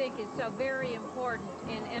that we think is so very important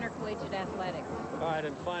in intercollegiate athletics. All right,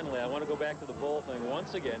 and finally, I want to go back to the bowl thing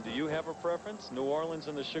once again. Do you have a preference, New Orleans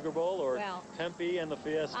and the Sugar Bowl, or Tempe and the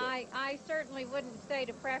Fiesta? I certainly wouldn't state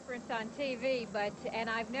a preference on TV, and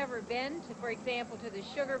I've never been, for example, to the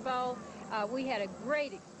Sugar Bowl. We had a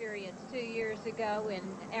great experience 2 years ago in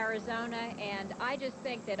Arizona, and I just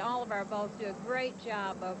think that all of our bowls do a great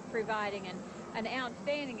job of providing an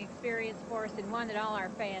outstanding experience for us and one that all our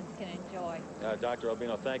fans can enjoy. Dr.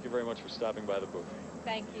 Albino, thank you very much for stopping by the booth.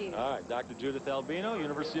 Thank you. All right, Dr. Judith Albino,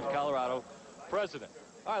 University of Colorado President.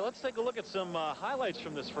 All right, let's take a look at some highlights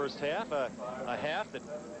from this first half, a half that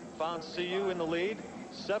found CU in the lead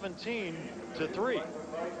 17-3.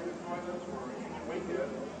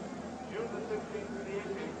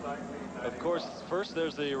 Of course, first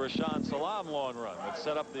there's the Rashaan Salam long run that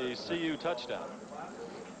set up the CU touchdown.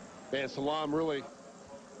 Man, Salam really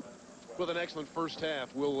with an excellent first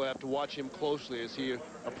half. We'll have to watch him closely as he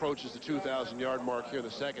approaches the 2,000-yard mark here in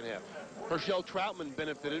the second half. Herschel Troutman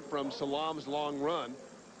benefited from Salam's long run.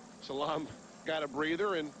 Salam got a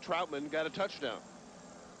breather, and Troutman got a touchdown.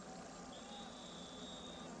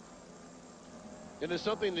 It is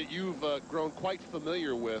something that you've grown quite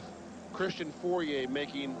familiar with. Christian Fourier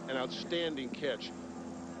making an outstanding catch.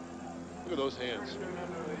 Look at those hands.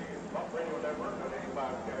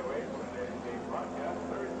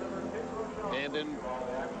 And then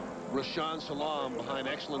Rashaan Salam, behind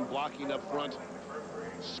excellent blocking up front,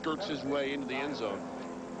 skirts his way into the end zone.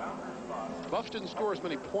 Buffs didn't score as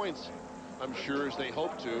many points, I'm sure, as they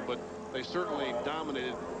hoped to, but they certainly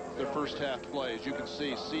dominated their first half play. As you can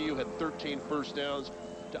see, CU had 13 first downs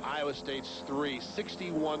to Iowa State's 3.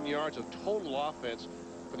 61 yards of total offense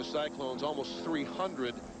for the Cyclones, almost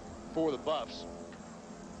 300 for the Buffs.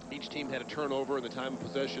 Each team had a turnover, and the time of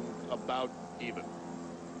possession about even.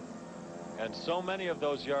 And so many of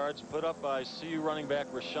those yards put up by CU running back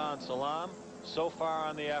Rashaan Salam so far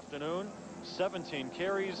on the afternoon. 17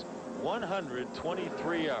 carries,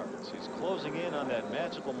 123 yards. He's closing in on that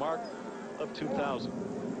magical mark of 2,000.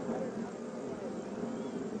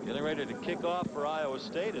 Getting ready to kick off for Iowa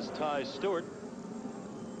State is Ty Stewart.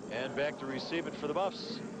 And back to receive it for the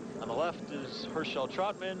Buffs. On the left is Herschel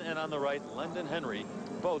Troutman, and on the right, Lendon Henry,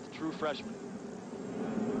 both true freshmen.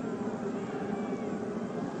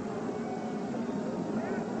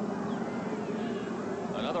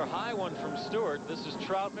 Another high one from Stewart. This is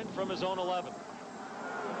Troutman from his own 11.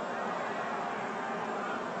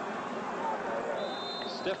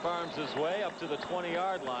 Stiff arms his way up to the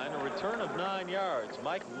 20-yard line. A return of 9 yards.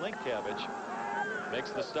 Mike Linkovich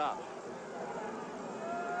makes the stop.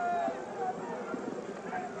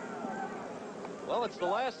 Well, it's the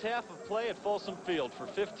last half of play at Folsom Field for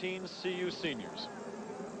 15 CU seniors.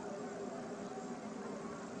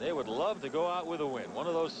 They would love to go out with a win. One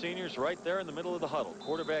of those seniors right there in the middle of the huddle.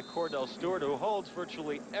 Quarterback Cordell Stewart, who holds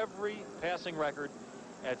virtually every passing record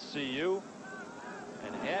at CU,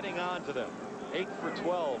 and adding on to them. 8 for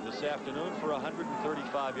 12 this afternoon for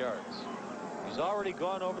 135 yards. He's already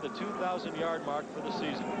gone over the 2,000-yard mark for the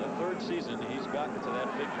season. The third season he's gotten to that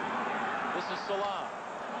figure. This is Salam.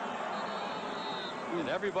 And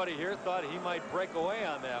everybody here thought he might break away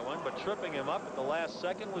on that one, but tripping him up at the last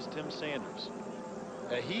second was Tim Sanders.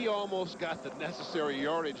 He almost got the necessary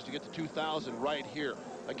yardage to get to 2,000 right here.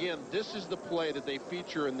 Again, this is the play that they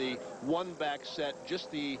feature in the one-back set, just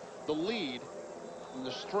the lead and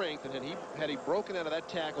the strength. And had he broken out of that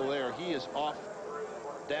tackle there, he is off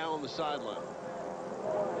down the sideline.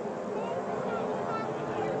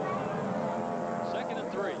 2nd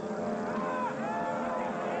and 3.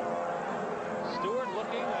 Stewart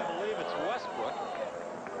looking, I believe it's Westbrook.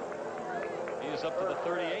 He is up to the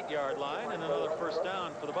 38-yard line, and another first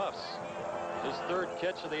down for the Buffs. His third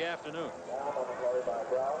catch of the afternoon.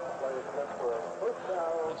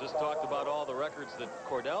 I just talked about all the records that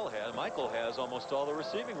Cordell has. Michael has almost all the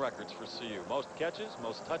receiving records for CU. Most catches,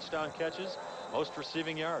 most touchdown catches, most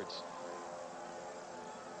receiving yards.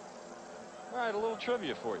 All right, a little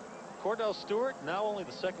trivia for you. Cordell Stewart, now only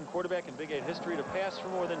the second quarterback in Big 8 history to pass for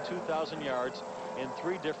more than 2,000 yards in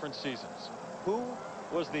 3 different seasons. Who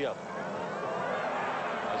was the other?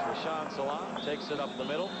 As Rashaan Salam takes it up the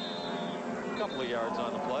middle. A couple of yards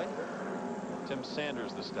on the play. Tim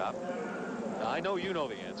Sanders the stop. Now, I know you know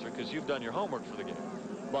the answer because you've done your homework for the game.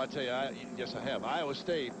 Well, I tell you, yes, I have. Iowa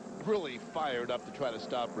State really fired up to try to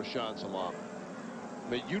stop Rashaan Salam. I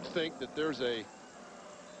mean, you'd think that there's a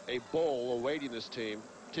bowl awaiting this team.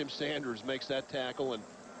 Tim Sanders makes that tackle and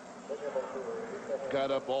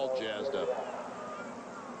got up all jazzed up.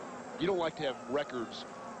 You don't like to have records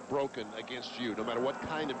broken against you, no matter what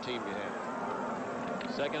kind of team you have.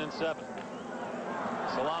 2nd and 7.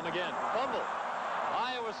 Salam again. Fumble.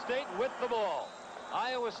 Iowa State with the ball.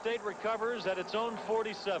 Iowa State recovers at its own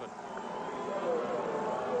 47.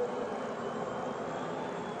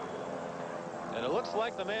 And it looks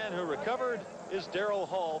like the man who recovered is Daryl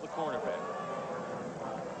Hall, the cornerback.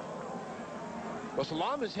 Well,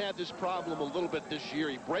 Salam has had this problem a little bit this year.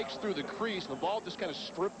 He breaks through the crease, and the ball just kind of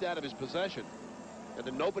stripped out of his possession. And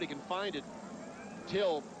then nobody can find it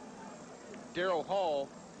till Daryl Hall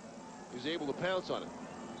is able to pounce on it.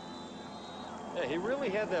 Yeah, he really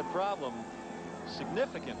had that problem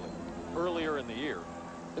significantly earlier in the year.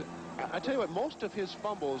 I tell you what, most of his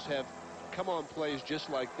fumbles have come on plays just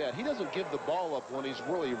like that. He doesn't give the ball up when he's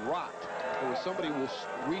really rocked. Or when somebody will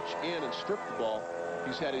reach in and strip the ball,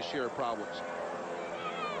 he's had his share of problems.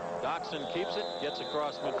 Doxson keeps it, gets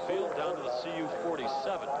across midfield down to the CU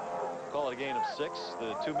 47. Call it a gain of 6.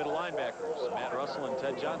 The 2 middle linebackers, Matt Russell and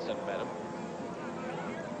Ted Johnson, met him.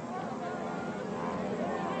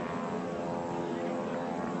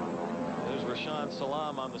 There's Rashaan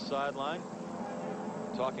Salam on the sideline,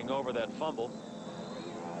 talking over that fumble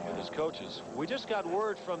with his coaches. We just got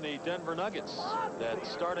word from the Denver Nuggets that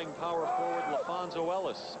starting power forward LaFonso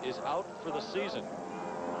Ellis is out for the season.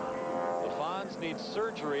 LaFons needs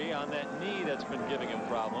surgery on that knee that's been giving him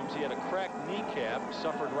problems. He had a cracked kneecap,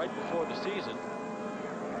 suffered right before the season.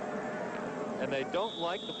 And they don't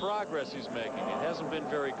like the progress he's making. It hasn't been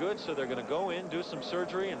very good, so they're going to go in, do some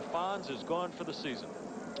surgery, and Fonz is gone for the season.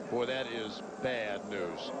 Boy, that is bad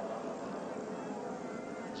news.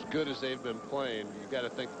 As good as they've been playing, you've got to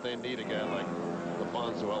think that they need a guy like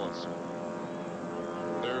LaFonso Ellis.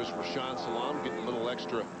 There's Rashaan Salam getting a little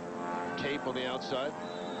extra tape on the outside.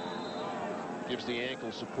 Gives the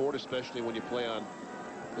ankle support, especially when you play on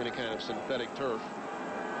any kind of synthetic turf.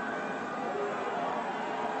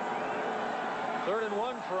 3rd and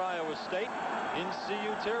 1 for Iowa State in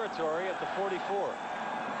CU territory at the 44.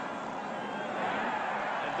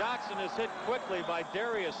 And Doxson is hit quickly by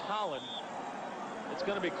Darius Holland. It's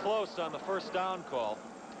going to be close on the first down call.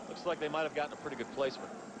 Looks like they might have gotten a pretty good placement.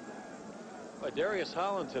 By Darius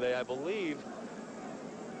Holland today, I believe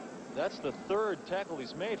that's the 3rd tackle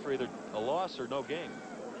he's made for either a loss or no gain.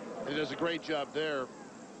 He does a great job there,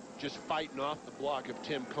 just fighting off the block of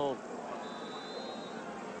Tim Cone.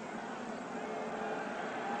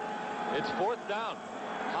 It's 4th down.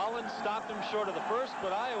 Holland stopped him short of the first,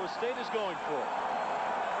 but Iowa State is going for it.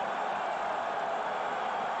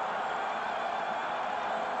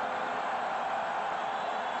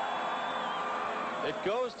 It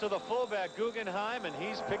goes to the fullback, Guggenheim, and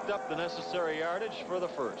he's picked up the necessary yardage for the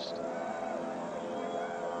first.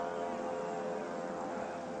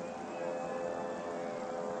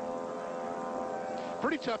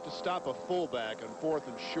 Pretty tough to stop a fullback on 4th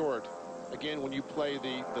and short. Again, when you play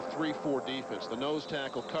the 3-4 defense, the nose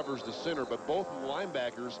tackle covers the center, but both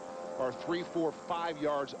linebackers are 3, 4, 5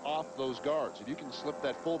 yards off those guards. If you can slip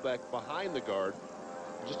that fullback behind the guard,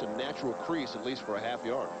 just a natural crease, at least for a half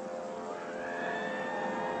yard.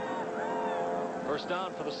 First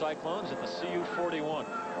down for the Cyclones at the CU 41.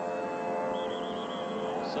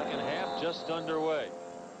 Second half just underway,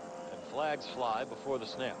 and flags fly before the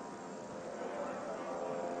snap.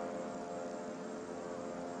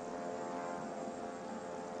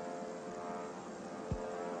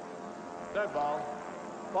 Dead ball.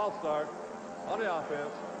 Ball start on the offense.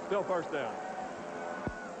 Still first down.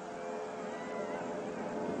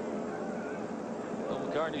 Bill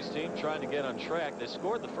McCartney's team trying to get on track. They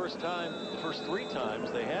scored the first 3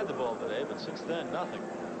 times they had the ball today, but since then, nothing.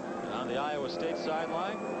 And on the Iowa State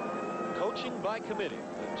sideline, coaching by committee,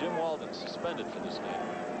 with Jim Walden suspended for this game.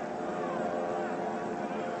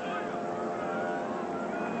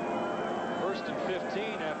 First and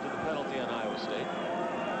 15 after the penalty on Iowa State.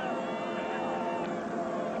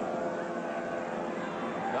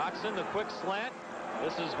 Doxson, the quick slant.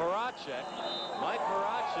 This is Horacek. Mike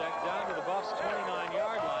Horacek down to the Buffs'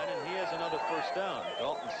 29-yard line, and he has another first down.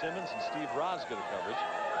 Dalton Simmons and Steve Rosga the coverage.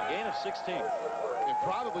 A gain of 16. And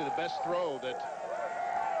probably the best throw that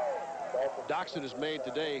Doxson has made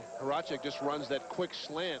today. Horacek just runs that quick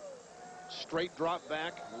slant. Straight drop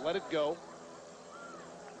back, let it go.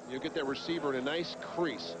 You get that receiver in a nice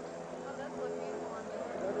crease.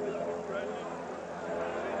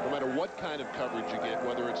 No matter what kind of coverage you get,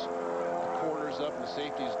 whether it's the corners up and the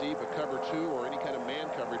safeties deep, a cover 2, or any kind of man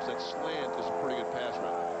coverage, that slant is a pretty good pass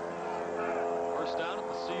route. First down at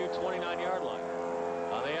the CU 29-yard line.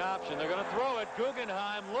 On the option, they're going to throw it.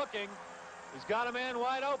 Guggenheim looking. He's got a man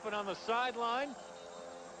wide open on the sideline.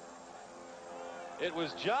 It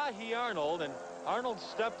was Jahi Arnold, and Arnold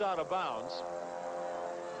stepped out of bounds.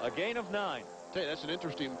 A gain of 9. Tell you, that's an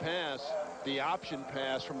interesting pass. The option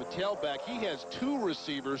pass from the tailback. He has 2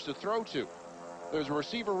 receivers to throw to. There's a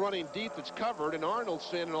receiver running deep that's covered, and Arnold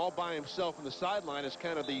standing all by himself on the sideline as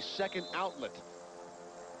kind of the second outlet.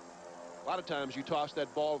 A lot of times you toss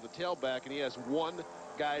that ball to the tailback, and he has 1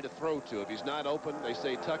 guy to throw to. If he's not open, they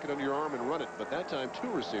say tuck it under your arm and run it. But that time, 2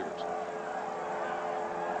 receivers.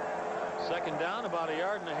 Second down, about 1.5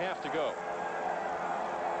 yards to go.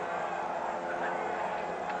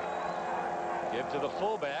 Give to the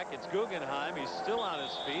fullback. It's Guggenheim. He's still on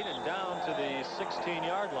his feet and down to the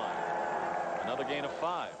 16-yard line. Another gain of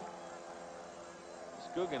 5. This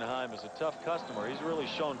Guggenheim is a tough customer. He's really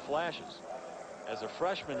shown flashes. As a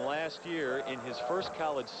freshman last year, in his first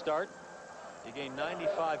college start, he gained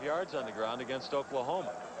 95 yards on the ground against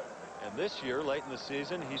Oklahoma. And this year, late in the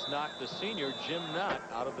season, he's knocked the senior Jim Knott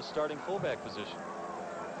out of the starting fullback position.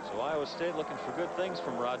 So Iowa State looking for good things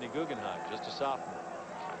from Rodney Guggenheim, just a sophomore.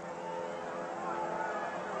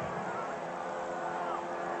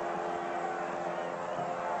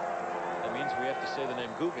 We have to say the name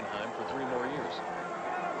Guggenheim for 3 more years.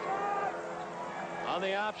 On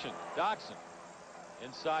the option, Doxson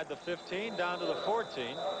inside the 15 down to the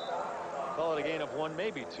 14. Call it a gain of 1,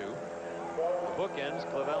 maybe 2. The bookends,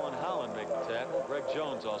 Clavell and Holland make the tackle. Greg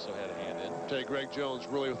Jones also had a hand in. I'll tell you, Greg Jones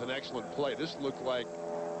really with an excellent play. This looked like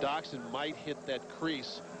Doxson might hit that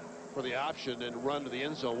crease for the option and run to the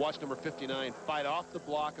end zone. Watch number 59 fight off the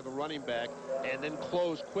block of the running back and then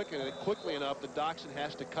close quickly enough that Doxson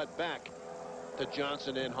has to cut back to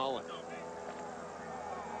Johnson and Holland.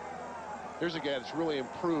 Here's a guy that's really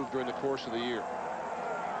improved during the course of the year.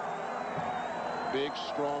 Big,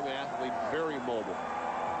 strong athlete, very mobile.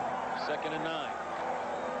 Second and 9.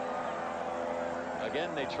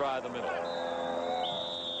 Again, they try the middle.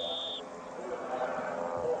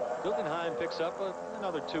 Guggenheim picks up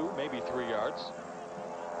another 2, maybe 3 yards.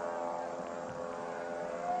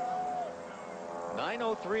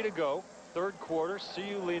 9:03 to go. Third quarter,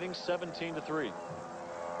 CU leading 17-3.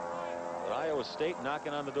 But Iowa State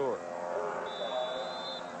knocking on the door.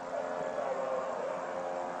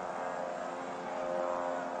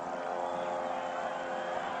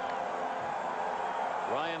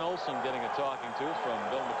 Ryan Olson getting a talking to from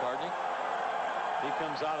Bill McCartney. He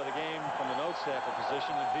comes out of the game from the nose tackle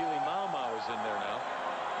position, and Vili Mau is in there now.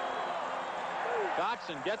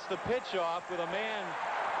 Doxson gets the pitch off with a man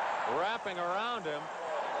wrapping around him.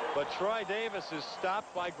 But Troy Davis is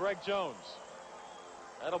stopped by Greg Jones.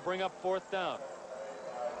 That'll bring up 4th down.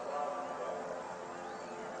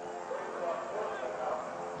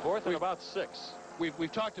 4th and about 6.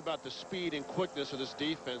 we've talked about the speed and quickness of this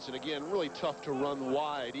defense, and again, really tough to run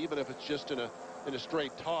wide, even if it's just in a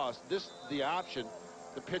straight toss. The option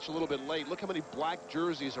to pitch a little bit late. Look how many black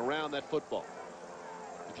jerseys around that football.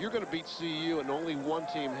 If you're going to beat CU and only one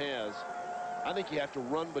team has, I think you have to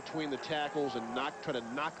run between the tackles and try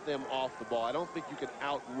to knock them off the ball. I don't think you can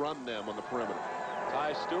outrun them on the perimeter.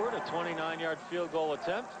 Ty Stewart, a 29-yard field goal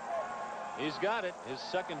attempt. He's got it, his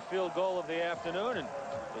second field goal of the afternoon, and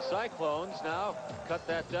the Cyclones now cut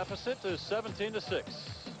that deficit to 17-6.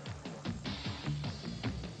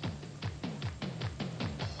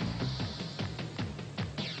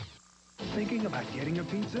 Thinking about getting a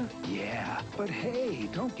pizza? Yeah. But hey,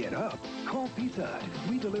 don't get up. Call Pizza Hut.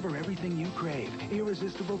 We deliver everything you crave.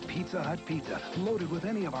 Irresistible Pizza Hut pizza, loaded with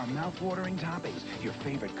any of our mouth-watering toppings, your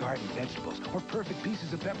favorite garden vegetables, or perfect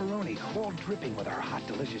pieces of pepperoni, all dripping with our hot,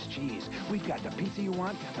 delicious cheese. We've got the pizza you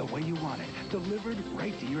want, the way you want it, delivered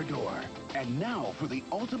right to your door. And now, for the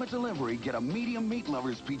ultimate delivery, get a medium meat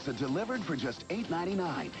lovers pizza delivered for just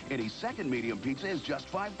 $8.99. Any second medium pizza is just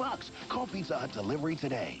 $5. Call Pizza Hut Delivery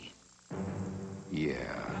today.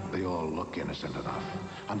 Yeah, they all look innocent enough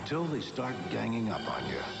until they start ganging up on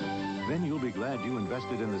you. Then you'll be glad you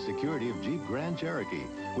invested in the security of Jeep Grand Cherokee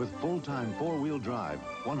with full-time four-wheel drive,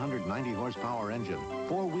 190 horsepower engine,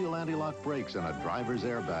 four-wheel anti-lock brakes, and a driver's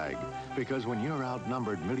airbag. Because when you're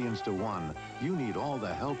outnumbered millions to one, you need all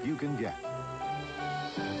the help you can get.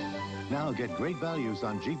 Now get great values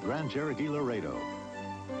on Jeep Grand Cherokee Laredo.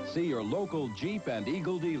 See your local Jeep and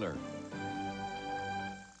Eagle dealer.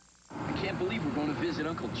 I can't believe we're going to visit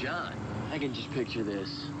Uncle John. I can just picture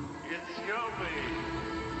this. It's Scopy.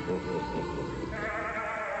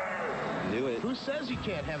 Knew it. Who says you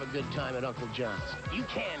can't have a good time at Uncle John's? You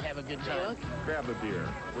can have a good time. Grab a beer.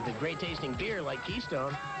 With a great tasting beer like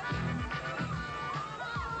Keystone.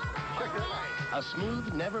 A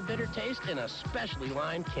smooth, never bitter taste in a specially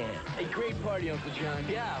lined can. A great party, Uncle John.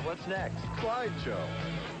 Yeah, what's next? Clyde Show.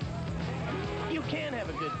 You can have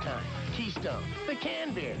a good time. Keystone, the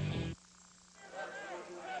can beer.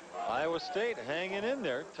 Iowa State hanging in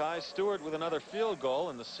there. Ty Stewart with another field goal,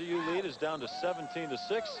 and the CU lead is down to 17-6.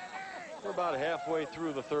 We're about halfway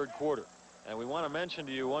through the third quarter. And we want to mention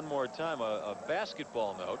to you one more time a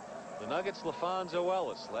basketball note. The Nuggets' LaFonso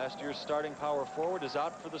Ellis, last year's starting power forward, is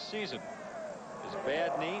out for the season. His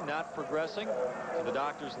bad knee not progressing to the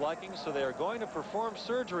doctor's liking, so they are going to perform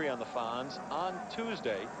surgery on the Fonz on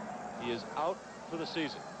Tuesday. He is out for the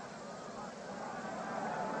season.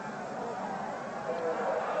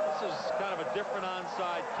 This is kind of a different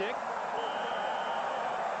onside kick.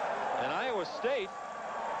 And Iowa State,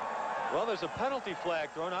 well, there's a penalty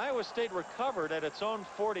flag thrown. Iowa State recovered at its own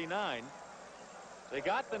 49. They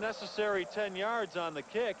got the necessary 10 yards on the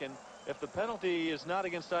kick, and if the penalty is not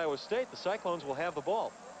against Iowa State, the Cyclones will have the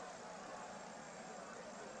ball.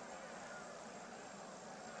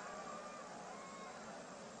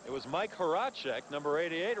 It was Mike Horacek, number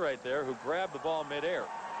 88 right there, who grabbed the ball midair.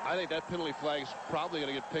 I think that penalty flag is probably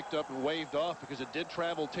going to get picked up and waved off because it did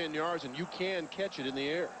travel 10 yards, and you can catch it in the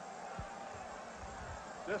air.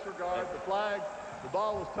 Disregard the flag. The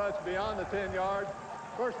ball was touched beyond the 10 yards.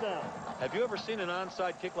 First down. Have you ever seen an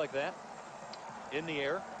onside kick like that in the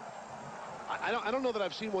air? I don't know that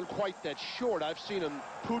I've seen one quite that short. I've seen him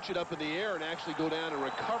pooch it up in the air and actually go down and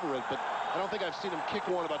recover it, but I don't think I've seen him kick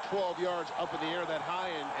one about 12 yards up in the air that high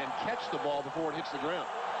and catch the ball before it hits the ground.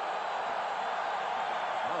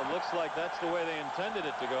 Well, it looks like that's the way they intended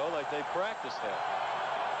it to go, like they practiced that.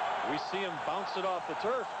 We see him bounce it off the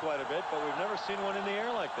turf quite a bit, but we've never seen one in the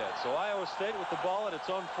air like that. So Iowa State with the ball at its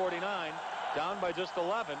own 49, down by just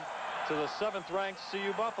 11 to the 7th-ranked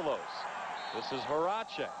CU Buffaloes. This is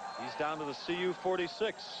Horacek. He's down to the CU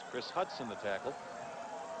 46. Chris Hudson, the tackle.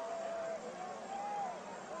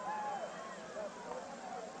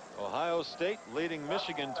 Ohio State leading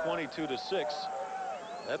Michigan 22-6.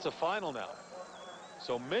 That's a final now.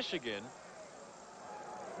 So Michigan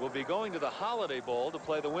will be going to the Holiday Bowl to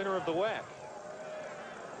play the winner of the WAC.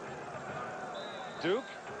 Duke,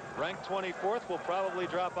 ranked 24th, will probably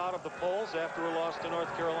drop out of the polls after a loss to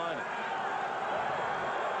North Carolina.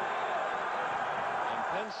 And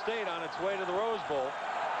Penn State on its way to the Rose Bowl,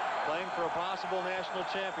 playing for a possible national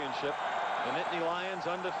championship. The Nittany Lions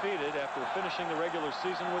undefeated after finishing the regular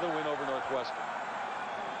season with a win over Northwestern.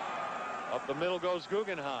 Up the middle goes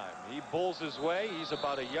Guggenheim. He bulls his way. He's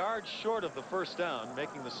about a yard short of the first down,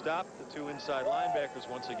 making the stop. The two inside linebackers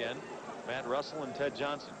once again, Matt Russell and Ted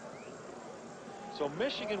Johnson. So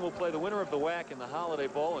Michigan will play the winner of the WAC in the Holiday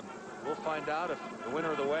Bowl, and we'll find out if the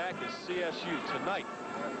winner of the WAC is CSU tonight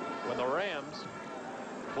when the Rams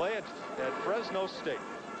play at Fresno State.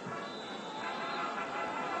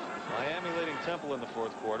 Miami leading Temple in the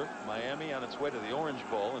fourth quarter. Miami on its way to the Orange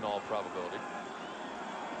Bowl in all probability.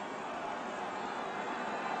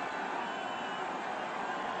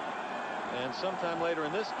 And sometime later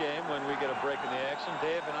in this game, when we get a break in the action,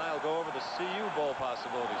 Dave and I will go over the CU Bowl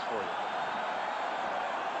possibilities for you.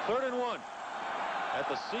 3rd and 1 at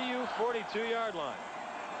the CU 42-yard line.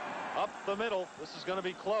 Up the middle. This is going to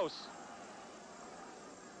be close.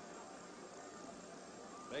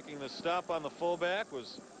 Making the stop on the fullback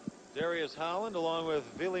was Darius Holland along with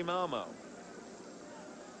Vili Maumau.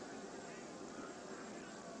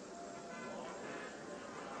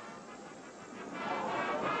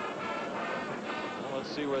 Well, let's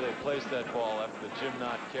see where they place that ball after the Jim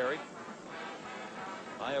Knott carry.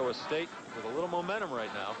 Iowa State with a little momentum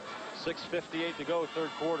right now. 6:58 to go, third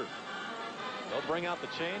quarter. They'll bring out the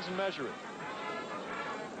chains and measure it.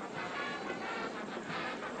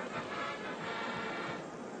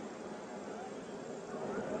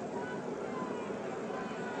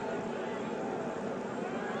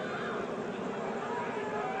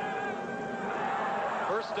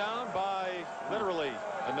 First down by literally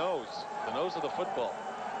the nose of the football.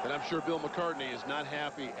 And I'm sure Bill McCartney is not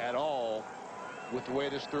happy at all with the way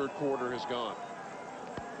this third quarter has gone.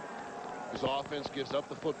 His offense gives up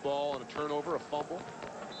the football on a turnover, a fumble.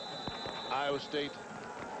 Iowa State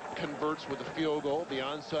converts with a field goal. The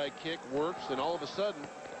onside kick works, and all of a sudden,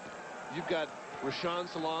 you've got Rashaan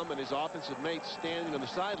Salam and his offensive mates standing on the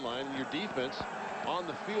sideline, and your defense on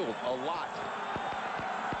the field a lot.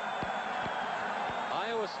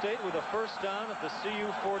 Iowa State with a first down at the CU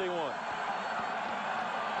 41.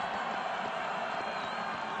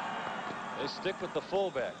 They stick with the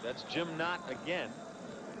fullback. That's Jim Knott again.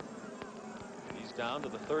 He's down to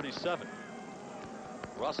the 37.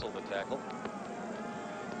 Russell the tackle.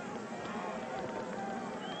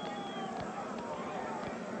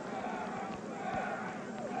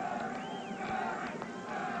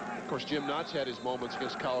 Of course, Jim Knott's had his moments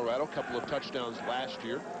against Colorado. A couple of touchdowns last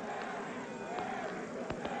year.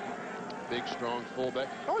 Big, strong fullback.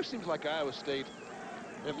 It always seems like Iowa State,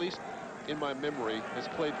 at least in my memory, has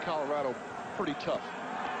played Colorado pretty tough.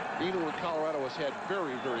 Even when Colorado has had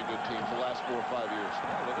very, very good teams the last 4 or 5 years.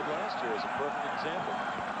 Yeah, look at last year as a perfect example.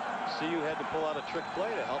 CU had to pull out a trick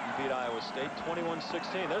play to help them beat Iowa State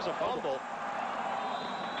 21-16. There's a fumble.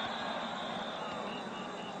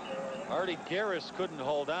 Artie Garris couldn't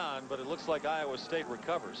hold on, but it looks like Iowa State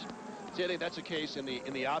recovers. See, I think that's a case in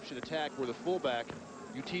the option attack where the fullback,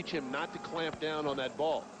 you teach him not to clamp down on that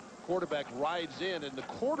ball. Quarterback rides in, and the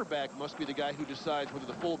quarterback must be the guy who decides whether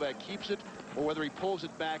the fullback keeps it or whether he pulls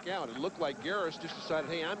it back out. It looked like Garris just decided,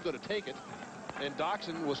 hey, I'm going to take it, and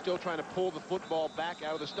Doxson was still trying to pull the football back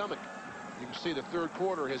out of the stomach. You can see the third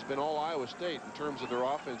quarter has been all Iowa State in terms of their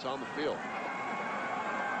offense on the field.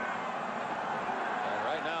 And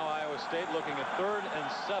right now, Iowa State looking at 3rd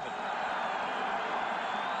and 7.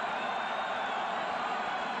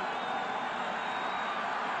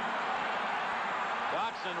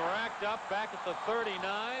 Doxson racked up back at the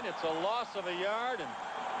 39. It's a loss of a yard, and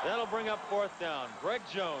that'll bring up 4th down. Greg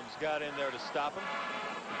Jones got in there to stop him.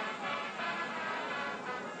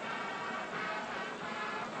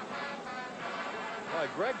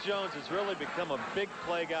 Greg Jones has really become a big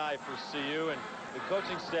play guy for CU, and the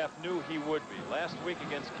coaching staff knew he would be. Last week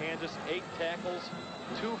against Kansas, 8 tackles,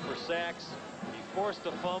 2 for sacks. He forced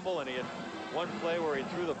a fumble, and he had one play where he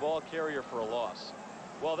threw the ball carrier for a loss.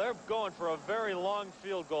 Well, they're going for a very long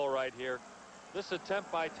field goal right here. This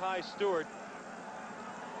attempt by Ty Stewart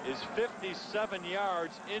is 57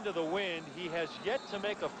 yards into the wind. He has yet to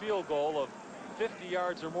make a field goal of 50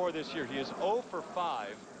 yards or more this year. He is 0 for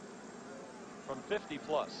 5 from 50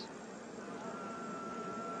 plus.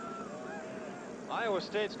 Iowa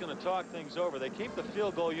State's going to talk things over. They keep the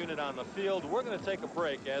field goal unit on the field. We're going to take a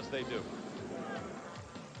break as they do.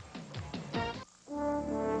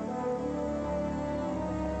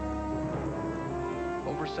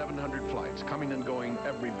 Over 700 flights coming and going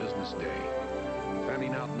every business day,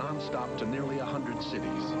 fanning out nonstop to nearly 100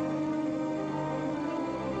 cities.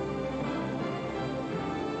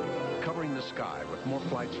 Covering the sky with more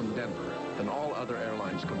flights from Denver than all other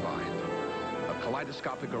airlines combined. A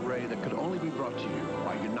kaleidoscopic array that could only be brought to you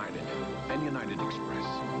by United and United Express.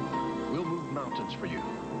 We'll move mountains for you.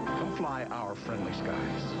 Come fly our friendly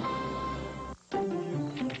skies.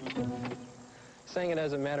 Saying it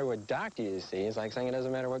doesn't matter what doctor you see is like saying it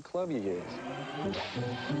doesn't matter what club you use.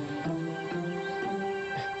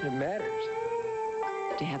 It matters.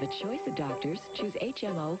 To have a choice of doctors, choose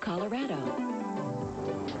HMO Colorado.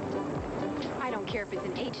 I don't care if it's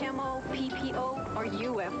an HMO, PPO, or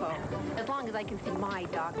UFO, as long as I can see my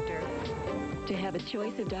doctor. To have a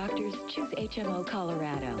choice of doctors, choose HMO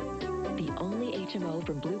Colorado. The only HMO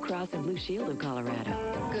from Blue Cross and Blue Shield of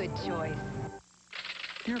Colorado. Good choice.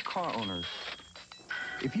 Dear car owners,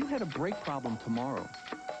 if you had a brake problem tomorrow,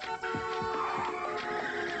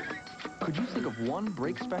 could you think of one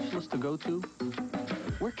brake specialist to go to?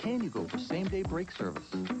 Where can you go for same-day brake service?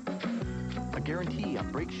 A guarantee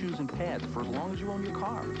on brake shoes and pads for as long as you own your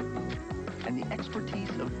car. And the expertise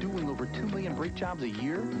of doing over 2 million brake jobs a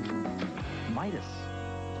year? Midas.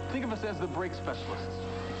 Think of us as the brake specialists.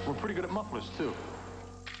 We're pretty good at mufflers, too.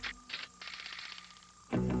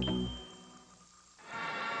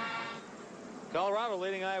 Colorado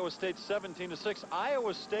leading Iowa State 17-6.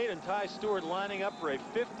 Iowa State and Ty Stewart lining up for a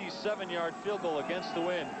 57-yard field goal against the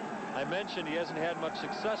wind. I mentioned he hasn't had much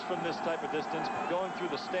success from this type of distance. Going through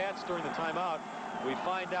the stats during the timeout, we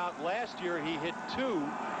find out last year he hit 2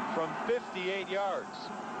 from 58 yards.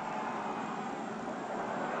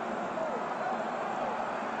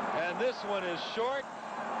 And this one is short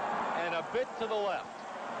and a bit to the left.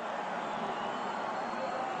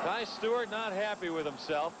 Ty Stewart not happy with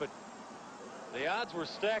himself, but the odds were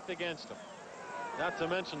stacked against him, not to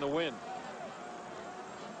mention the wind.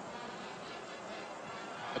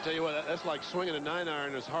 I tell you what, that's like swinging a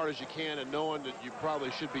 9-iron as hard as you can and knowing that you probably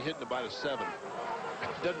should be hitting about a 7.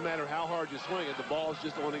 It doesn't matter how hard you swing it, the ball's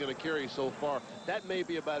just only going to carry so far. That may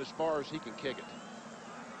be about as far as he can kick it.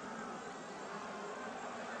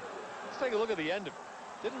 Let's take a look at the end of it.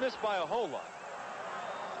 Didn't miss by a whole lot.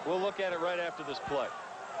 We'll look at it right after this play.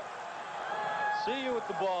 CU with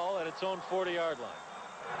the ball at its own 40-yard line.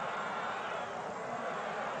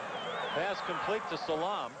 Pass complete to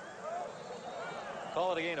Salam.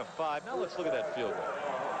 Call it a gain of 5. Now let's look at that field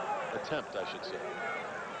goal. Attempt, I should say.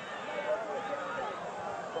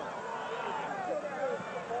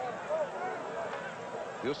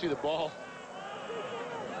 You'll see the ball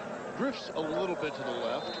drifts a little bit to the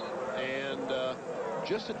left and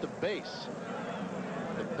just at the base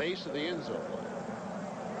of the end zone.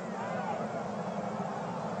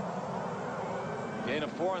 Gain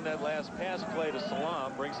of 4 on that last pass play to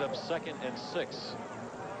Salam brings up 2nd and 6.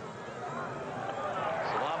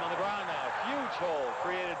 Salam on the ground now. Huge hole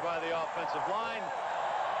created by the offensive line.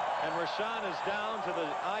 And Rashawn is down to the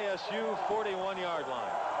ISU 41-yard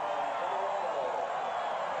line.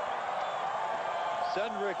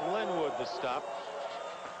 Cedric Linwood the stop.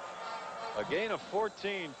 A gain of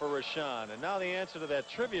 14 for Rashawn. And now the answer to that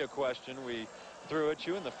trivia question we threw at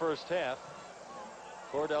you in the first half.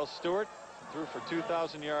 Cordell Stewart threw for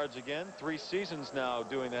 2,000 yards again. 3 seasons now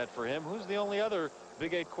doing that for him. Who's the only other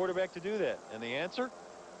Big 8 quarterback to do that? And the answer?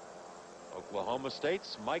 Oklahoma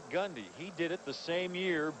State's Mike Gundy. He did it the same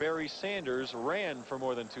year Barry Sanders ran for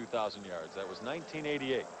more than 2,000 yards. That was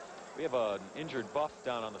 1988. We have an injured Buff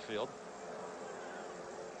down on the field.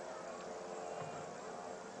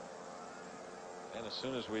 And as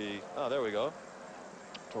soon as we... Oh, there we go.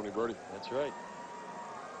 Tony Birdie. That's right.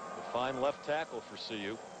 The fine left tackle for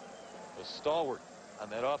CU. A stalwart on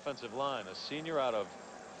that offensive line. A senior out of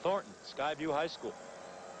Thornton, Skyview High School.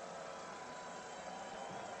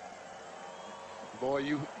 Boy,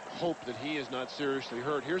 you hope that he is not seriously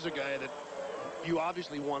hurt. Here's a guy that you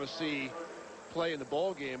obviously want to see play in the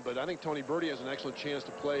ball game, but I think Tony Birdie has an excellent chance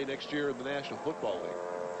to play next year in the National Football League.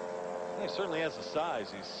 He certainly has the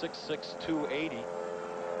size. He's 6'6", 280.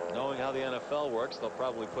 Knowing how the NFL works, they'll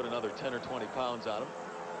probably put another 10 or 20 pounds on him.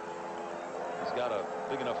 He's got a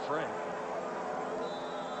big enough frame.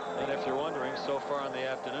 And if you're wondering, so far in the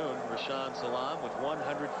afternoon, Rashawn Salam with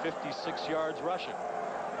 156 yards rushing.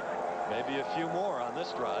 Maybe a few more on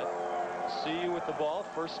this drive. CU with the ball,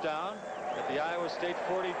 first down at the Iowa State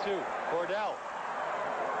 42. Cordell.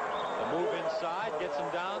 The move inside gets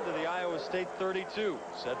him down to the Iowa State 32.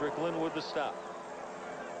 Cedric Linwood the stop.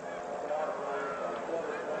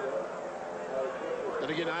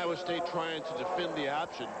 And again, Iowa State trying to defend the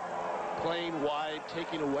option, playing wide,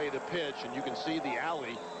 taking away the pitch, and you can see the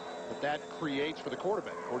alley that creates for the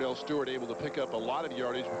quarterback. Cordell Stewart able to pick up a lot of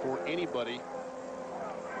yardage before anybody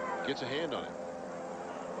gets a hand on it.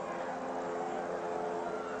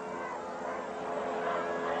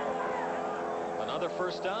 Another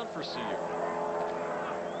first down for CU.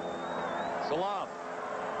 Salam.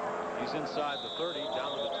 He's inside the 30,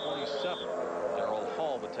 down to the 27. Darrell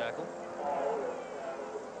Hall, the tackle.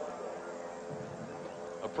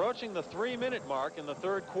 Approaching the 3-minute mark in the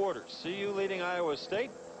third quarter. CU leading Iowa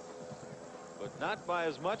State, but not by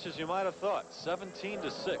as much as you might have thought.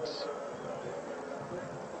 17-6.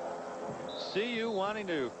 CU wanting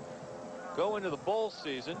to go into the bowl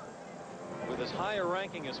season with as high a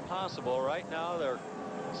ranking as possible. Right now, they're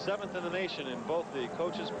 7th in the nation in both the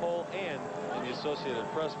coaches poll and in the Associated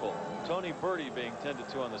Press poll. Tony Berti being tended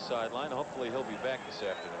to on the sideline. Hopefully he'll be back this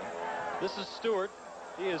afternoon. This is Stewart.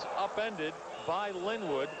 He is upended by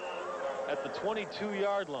Linwood at the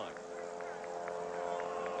 22-yard line.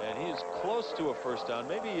 And he is close to a first down,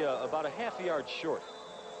 maybe about a half a yard short.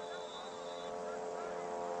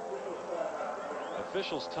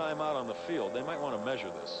 Officials timeout on the field. They might want to measure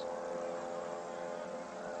this.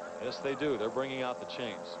 Yes, they do. They're bringing out the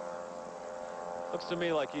chains. Looks to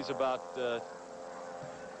me like he's about a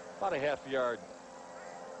half yard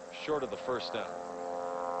short of the first down.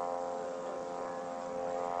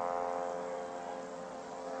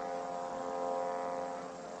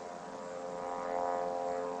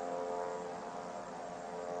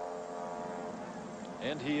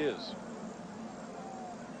 And he is.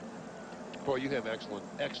 Boy, you have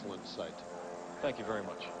excellent sight. Thank you very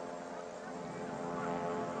much.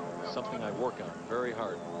 Something I work on very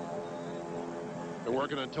hard. They're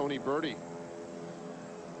working on Tony Berti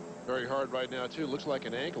very hard right now, too. Looks like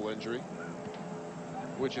an ankle injury,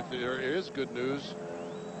 which, if there is good news,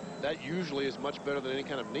 that usually is much better than any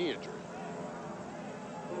kind of knee injury.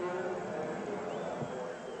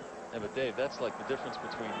 Yeah, but Dave, that's like the difference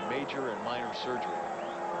between major and minor surgery.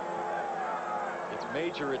 It's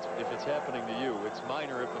major if it's happening to you. It's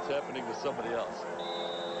minor if it's happening to somebody else.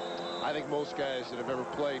 I think most guys that have ever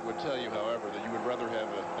played would tell you, however, that you would rather have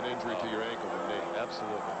an injury to your ankle than knee.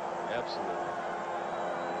 Absolutely. Absolutely.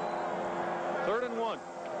 3rd and 1.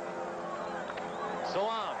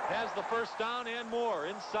 Salam has the first down and more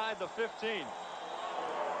inside the 15.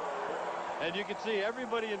 And you can see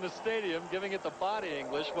everybody in the stadium giving it the body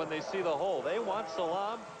English when they see the hole. They want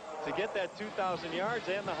Salam to get that 2,000 yards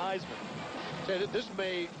and the Heisman. This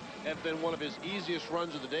may have been one of his easiest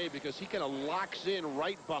runs of the day because he kind of locks in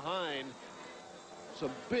right behind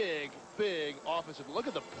some big offensive. Look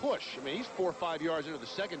at the push. I mean, he's 4 or 5 yards into the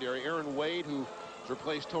secondary. Aaron Wade, who has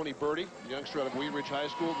replaced Tony Berti, youngster out of Wheat Ridge High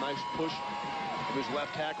School. Nice push from his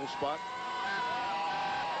left tackle spot.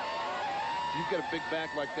 If you've got a big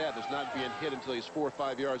back like that that's not being hit until he's 4 or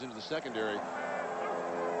 5 yards into the secondary,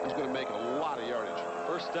 he's going to make a lot of yardage.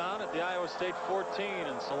 First down at the Iowa State 14,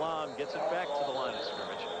 and Salam gets it back to the line of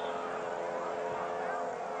scrimmage.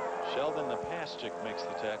 Sheldon Napaschik makes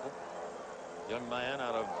the tackle. Young man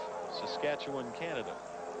out of Saskatchewan, Canada.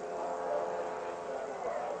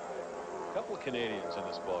 A couple of Canadians in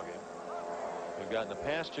this ballgame. We've got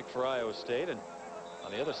Napaschik for Iowa State, and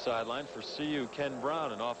on the other sideline for CU, Ken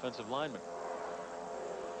Brown, an offensive lineman.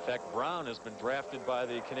 In fact, Brown has been drafted by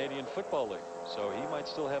the Canadian Football League, so he might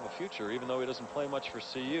still have a future. Even though he doesn't play much for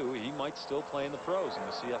CU, he might still play in the pros in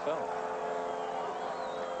the CFL.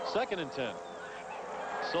 2nd and 10.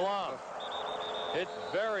 Salam hit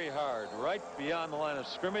very hard right beyond the line of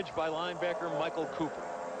scrimmage by linebacker Michael Cooper.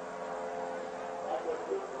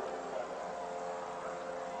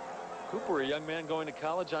 Cooper, a young man going to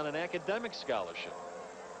college on an academic scholarship.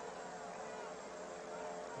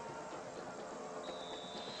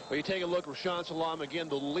 Well, you take a look, Rashaan Salam again,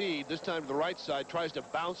 the lead, this time to the right side, tries to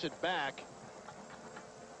bounce it back.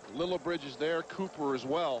 Lillibridge is there, Cooper as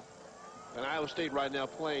well. And Iowa State right now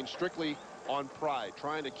playing strictly on pride,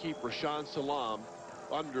 trying to keep Rashaan Salam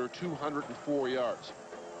under 204 yards.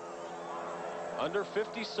 Under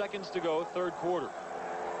 50 seconds to go, 3rd quarter.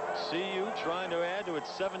 CU trying to add to its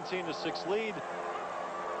 17-6 lead.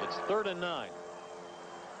 It's 3rd and 9.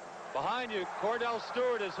 Behind you, Cordell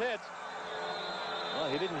Stewart is hit. Well,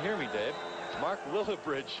 he didn't hear me, Dave. Mark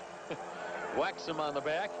Lillibridge whacks him on the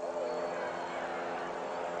back.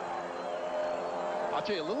 I'll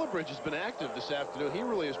tell you, Lillibridge has been active this afternoon. He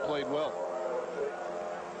really has played well.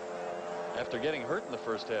 After getting hurt in the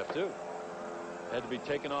first half, too. Had to be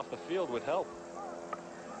taken off the field with help.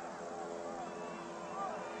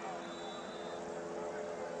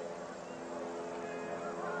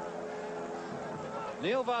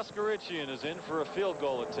 Neil Voskerichian is in for a field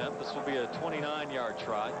goal attempt. This will be a 29-yard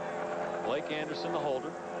try. Blake Anderson, the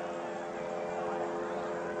holder.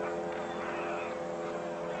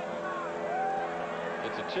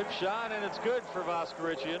 It's a chip shot, and it's good for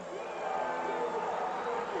Voskerichian.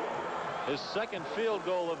 His 2nd field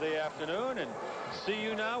goal of the afternoon, and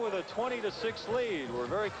CU now with a 20-6 lead. We're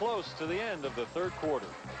very close to the end of the 3rd quarter.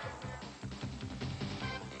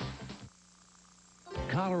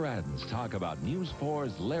 Coloradans talk about News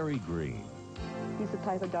 4's Larry Green. He's the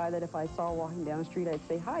type of guy that if I saw walking down the street, I'd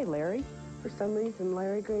say, "Hi, Larry." For some reason,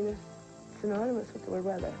 Larry Green is synonymous with the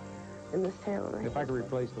weather in this town. If I could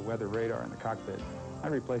replace the weather radar in the cockpit,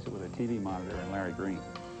 I'd replace it with a TV monitor in Larry Green.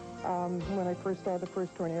 When I first saw the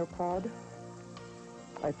first tornado cloud,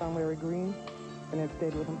 I found Larry Green. and it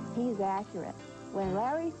stayed with him. He's accurate. When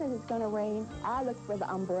Larry says it's going to rain, I look for the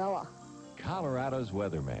umbrella. Colorado's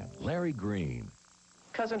weatherman, Larry Green.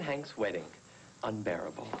 Cousin Hank's wedding.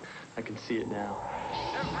 Unbearable. I can see it now.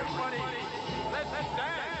 Everybody, let's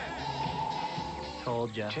dance!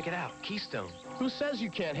 Told ya. Check it out. Keystone. Who says you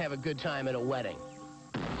can't have a good time at a wedding?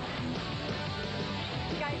 You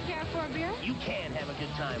guys care for a beer? You can have a good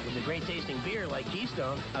time with a great tasting beer like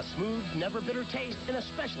Keystone. A smooth, never bitter taste in a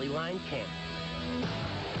specially lined can.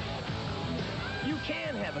 You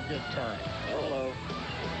can have a good time. Hello.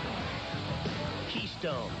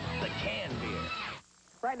 Keystone, the can beer.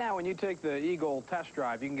 Right now, when you take the Eagle test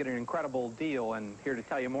drive, you can get an incredible deal. And here to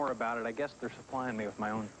tell you more about it, I guess they're supplying me with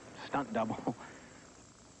my own stunt double.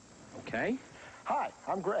 Okay. Hi,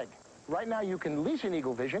 I'm Greg. Right now, you can lease an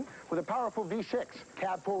Eagle Vision with a powerful V6,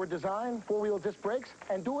 cab-forward design, four-wheel disc brakes,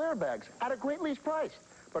 and dual airbags at a great lease price.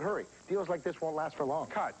 But hurry, deals like this won't last for long.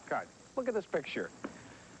 Cut. Look at this picture.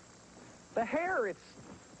 The hair, it's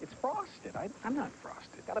frosted. I'm not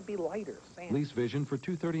frosted. Got to be lighter. Sand. Lease Vision for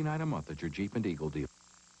 $239 a month at your Jeep and Eagle deal.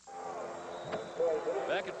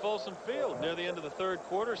 Back at Folsom Field near the end of the third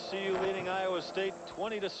quarter, CU leading Iowa State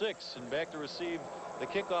 20-6, and back to receive the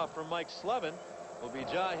kickoff from Mike Slevin will be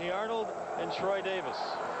Jahi Arnold and Troy Davis.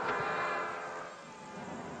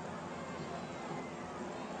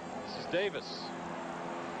 This is Davis.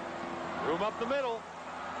 Room up the middle.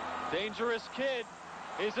 Dangerous kid.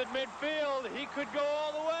 He's at midfield. He could go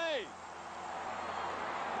all the way.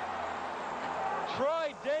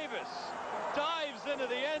 Troy Davis dives into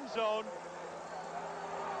the end zone.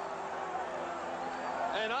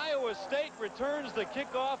 And Iowa State returns the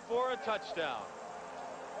kickoff for a touchdown.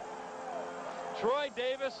 Troy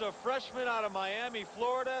Davis, a freshman out of Miami,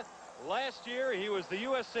 Florida. Last year, he was the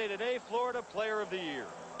USA Today Florida Player of the Year.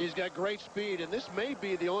 He's got great speed, and this may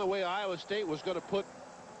be the only way Iowa State was going to put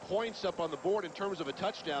points up on the board in terms of a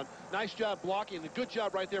touchdown. Nice job blocking. A good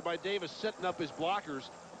job right there by Davis setting up his blockers.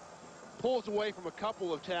 Pulls away from a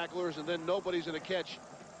couple of tacklers, and then nobody's going to catch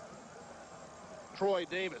Troy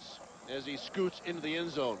Davis as he scoots into the end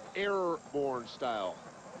zone. Airborne style.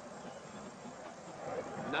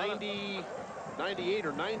 98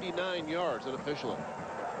 or 99 yards unofficially.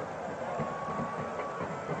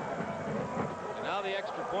 And now the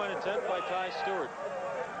extra point attempt by Ty Stewart.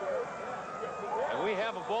 And we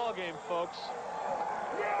have a ball game, folks.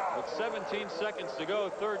 With 17 seconds to go,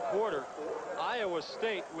 third quarter, Iowa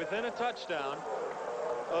State within a touchdown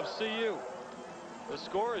of CU. The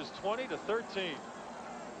score is 20-13.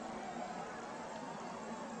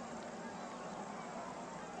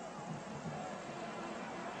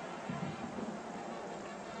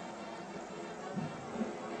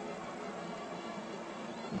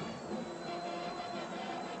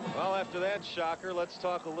 Well, after that shocker, let's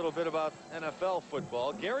talk a little bit about NFL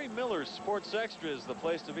football. Gary Miller's Sports Extra is the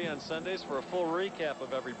place to be on Sundays for a full recap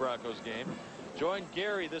of every Broncos game. Join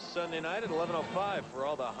Gary this Sunday night at 11:05 for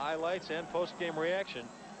all the highlights and post-game reaction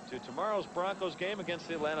to tomorrow's Broncos game against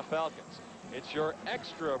the Atlanta Falcons. It's your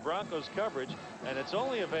extra Broncos coverage, and it's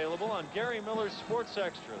only available on Gary Miller's Sports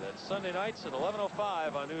Extra. That's Sunday nights at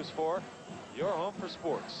 11:05 on News 4, your home for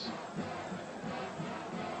sports.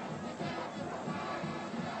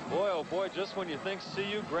 Boy, oh boy, just when you think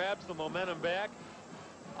CU grabs the momentum back,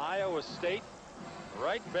 Iowa State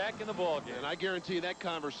right back in the ballgame. And I guarantee you that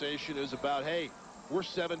conversation is about, hey, we're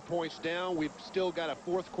 7 points down. We've still got a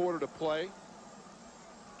fourth quarter to play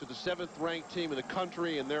to the 7th-ranked team in the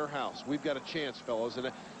country in their house. We've got a chance, fellas.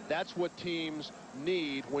 And that's what teams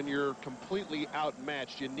need when you're completely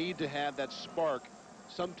outmatched. You need to have that spark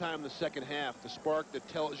sometime in the second half, the spark that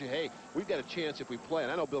tells you, hey, we've got a chance if we play.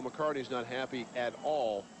 And I know Bill McCartney's not happy at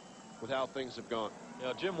all with how things have gone. You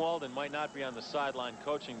know, Jim Walden might not be on the sideline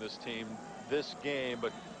coaching this team this game,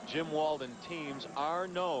 but Jim Walden teams are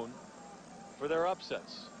known for their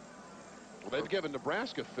upsets. Well, they've given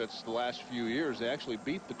Nebraska fits the last few years. They actually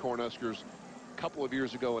beat the Cornhuskers a couple of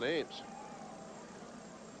years ago in Ames.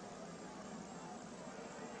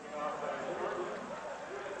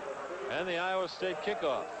 And the Iowa State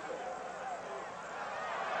kickoff.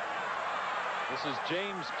 This is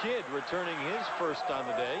James Kidd returning his first on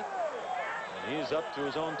the day. And he's up to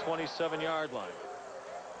his own 27-yard line.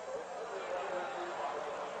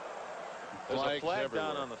 There's a flag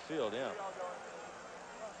down on the field, yeah.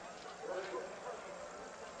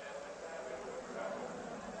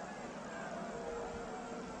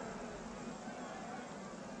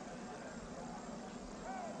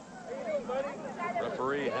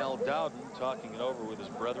 Referee Hal Dowden talking it over with his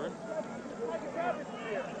brethren.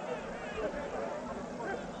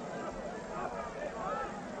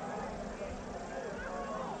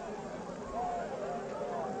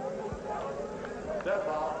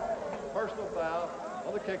 personal foul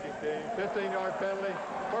on the kicking team. 15-yard penalty,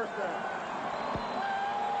 first down.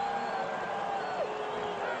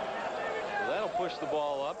 So that'll push the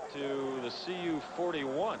ball up to the CU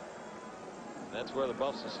 41. That's where the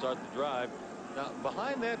Buffs will start the drive. Now,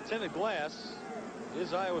 behind that tinted glass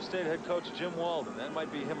is Iowa State head coach Jim Walden. That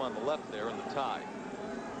might be him on the left there in the tie.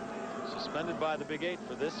 Suspended by the Big 8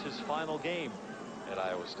 for this, his final game at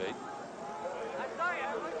Iowa State.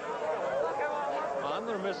 I'm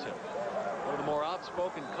going to miss him. One of the more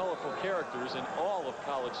outspoken, colorful characters in all of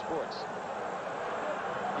college sports.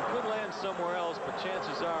 He could land somewhere else, but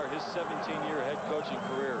chances are his 17-year head coaching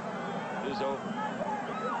career is over.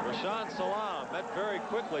 Rashaan Salaam met very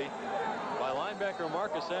quickly by linebacker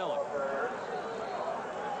Marcus Allen.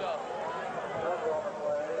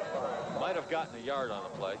 Might have gotten a yard on the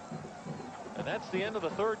play. And that's the end of the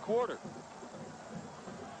third quarter.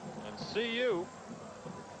 And CU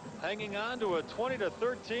hanging on to a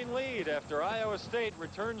 20-13 lead after Iowa State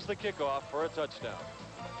returns the kickoff for a touchdown.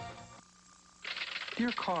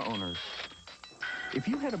 Dear car owners, if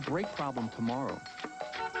you had a brake problem tomorrow,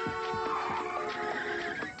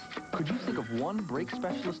 could you think of one brake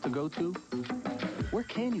specialist to go to? Where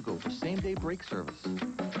can you go for same-day brake service?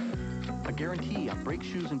 A guarantee on brake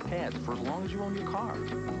shoes and pads for as long as you own your car.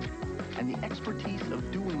 And the expertise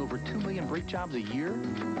of doing over 2 million brake jobs a year?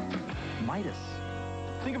 Midas.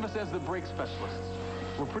 Think of us as the brake specialists.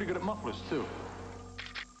 We're pretty good at mufflers, too.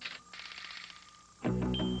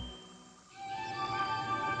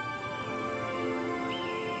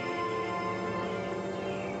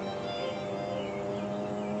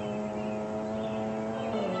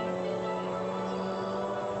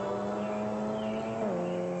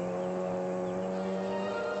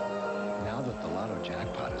 Now that the Lotto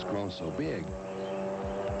jackpot has grown so big,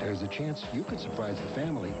 there's a chance you could surprise the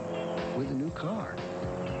family with a new car.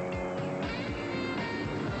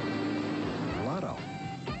 Lotto,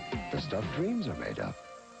 the stuff dreams are made of.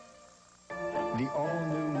 The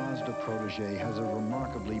all-new Mazda Protege has a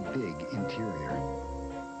remarkably big interior.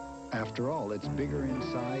 After all, it's bigger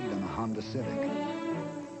inside than a Honda Civic,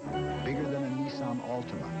 bigger than a Nissan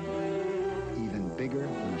Altima, even bigger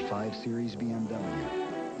than a 5 Series BMW.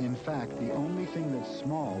 In fact, the only thing that's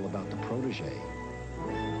small about the Protege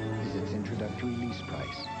is its introductory lease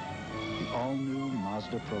price. The all-new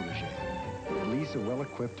Mazda Protege. Lease a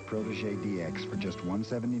well-equipped Protege DX for just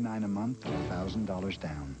 $179 a month and $1,000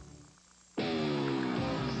 down.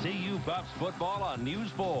 CU Buffs football on News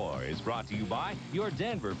 4 is brought to you by your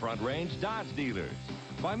Denver Front Range Dodge dealers,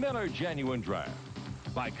 by Miller Genuine Draft,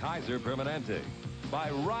 by Kaiser Permanente, by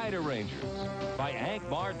Ride Arrangers, by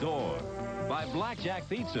Ankmar Door, by Blackjack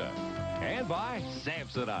Pizza, and by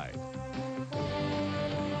Samsonite.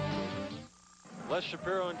 Les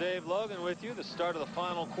Shapiro and Dave Logan with you. The start of the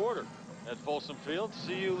final quarter at Folsom Field.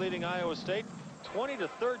 CU leading Iowa State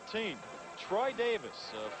 20-13. Troy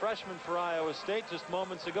Davis, a freshman for Iowa State, just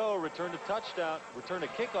moments ago returned a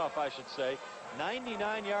kickoff, I should say,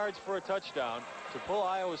 99 yards for a touchdown to pull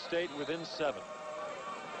Iowa State within 7.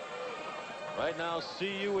 Right now,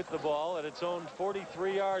 CU with the ball at its own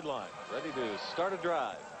 43-yard line, ready to start a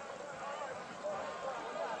drive.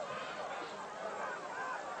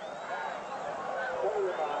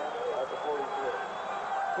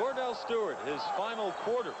 Cordell Stewart, his final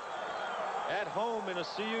quarter at home in a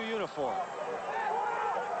CU uniform.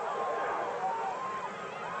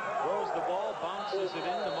 Throws the ball, bounces it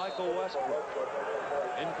into Michael Westbrook.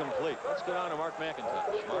 Incomplete. Let's go down to Mark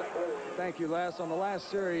McIntosh. Mark? Thank you, Les. On the last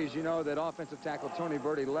series, you know that offensive tackle Tony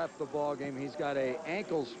Birdie left the ball game. He's got an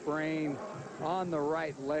ankle sprain on the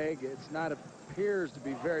right leg. It's not appears to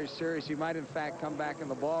be very serious. He might, in fact, come back in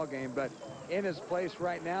the ball game. But in his place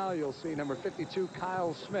right now, you'll see number 52,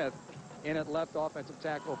 Kyle Smith, in at left offensive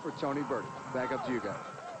tackle for Tony Birdie. Back up to you guys.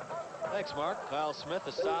 Thanks, Mark. Kyle Smith,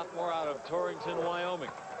 a sophomore out of Torrington,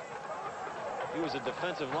 Wyoming. He was a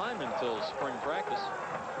defensive lineman until spring practice.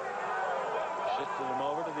 Shifted him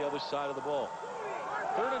over to the other side of the ball.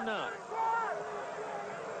 3rd and 9.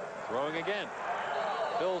 Throwing again.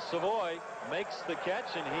 Phil Savoy makes the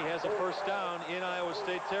catch, and he has a first down in Iowa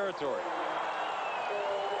State territory.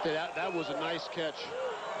 That was a nice catch.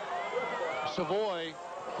 Savoy,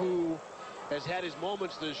 who has had his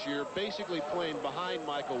moments this year, basically playing behind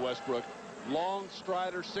Michael Westbrook. Long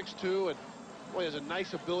strider, 6'2", and boy, has a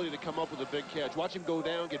nice ability to come up with a big catch. Watch him go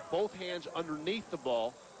down, get both hands underneath the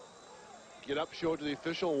ball, get up, show it to the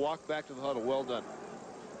official, and walk back to the huddle. Well done.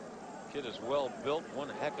 Kid is well built, one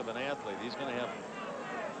heck of an athlete. He's going to have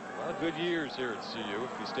a lot of good years here at CU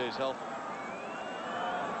if he stays healthy.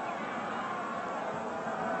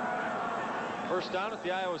 First down at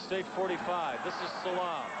the Iowa State 45. This is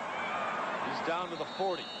Salaam. He's down to the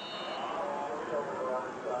 40.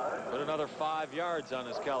 Put another 5 yards on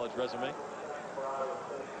his college resume.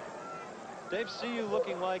 Dave, CU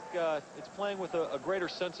looking like it's playing with a greater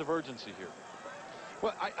sense of urgency here.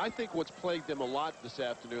 Well, I think what's plagued them a lot this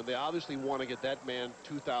afternoon, they obviously want to get that man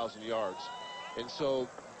 2,000 yards. And so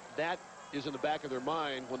that is in the back of their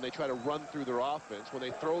mind when they try to run through their offense. When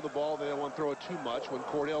they throw the ball, they don't want to throw it too much. When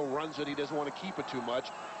Cordell runs it, he doesn't want to keep it too much.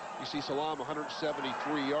 You see Salam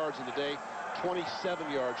 173 yards in the day,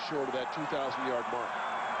 27 yards short of that 2,000-yard mark.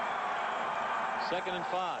 2nd and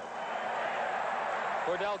 5.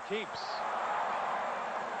 Cordell keeps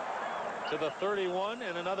to the 31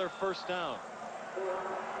 and another first down.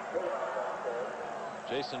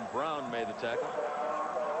 Jason Brown made the tackle.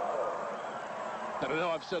 I don't know,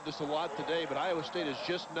 I've said this a lot today, but Iowa State is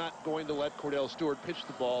just not going to let Cordell Stewart pitch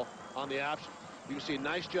the ball on the option. You can see a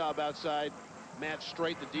nice job outside. Matt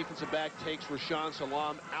Strait, the defensive back, takes Rashaan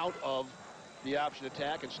Salam out of the option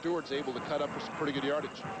attack, and Stewart's able to cut up for some pretty good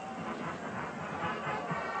yardage.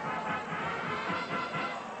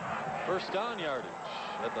 First down yardage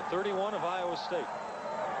at the 31 of Iowa State.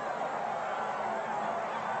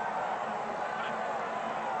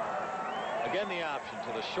 Again, the option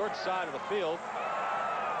to the short side of the field.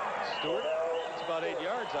 Stewart, it's about 8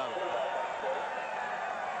 yards out of it.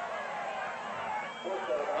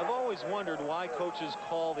 I've always wondered why coaches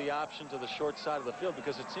call the option to the short side of the field,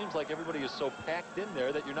 because it seems like everybody is so packed in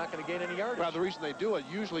there that you're not going to gain any yardage. Well, the reason they do it,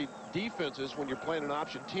 usually defenses, when you're playing an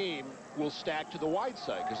option team, will stack to the wide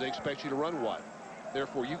side because they expect you to run wide.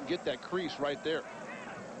 Therefore, you can get that crease right there.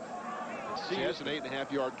 See, that's an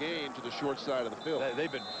 8.5-yard gain to the short side of the field.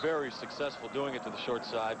 They've been very successful doing it to the short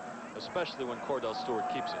side, especially when Cordell Stewart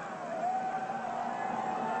keeps it.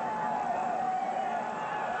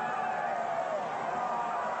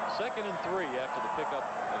 Second and 3 after the pickup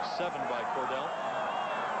of 7 by Cordell.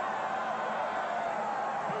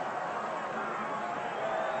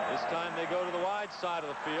 This time they go to the wide side of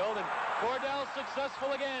the field, and Cordell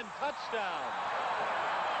successful again. Touchdown.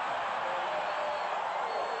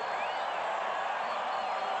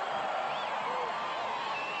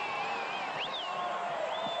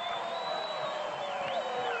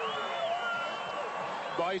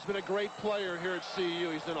 Well, he's been a great player here at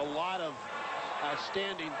CU. He's done a lot of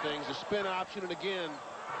outstanding things. A spin option, and again,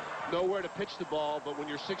 nowhere to pitch the ball, but when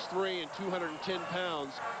you're 6'3" and 210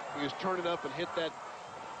 pounds, you just turn it up and hit that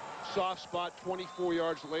soft spot. 24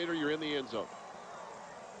 yards later, you're in the end zone.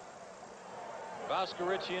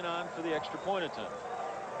 Voskerichian on for the extra point attempt.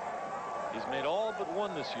 He's made all but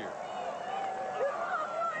one this year.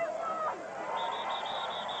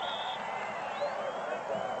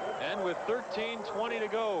 And with 13:20 to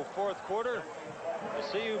go, fourth quarter, the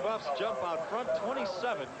CU Buffs jump out front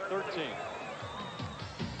 27-13.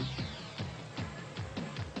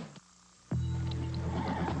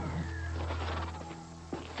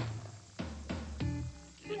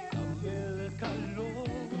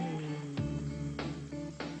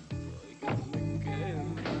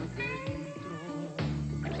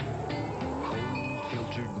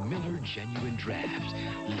 Cold-filtered Miller Genuine Draft,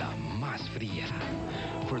 La Más Fría.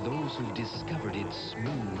 For those who've discovered its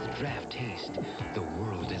smooth draft taste, the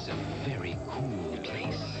world is a very cool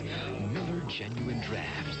place. Miller Genuine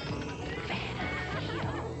Draft.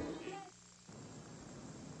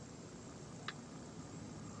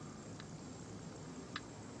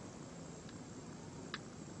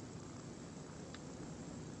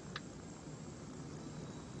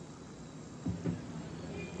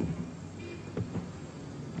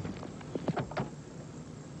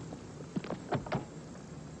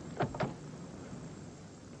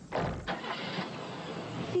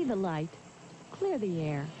 See the light. Clear the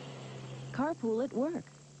air. Carpool at work.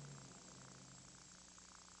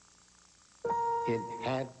 It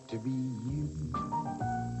had to be you.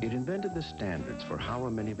 It invented the standards for how a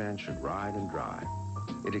minivan should ride and drive.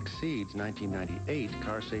 It exceeds 1998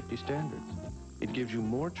 car safety standards. It gives you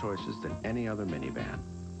more choices than any other minivan.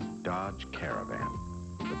 Dodge Caravan,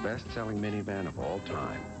 the best-selling minivan of all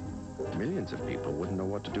time. Millions of people wouldn't know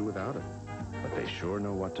what to do without it, but they sure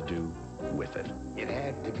know what to do with it. It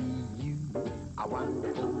had to be you, a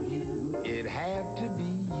wonderful you. It had to be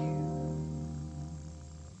you.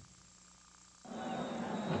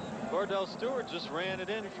 Cordell Stewart just ran it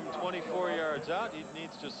in from 24 yards out. He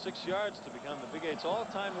needs just 6 yards to become the Big Eight's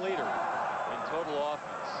all-time leader in total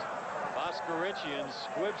offense. Voskerichian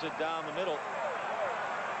squibs it down the middle.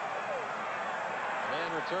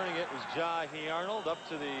 And returning it was Jahi Arnold up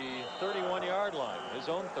to the 31-yard line, his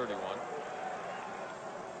own 31.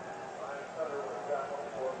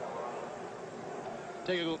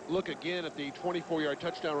 Take a look again at the 24-yard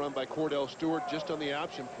touchdown run by Cordell Stewart just on the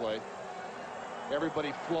option play.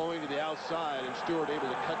 everybody flowing to the outside, and Stewart able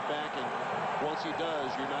to cut back, and once he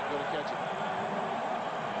does, you're not going to catch it.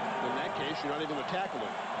 In that case, you're not even going to tackle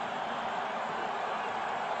him.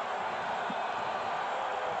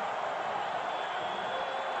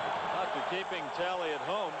 After keeping tally at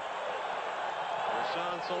home,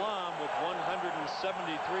 Rashaan Salaam with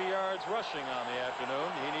 173 yards rushing on the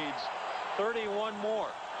afternoon. He needs 31 more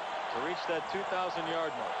to reach that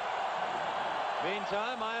 2,000-yard mark.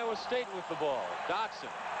 Meantime, Iowa State with the ball. Doxson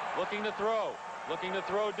looking to throw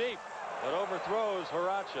deep, but overthrows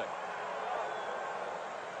Horacek.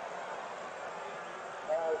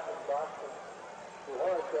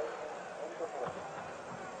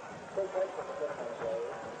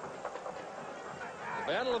 The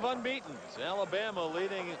battle of unbeatens. Alabama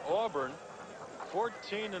leading Auburn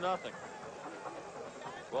 14-0.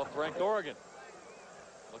 12th ranked Oregon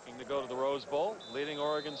looking to go to the Rose Bowl, leading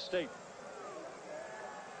Oregon State.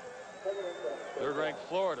 3rd ranked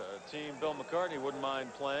Florida, a team Bill McCartney wouldn't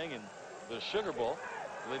mind playing in the Sugar Bowl,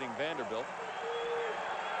 leading Vanderbilt.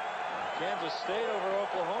 Kansas State over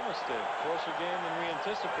Oklahoma State. Closer game than we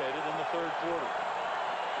anticipated in the 3rd quarter.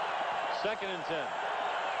 2nd and 10.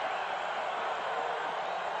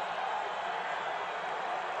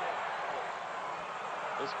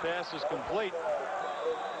 This pass is complete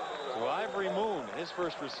to Ivory Moon, his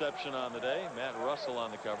first reception on the day. Matt Russell on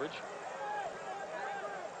the coverage.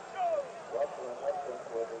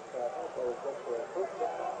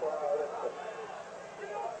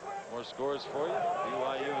 More scores for you.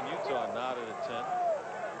 BYU and Utah knotted at 10.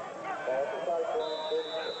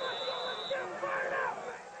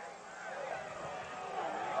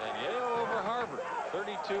 And Yale over Harvard,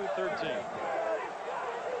 32-13.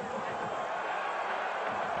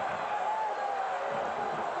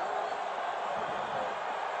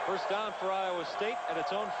 First down for Iowa State at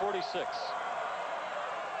its own 46.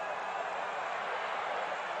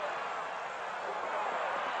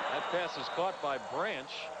 That pass is caught by Branch.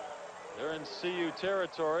 They're in CU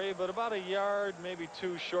territory, but about a yard, maybe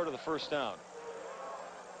 2 short of the first down.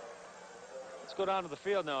 Let's go down to the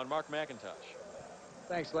field now and Mark McIntosh.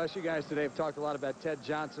 Thanks, Les. You guys today have talked a lot about Ted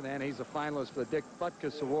Johnson, and he's a finalist for the Dick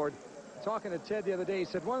Butkus Award. Talking to Ted the other day, he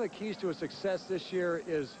said one of the keys to his success this year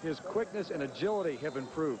is his quickness and agility have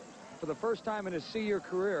improved. For the first time in his senior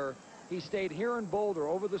career, he stayed here in Boulder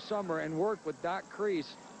over the summer and worked with Doc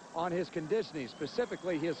Crease on his conditioning,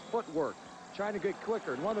 specifically his footwork, trying to get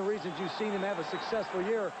quicker. And one of the reasons you've seen him have a successful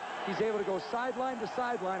year, he's able to go sideline to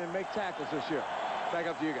sideline and make tackles this year. Back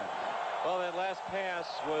up to you guys. Well, that last pass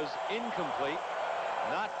was incomplete,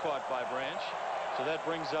 not caught by Branch. So that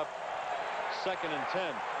brings up 2nd and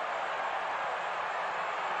 10.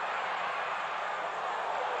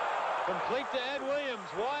 Complete to Ed Williams,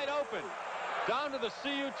 wide open, down to the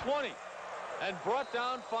CU 20, and brought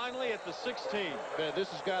down finally at the 16. Man, this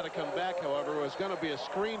has got to come back, however. It was going to be a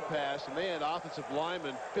screen pass, and they had offensive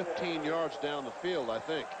linemen 15 yards down the field, I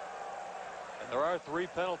think. And there are 3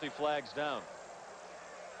 penalty flags down.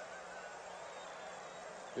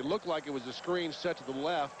 It looked like it was a screen set to the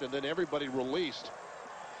left, and then everybody released.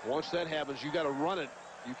 Once that happens, you got to run it.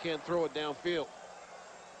 You can't throw it downfield.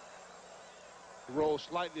 Roll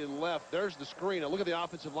slightly to the left. There's the screen. Now look at the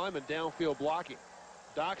offensive lineman downfield blocking.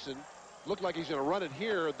 Doxson looked like he's going to run it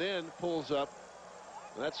here, then pulls up.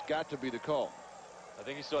 That's got to be the call. I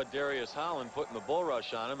think he saw Darius Holland putting the bull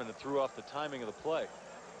rush on him, and it threw off the timing of the play.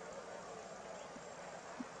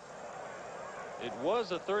 It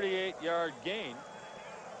was a 38-yard gain,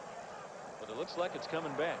 but it looks like it's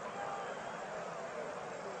coming back.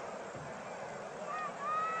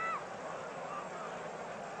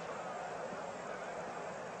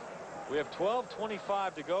 We have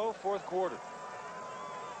 12:25 to go, 4th quarter.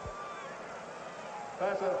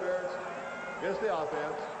 Pass interference against the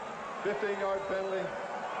offense. 15-yard penalty.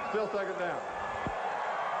 Still 2nd down.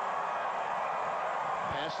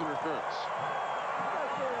 Pass interference.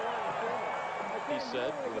 He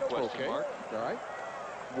said with a question mark. All right.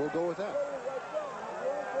 We'll go with that.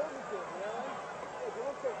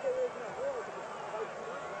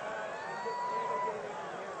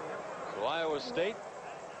 So Iowa State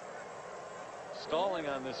stalling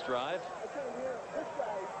on this drive.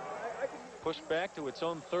 Pushed back to its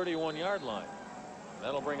own 31-yard line.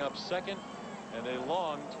 That'll bring up 2nd and a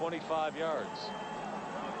long 25 yards.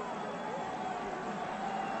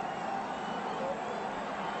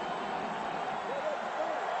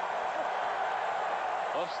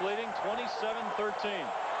 Buffs leading 27-13.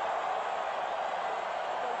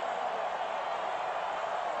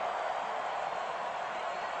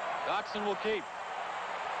 Doxson will keep.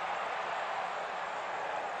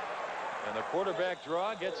 And the quarterback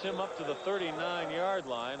draw gets him up to the 39-yard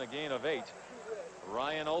line, a gain of 8.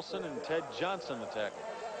 Ryan Olson and Ted Johnson the tackle.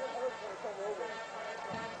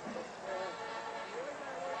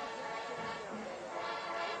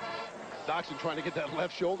 Doxson trying to get that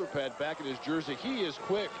left shoulder pad back in his jersey. He is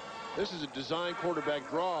quick. This is a design quarterback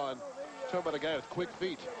draw, and talk about a guy with quick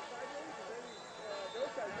feet.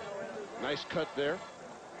 Nice cut there.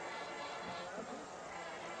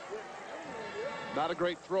 Not a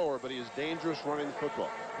great thrower, but he is dangerous running the football.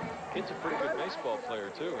 Kid's a pretty good baseball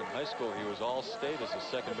player, too. In high school, he was all-state as a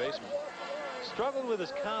second baseman. Struggled with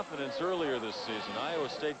his confidence earlier this season. Iowa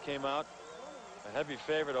State came out a heavy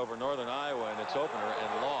favorite over Northern Iowa in its opener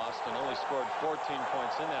and lost, and only scored 14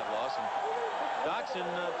 points in that loss. And Doxson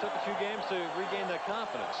took a few games to regain that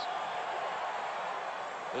confidence.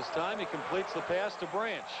 This time he completes the pass to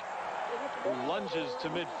Branch, who lunges to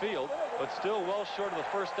midfield, but still well short of the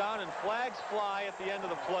first down, and flags fly at the end of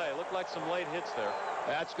the play. Looked like some late hits there.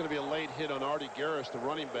 That's going to be a late hit on Artie Garris, the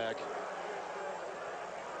running back.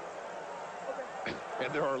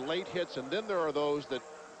 And there are late hits, and then there are those that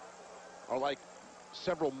are like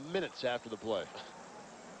several minutes after the play.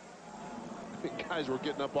 Guys were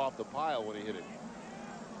getting up off the pile when he hit it.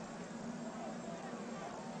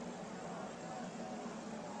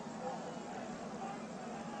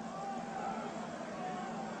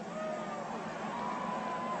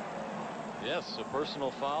 Yes, a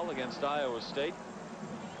personal foul against Iowa State.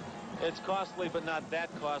 It's costly, but not that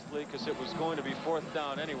costly, because it was going to be 4th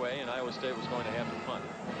down anyway, and Iowa State was going to have to punt.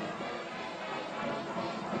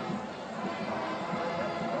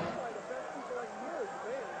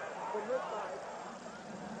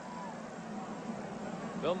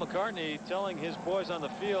 Bill McCartney telling his boys on the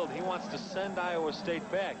field he wants to send Iowa State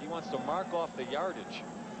back. He wants to mark off the yardage.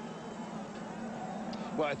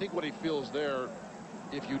 Well, I think what he feels there,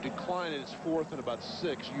 if you decline it, it's 4th and about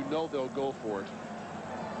 6. You know they'll go for it.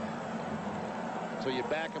 So you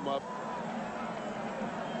back them up.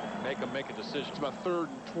 Make them make a decision. It's about 3rd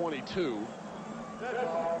and 22. Dead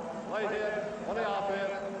ball. Late hit on the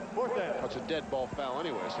offense. 4th down. That's a dead ball foul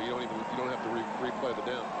anyway, so you don't have to replay the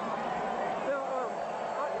down.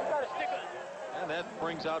 And that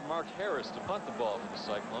brings out Mark Harris to punt the ball for the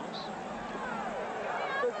Cyclones.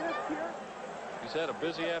 He's had a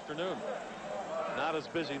busy afternoon. Not as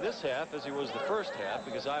busy this half as he was the first half,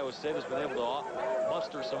 because Iowa State has been able to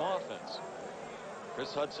muster some offense.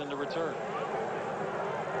 Chris Hudson to return.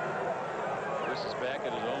 Chris is back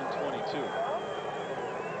at his own 22.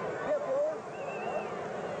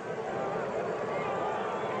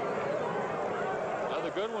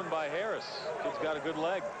 Another good one by Harris. Kid's got a good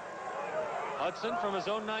leg. Hudson from his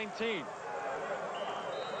own 19.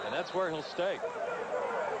 And that's where he'll stay.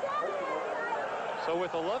 So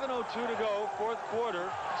with 11:02 to go, 4th quarter,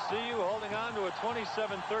 CU holding on to a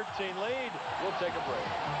 27-13 lead. We'll take a break.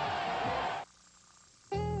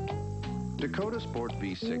 Dakota Sport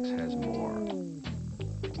V6 has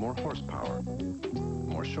more horsepower,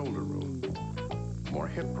 more shoulder room, more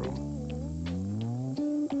hip room,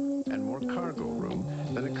 and more cargo room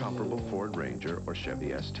than a comparable Ford Ranger or Chevy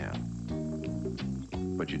S10.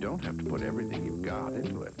 But you don't have to put everything you've got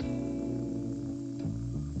into it.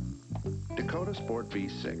 Dakota Sport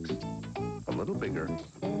V6. A little bigger,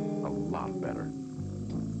 a lot better.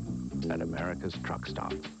 At America's Truck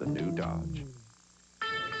Stop, the new Dodge.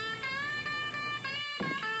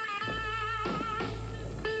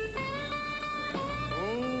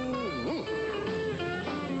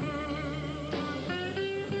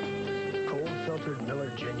 Cold-filtered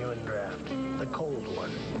Miller Genuine Draft. The cold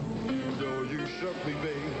one. So you shook me,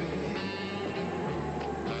 baby.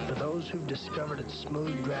 For those who've discovered its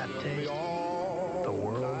smooth draft taste, the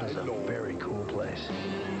world is a very cool place.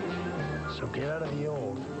 So get out of the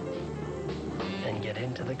old and get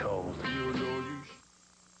into the cold.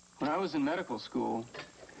 When I was in medical school,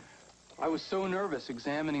 I was so nervous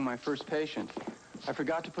examining my first patient, I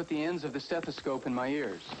forgot to put the ends of the stethoscope in my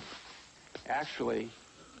ears. Actually,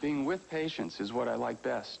 being with patients is what I like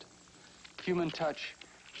best. Human touch,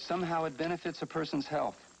 somehow it benefits a person's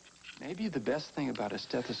health. Maybe the best thing about a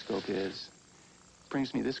stethoscope is it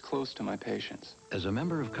brings me this close to my patients. As a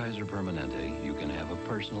member of Kaiser Permanente, you can have a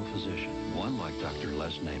personal physician, one like Dr.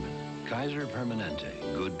 Les Naiman. Kaiser Permanente,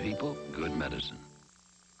 good people, good medicine.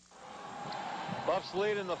 Buffs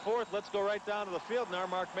lead in the 4th. Let's go right down to the field and our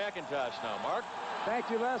Mark McIntosh now. Mark? Thank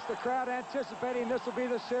you, Les. The crowd anticipating this will be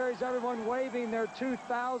the series. Everyone waving their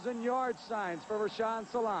 2,000-yard signs for Rashaan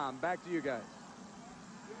Salaam. Back to you guys.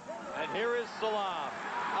 And here is Salaam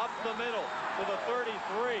up the middle to the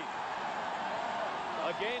 33.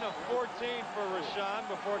 A gain of 14 for Rashaan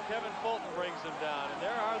before Kevin Fulton brings him down. And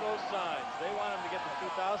there are those signs. They want him to get to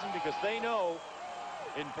 2,000 because they know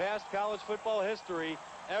in past college football history,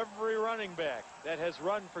 every running back that has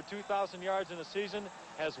run for 2,000 yards in a season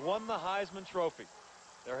has won the Heisman Trophy.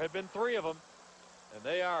 There have been 3 of them, and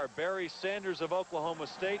they are Barry Sanders of Oklahoma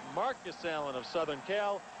State, Marcus Allen of Southern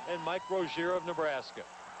Cal, and Mike Rozier of Nebraska.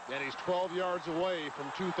 And he's 12 yards away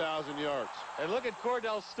from 2,000 yards. And look at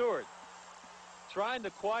Cordell Stewart trying to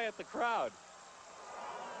quiet the crowd.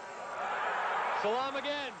 Salam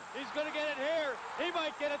again. He's going to get it here. He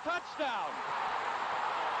might get a touchdown.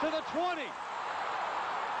 To the 20.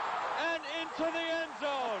 And into the end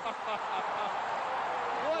zone.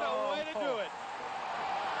 What a way to do it.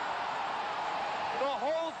 The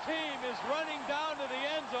whole team is running down to the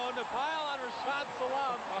end zone to pile on Rashaan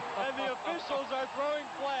Salam, and the officials are throwing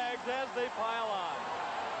flags as they pile on.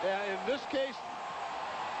 Yeah, in this case,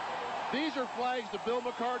 these are flags that Bill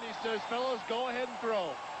McCartney says, fellas, go ahead and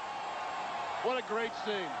throw. What a great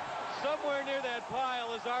scene. Somewhere near that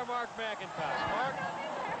pile is our Mark McIntosh. Mark?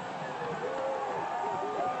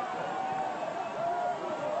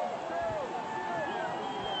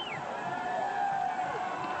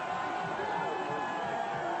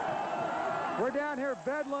 We're down here.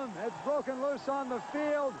 Bedlam has broken loose on the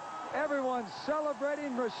field. Everyone's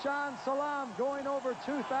celebrating Rashaan Salam going over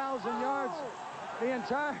 2,000 yards. The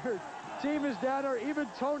entire team is down there. Even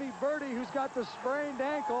Tony Birdie, who's got the sprained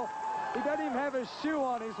ankle, he doesn't even have his shoe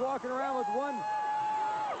on. He's walking around with one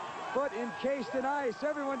foot encased in ice.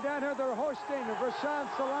 Everyone down here, they're hosting Rashaan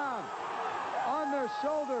Salam on their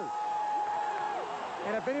shoulders.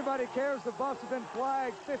 And if anybody cares, the Buffs have been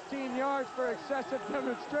flagged 15 yards for excessive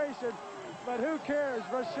demonstration. But who cares?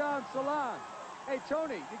 Rashaan Salam. Hey,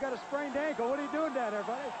 Tony, you got a sprained ankle. What are you doing down there,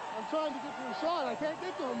 buddy? I'm trying to get to Rashaan. I can't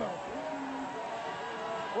get to him, though.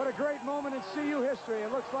 What a great moment in CU history.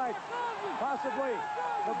 It looks like possibly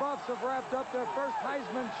the Buffs have wrapped up their first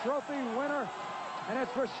Heisman Trophy winner, and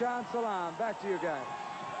it's Rashaan Salam. Back to you guys.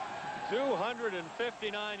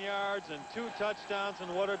 259 yards and 2 touchdowns,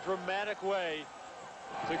 and what a dramatic way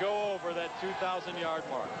to go over that 2,000-yard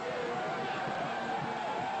mark.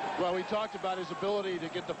 Well, we talked about his ability to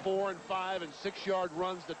get the 4 and 5 and 6-yard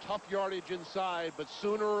runs, the tough yardage inside, but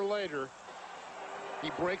sooner or later,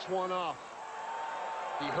 he breaks one off.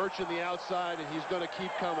 He hurts you on the outside, and he's going to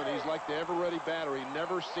keep coming. He's like the ever-ready batter. He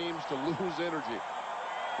never seems to lose energy.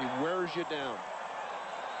 He wears you down.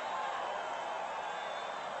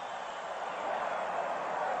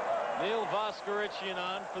 Neil Voskerichian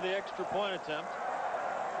on for the extra point attempt.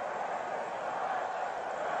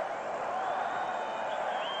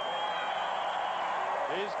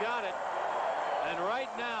 He's got it. And right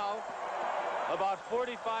now, about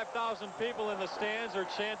 45,000 people in the stands are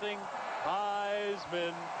chanting,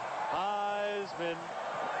 Heisman, Heisman.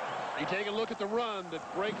 You take a look at the run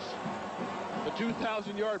that breaks the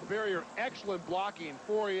 2,000-yard barrier. Excellent blocking.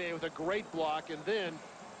 Fourier with a great block. And then,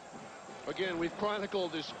 again, we've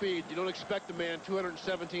chronicled his speed. You don't expect a man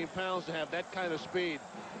 217 pounds to have that kind of speed.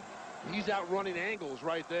 He's outrunning angles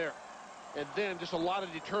right there. And then just a lot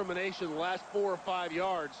of determination in the last 4 or 5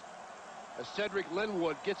 yards as Cedric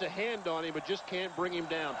Linwood gets a hand on him but just can't bring him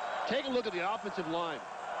down. Take a look at the offensive line.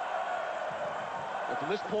 And from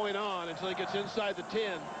this point on, until he gets inside the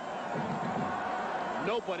 10,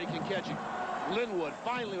 nobody can catch him. Linwood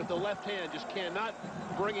finally with the left hand just cannot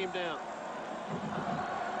bring him down.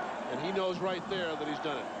 And he knows right there that he's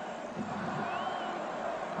done it.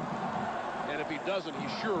 And if he doesn't,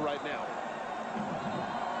 he's sure right now.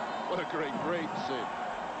 What a great scene.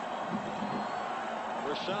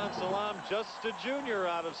 Rashaan Salam, just a junior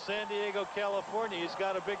out of San Diego, California. He's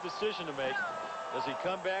got a big decision to make. Does he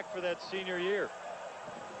come back for that senior year?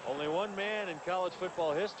 Only one man in college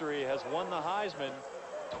football history has won the Heisman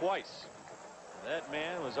twice. That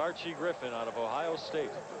man was Archie Griffin out of Ohio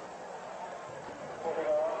State.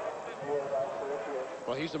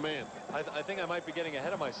 Well, he's the man. I think I might be getting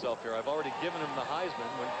ahead of myself here. I've already given him the Heisman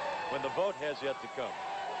when the vote has yet to come.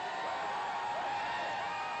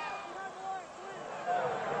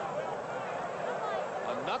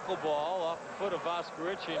 A knuckleball off the foot of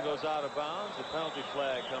Voskerichian goes out of bounds. The penalty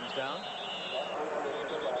flag comes down.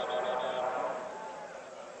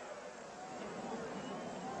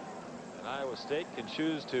 And Iowa State can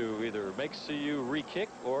choose to either make CU re-kick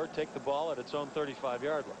or take the ball at its own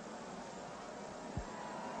 35-yard line.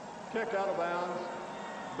 Kick out of bounds.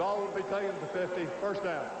 Ball will be taken to 50. First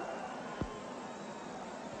down.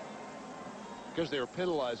 Because they are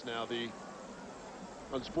penalized now, the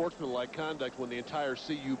unsportsmanlike conduct when the entire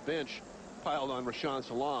CU bench piled on Rashaan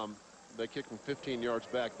Salam. They kick from 15 yards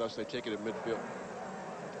back, thus they take it at midfield.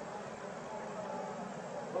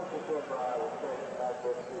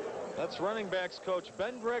 That's running backs coach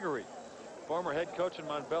Ben Gregory, former head coach in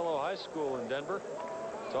Montbello High School in Denver.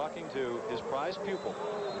 talking to his prize pupil,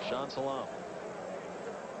 Rashaan Salaam.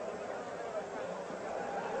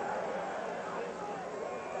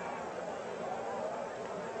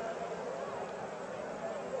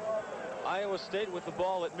 Iowa State with the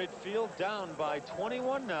ball at midfield, down by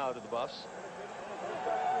 21 now to the Buffs.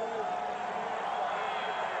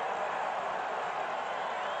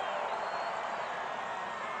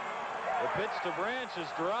 The pitch to Branch is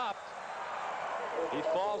dropped. He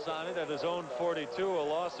falls on it at his own 42, a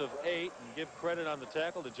loss of 8, and give credit on the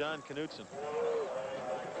tackle to John Knutson.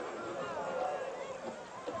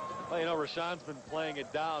 Well, you know, Rashawn's been playing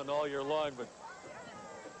it down all year long, but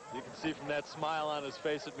you can see from that smile on his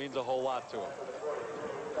face it means a whole lot to him.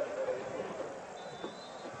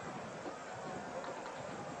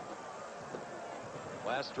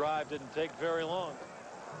 Last drive didn't take very long.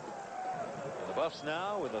 And the Buffs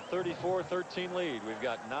now with a 34-13 lead. We've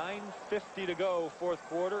got 9:50 to go, fourth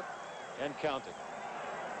quarter, and counting.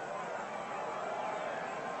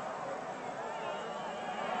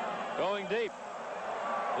 Going deep.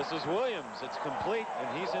 This is Williams. It's complete,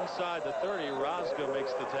 and he's inside the 30. Rosga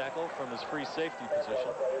makes the tackle from his free safety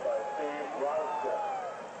position.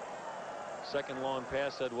 Second long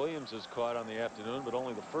pass that Williams has caught on the afternoon, but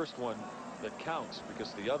only the first one that counts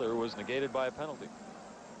because the other was negated by a penalty.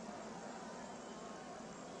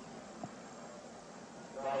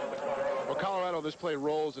 Well, Colorado, this play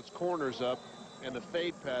rolls its corners up and the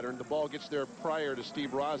fade pattern. The ball gets there prior to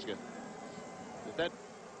Steve Rosga. If that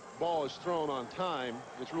ball is thrown on time,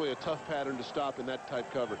 it's really a tough pattern to stop in that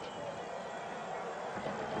type coverage.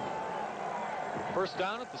 First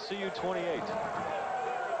down at the CU 28.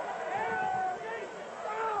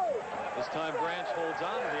 This time Branch holds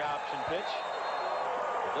on to the option pitch.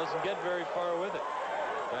 It doesn't get very far with it.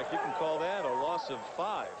 In fact, you can call that a loss of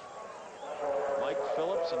 5. Mike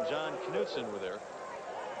Phillips and John Knutson were there.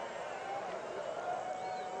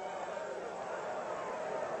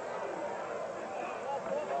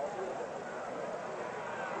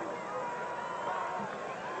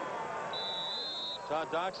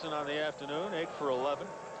 Todd Doxson on the afternoon, 8 for 11,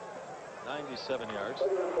 97 yards. You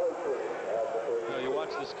know, you watch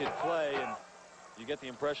this kid play and you get the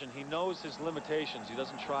impression he knows his limitations. He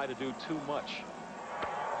doesn't try to do too much.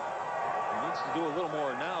 He needs to do a little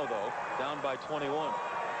more now, though. Down by 21 on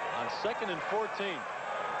 2nd and 14.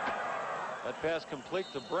 That pass complete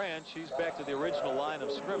to Branch. He's back to the original line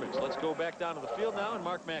of scrimmage. Let's go back down to the field now and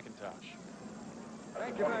Mark McIntosh.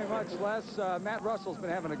 Thank you very much, Les. Matt Russell's been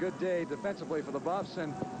having a good day defensively for the Buffs,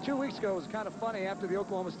 and 2 weeks ago it was kind of funny. After the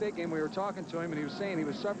Oklahoma State game, we were talking to him, and he was saying he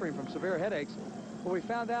was suffering from severe headaches. But we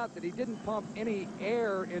found out that he didn't pump any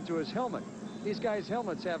air into his helmet. These guys'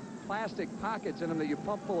 helmets have plastic pockets in them that you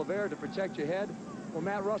pump full of air to protect your head. Well,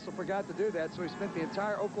 Matt Russell forgot to do that, so he spent the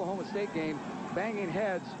entire Oklahoma State game banging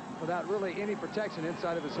heads without really any protection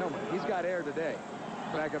inside of his helmet. He's got air today.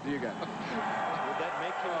 Back up to you guys. Would that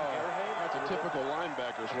make you an airhead? That's a typical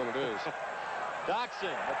linebacker is what it is.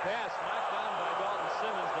 Doxson, the pass knocked down by Dalton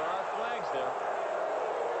Simmons. There are flags there.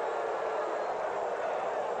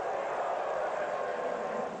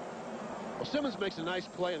 Well, Simmons makes a nice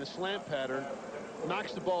play in the slant pattern,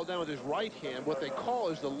 knocks the ball down with his right hand. What they call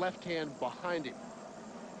is the left hand behind him.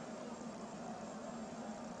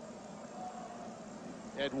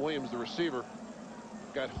 Ed Williams, the receiver,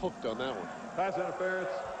 got hooked on that one. Pass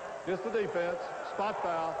interference, gets the defense, spot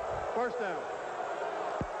foul, first down.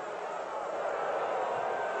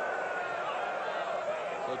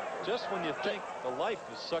 So just when you think the life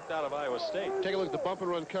is sucked out of Iowa State. Take a look at the bump and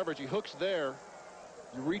run coverage. He hooks there.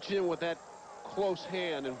 You reach in with that close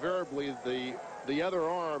hand. Invariably, the other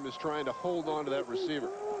arm is trying to hold on to that receiver.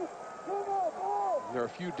 And there are a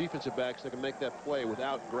few defensive backs that can make that play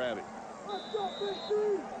without grabbing.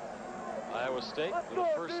 Iowa State with a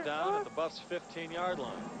first down at the Buffs' 15-yard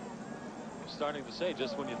line. You're starting to say,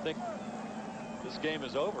 just when you think this game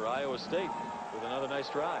is over, Iowa State with another nice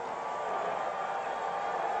drive.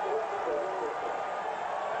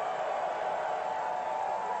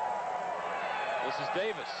 This is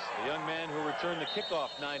Davis, the young man who returned the kickoff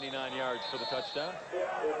 99 yards for the touchdown.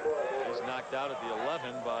 He's knocked out at the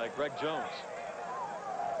 11 by Greg Jones.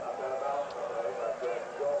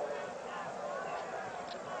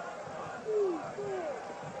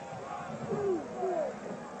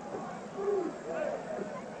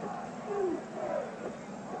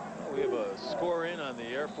 We have a score in on the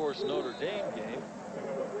Air Force Notre Dame game.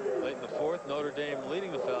 Late in the fourth, Notre Dame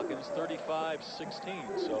leading the Falcons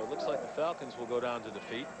 35-16. So it looks like the Falcons will go down to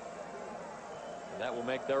defeat. And that will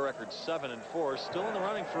make their record 7-4. Still in the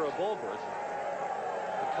running for a bowl berth.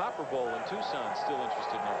 The Copper Bowl in Tucson still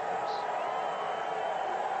interested in Air Force.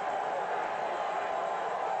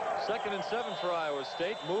 2nd and 7 for Iowa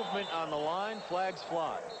State. Movement on the line. Flags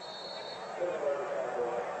fly.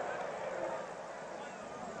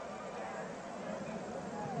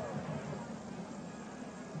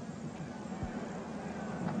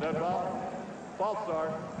 Dead foul. False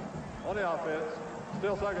start on the offense.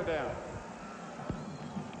 Still 2nd down.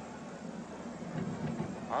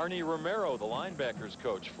 Arnie Romero, the linebackers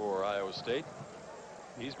coach for Iowa State.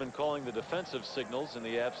 He's been calling the defensive signals in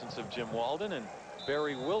the absence of Jim Walden, and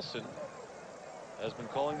Barry Wilson has been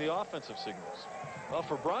calling the offensive signals. Well,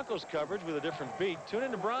 for Broncos coverage with a different beat, tune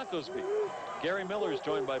into Broncos Beat. Gary Miller is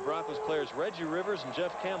joined by Broncos players Reggie Rivers and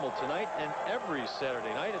Jeff Campbell tonight and every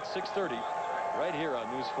Saturday night at 6:30 right here on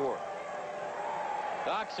News 4.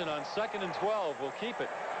 Doxson on 2nd and 12 will keep it.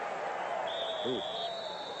 Ooh.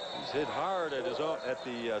 He's hit hard at his own at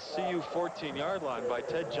the CU 14-yard line by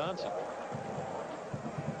Ted Johnson.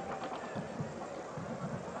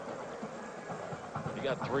 He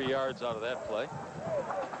got 3 yards out of that play.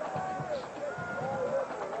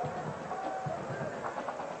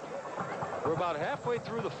 We're about halfway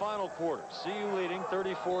through the final quarter. CU leading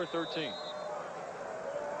 34-13.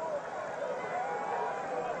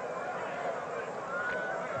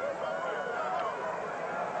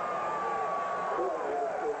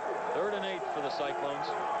 For the Cyclones.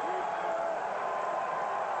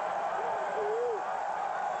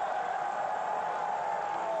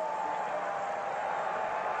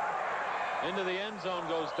 Into the end zone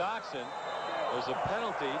goes Doxson. There's a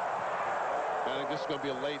penalty. I think this is going to be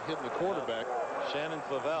a late hit in the quarterback. Shannon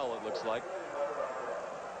Clavel, it looks like.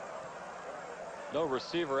 No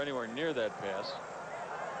receiver anywhere near that pass.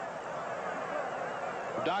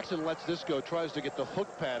 Doxson lets this go, tries to get the hook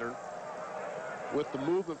pattern. With the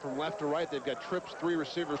movement from left to right, they've got trips, 3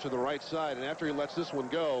 receivers to the right side, and after he lets this one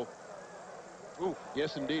go, ooh,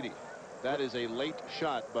 yes, indeedy, that is a late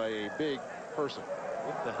shot by a big person.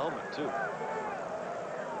 With the helmet, too.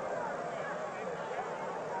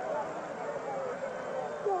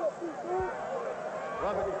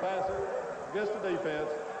 Roughing the passer against the defense,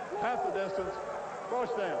 half the distance,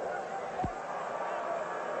 first down.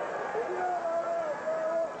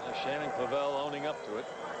 Shannon Clavel owning up to it.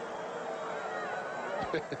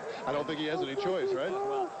 I don't think he has any choice, right?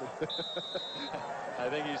 Well, I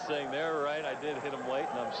think he's saying they're right. I did hit him late,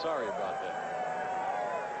 and I'm sorry about that.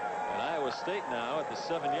 And Iowa State now at the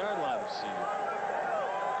 7-yard line of CU.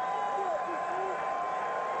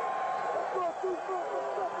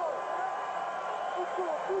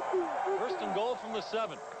 First and goal from the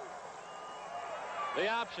 7. The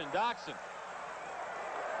option, Doxson.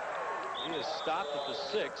 He is stopped at the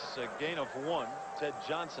 6, a gain of 1. Ted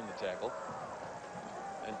Johnson the tackle.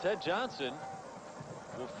 And Ted Johnson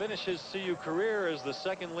will finish his CU career as the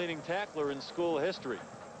 2nd leading tackler in school history.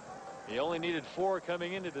 He only needed 4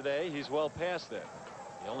 coming into today. He's well past that.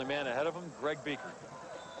 The only man ahead of him, Greg Beaker.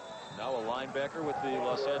 Now a linebacker with the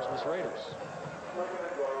Los Angeles Raiders.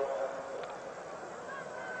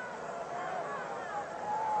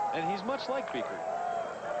 And he's much like Beaker.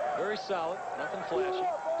 Very solid, nothing flashy.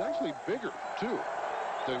 He's actually bigger, too,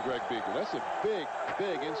 than Greg Beaker. That's a big,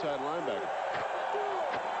 big inside linebacker.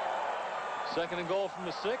 2nd and goal from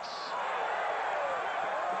the 6.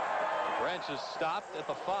 Branch is stopped at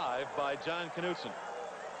the 5 by John Knutson.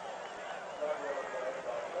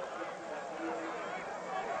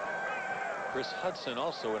 Chris Hudson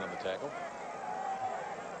also in on the tackle.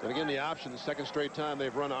 And again, the option, the 2nd straight time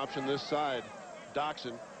they've run option this side.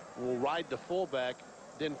 Doxson will ride the fullback,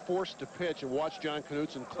 then force to pitch, and watch John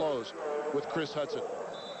Knutson close with Chris Hudson.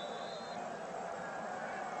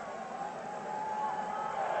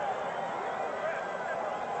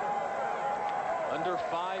 Under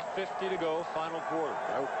 5:50 to go, final quarter.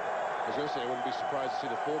 I was going to say I wouldn't be surprised to see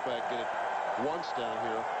the fullback get it once down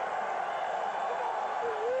here.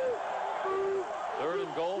 3rd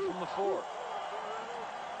and goal from the 4.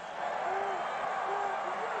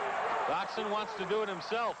 Doxson wants to do it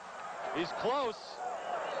himself. He's close.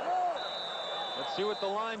 Let's see what the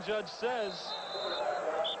line judge says.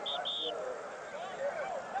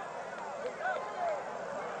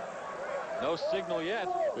 No signal yet.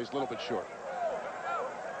 He's a little bit short.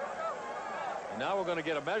 And now we're going to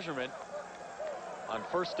get a measurement on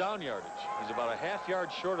 1st down yardage. He's about a half yard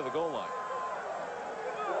short of the goal line.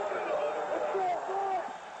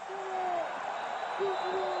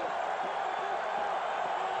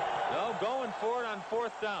 No, going for it on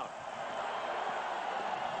 4th down.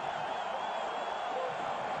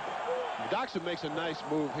 Doxson makes a nice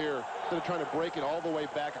move here. Instead of trying to break it all the way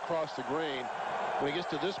back across the grain, when he gets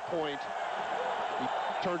to this point, he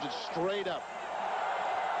turns it straight up.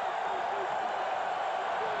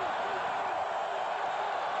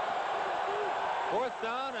 Fourth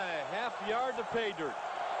down, a half yard to pay dirt.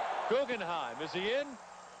 Guggenheim, is he in?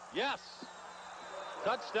 Yes.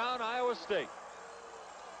 Touchdown, Iowa State.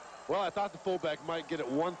 Well, I thought the fullback might get it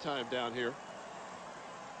one time down here.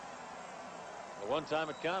 The one time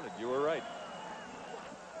it counted. You were right.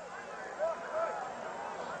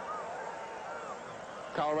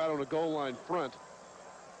 Colorado on the goal line front.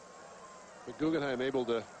 But Guggenheim able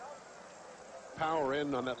to power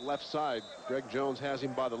in on that left side. Greg Jones has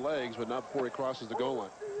him by the legs, but not before he crosses the goal line.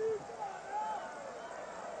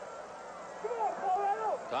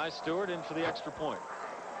 Ty Stewart in for the extra point.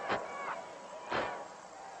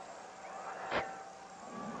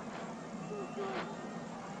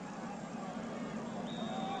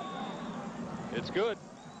 It's good.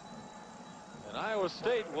 And Iowa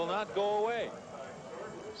State will not go away.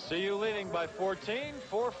 CU leading by 14,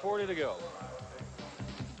 4:40 to go.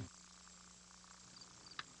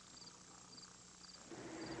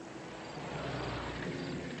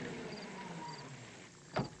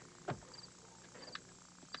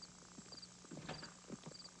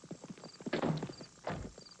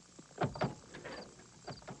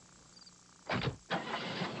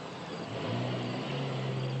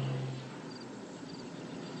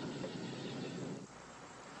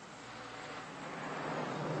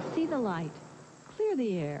 See the light. Clear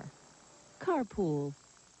the air. Carpool.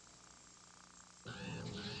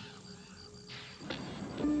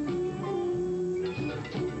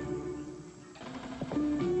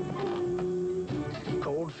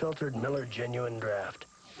 Cold filtered Miller Genuine Draft.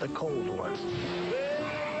 The cold one.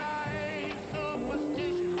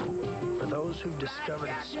 For those who've discovered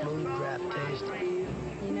its smooth draft taste.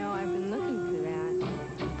 You know, I've been looking for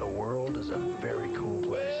that. The world is a very cool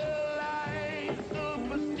place.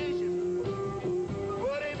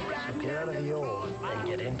 So get out of the old and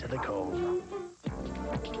get into the cold.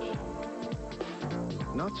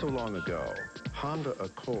 Not so long ago, Honda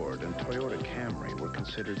Accord and Toyota Camry were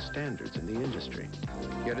considered standards in the industry.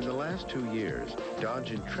 Yet in the last 2 years,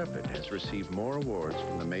 Dodge Intrepid has received more awards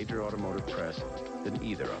from the major automotive press than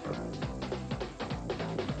either of them.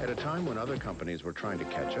 At a time when other companies were trying to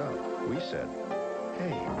catch up, we said,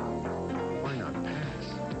 hey, why not pass?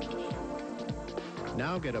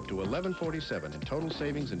 Now get up to $1147 in total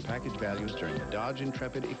savings and package values during the Dodge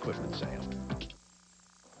Intrepid equipment sale.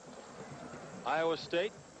 Iowa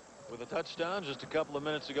State with a touchdown just a couple of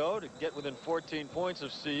minutes ago to get within 14 points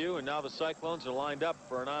of CU, and now the Cyclones are lined up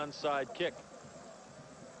for an onside kick.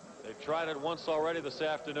 They've tried it once already this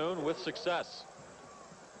afternoon with success.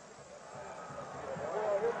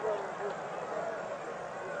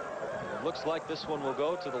 It looks like this one will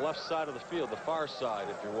go to the left side of the field, the far side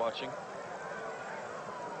if you're watching.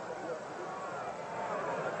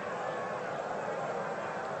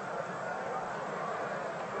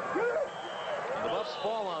 And the Buffs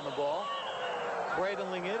fall on the ball.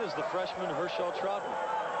 Cradling it is the freshman Herschel Troutman.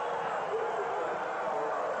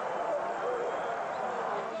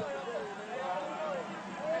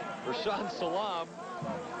 Rashaan Salam,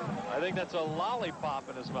 I think that's a lollipop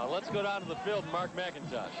in his mouth. Let's go down to the field, Mark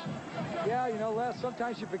McIntosh. Yeah, you know, Les,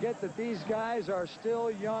 sometimes you forget that these guys are still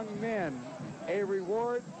young men. A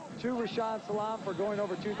reward to Rashaan Salam for going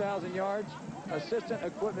over 2,000 yards. Assistant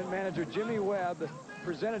equipment manager Jimmy Webb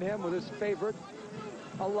presented him with his favorite,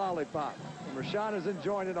 a lollipop. And Rashaan is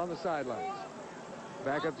enjoying it on the sidelines.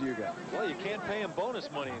 Back up to you guys. Well, you can't pay him bonus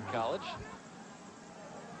money in college.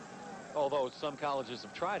 Although some colleges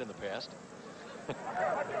have tried in the past.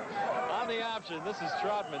 On the option, this is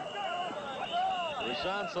Troutman.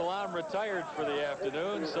 Rashaan Salam retired for the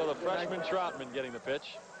afternoon, so the freshman Troutman getting the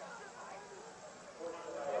pitch.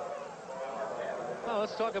 Now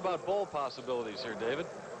let's talk about bowl possibilities here, David.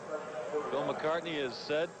 Bill McCartney has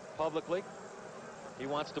said publicly he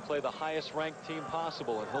wants to play the highest ranked team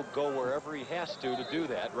possible, and he'll go wherever he has to do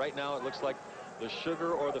that. Right now it looks like the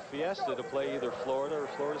Sugar or the Fiesta to play either Florida or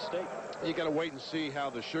Florida State. You got to wait and see how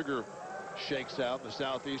the Sugar shakes out in the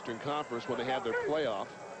Southeastern Conference when they have their playoff.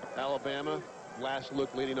 Alabama, last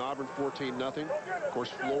look, leading Auburn 14-0. Of course,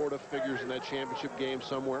 Florida figures in that championship game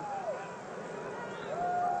somewhere.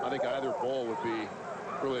 I think either bowl would be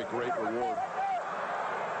really a great reward.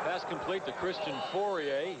 Pass complete to Christian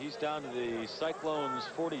Fourier. He's down to the Cyclones'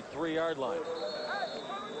 43-yard line.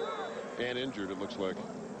 And injured, it looks like.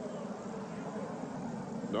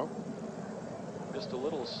 No? Just a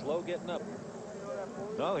little slow getting up.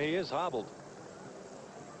 No, he is hobbled.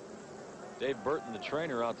 Dave Burton, the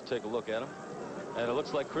trainer, out to take a look at him. And it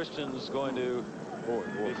looks like Christian's going to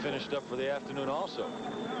be finished up for the afternoon also.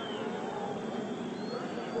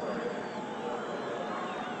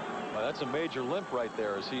 Well, that's a major limp right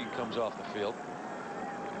there as he comes off the field.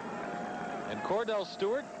 And Cordell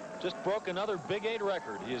Stewart just broke another Big 8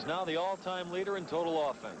 record. He is now the all-time leader in total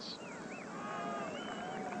offense.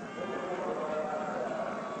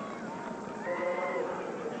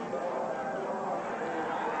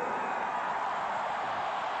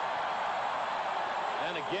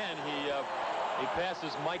 And again, he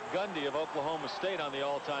passes Mike Gundy of Oklahoma State on the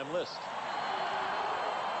all-time list.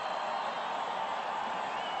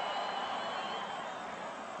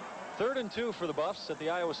 Third and 2 for the Buffs at the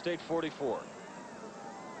Iowa State 44.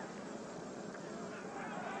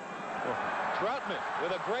 Troutman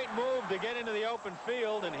with a great move to get into the open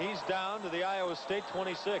field, and he's down to the Iowa State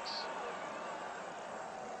 26.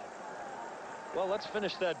 Well, let's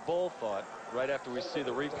finish that Bull thought right after we see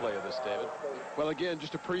the replay of this, David. Well, again,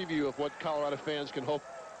 just a preview of what Colorado fans can hope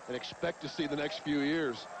and expect to see the next few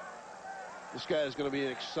years. This guy is going to be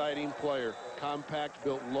an exciting player. Compact,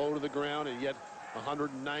 built low to the ground, and yet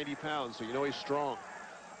 190 pounds, so you know he's strong.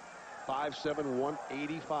 5'7",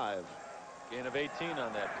 185. Gain of 18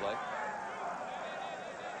 on that play.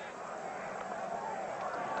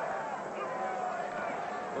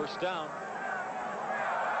 First down.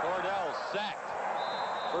 Cordell sacked.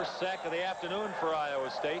 First sack of the afternoon for Iowa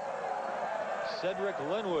State. Cedric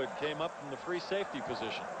Linwood came up from the free safety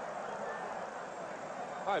position.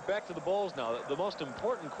 All right, back to the Bulls now. The most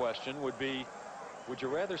important question would be, would you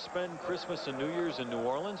rather spend Christmas and New Year's in New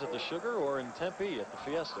Orleans at the Sugar or in Tempe at the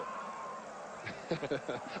Fiesta?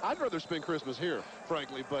 I'd rather spend Christmas here,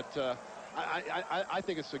 frankly, but I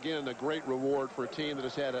think it's, again, a great reward for a team that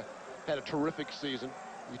has had a terrific season.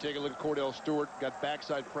 You take a look at Cordell Stewart, got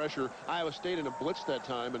backside pressure. Iowa State in a blitz that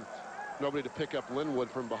time, and nobody to pick up Linwood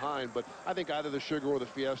from behind. But I think either the Sugar or the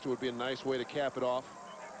Fiesta would be a nice way to cap it off.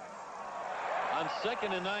 On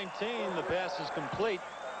 2nd and 19, the pass is complete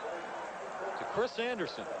to Chris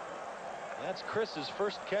Anderson. That's Chris's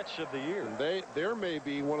first catch of the year. And there may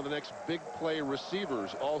be one of the next big play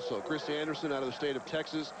receivers also. Chris Anderson out of the state of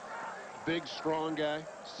Texas. Big, strong guy,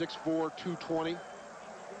 6'4", 220.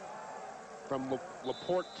 From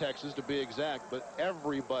LaPorte, Texas, to be exact, but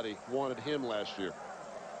everybody wanted him last year.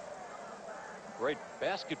 Great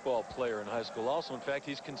basketball player in high school also. In fact,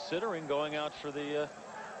 he's considering going out for the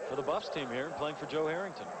Buffs team here and playing for Joe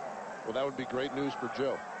Harrington. Well, that would be great news for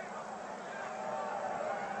Joe.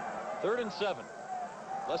 3rd and 7.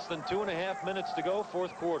 Less than 2.5 minutes to go,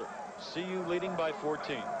 fourth quarter. CU leading by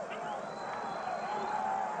 14.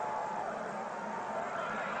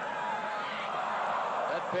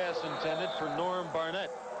 That pass intended for Norm Barnett.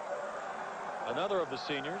 Another of the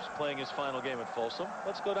seniors playing his final game at Folsom.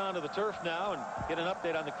 Let's go down to the turf now and get an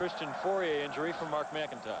update on the Christian Fourier injury from Mark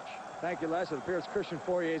McIntosh. Thank you, Les. It appears Christian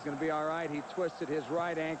Fourier is going to be all right. He twisted his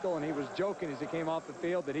right ankle, and he was joking as he came off the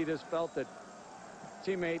field that he just felt that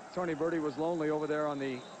teammate Tony Berti was lonely over there on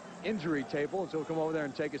the injury table, so he'll come over there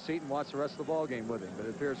and take a seat and watch the rest of the ball game with him. But it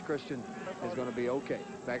appears Christian is going to be okay.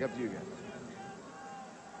 Back up to you guys.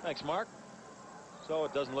 Thanks, Mark. So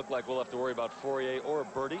it doesn't look like we'll have to worry about Fourier or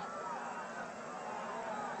Berti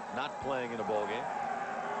not playing in a ball game.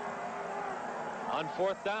 On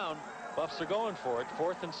 4th down, Buffs are going for it.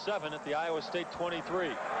 4th and 7 at the Iowa State 23.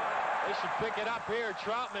 They should pick it up here.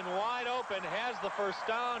 Troutman wide open, has the first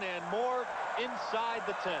down, and more inside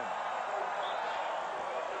the 10.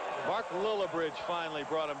 Mark Lillibridge finally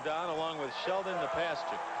brought him down, along with Sheldon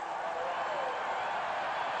Nepaschick.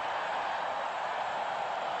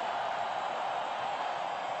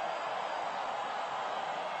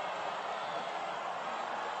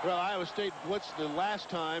 Well, Iowa State blitzed the last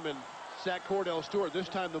time and sacked Cordell Stewart. This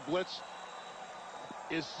time the blitz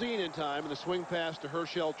is seen in time, and the swing pass to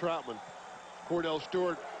Herschel Troutman. Cordell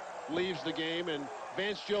Stewart leaves the game, and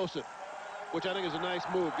Vance Joseph, which I think is a nice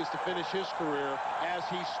move, gets to finish his career as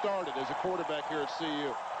he started as a quarterback here at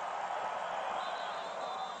CU.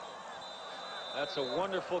 That's a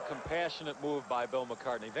wonderful, compassionate move by Bill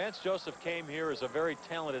McCartney. Vance Joseph came here as a very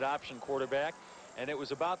talented option quarterback, and it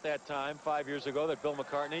was about that time, 5 years ago, that Bill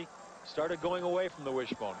McCartney started going away from the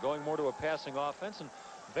wishbone, going more to a passing offense, and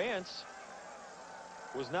Vance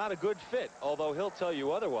was not a good fit, although he'll tell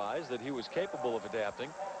you otherwise, that he was capable of adapting.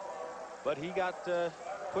 But he got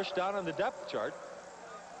pushed down on the depth chart,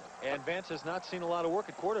 and Vance has not seen a lot of work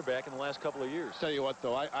at quarterback in the last couple of years. Tell you what,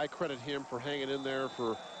 though, I credit him for hanging in there,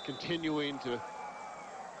 for continuing to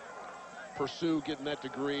pursue getting that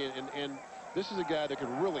degree, and this is a guy that could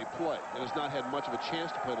really play and has not had much of a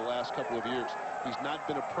chance to play the last couple of years. He's not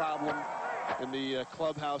been a problem in the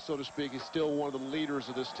clubhouse, so to speak. He's still one of the leaders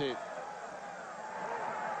of this team.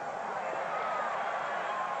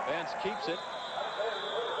 Vance keeps it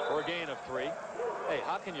for a gain of 3. Hey,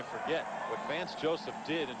 how can you forget what Vance Joseph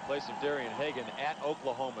did in place of Darian Hagan at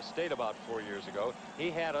Oklahoma State about 4 years ago? He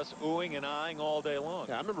had us oohing and eyeing all day long.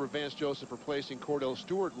 Yeah, I remember Vance Joseph replacing Cordell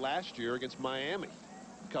Stewart last year against Miami.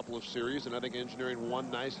 A couple of series, and I think engineering one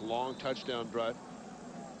nice long touchdown drive.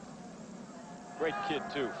 Great kid,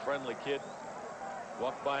 too. Friendly kid.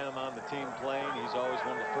 Walk by him on the team plane. He's always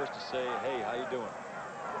one of the first to say, hey, how you doing?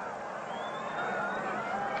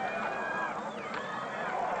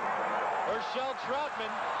 Herschel Troutman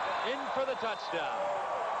in for the touchdown.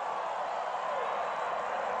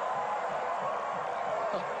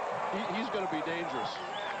 He's going to be dangerous.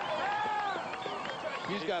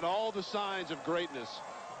 He's got all the signs of greatness.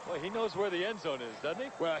 Well, he knows where the end zone is, doesn't he?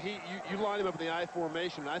 Well, you line him up in the I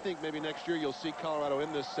formation. I think maybe next year you'll see Colorado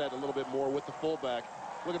in this set a little bit more with the fullback.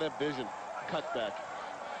 Look at that vision, cutback.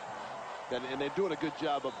 And they're doing a good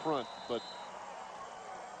job up front, but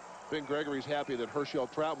Ben Gregory's happy that Herschel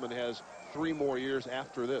Troutman has 3 more years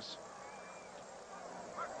after this.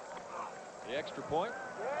 The extra point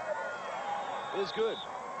is good.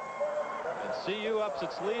 And CU ups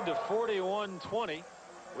its lead to 41-20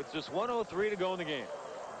 with just 1:03 to go in the game.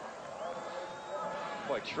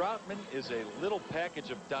 Boy, Troutman is a little package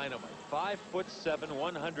of dynamite. 5'7",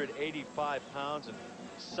 185 pounds, and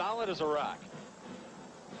solid as a rock.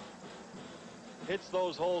 Hits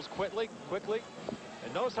those holes quickly,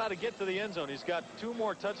 and knows how to get to the end zone. He's got 2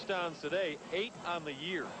 more touchdowns today, 8 on the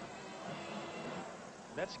year.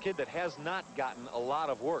 And that's a kid that has not gotten a lot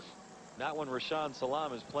of work. Not when Rashaan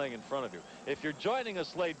Salam is playing in front of you. If you're joining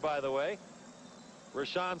us late, by the way,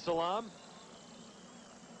 Rashaan Salam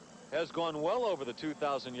has gone well over the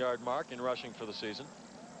 2,000-yard mark in rushing for the season.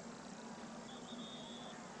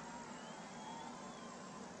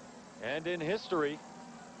 And in history,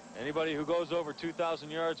 anybody who goes over 2,000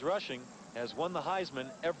 yards rushing has won the Heisman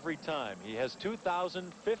every time. He has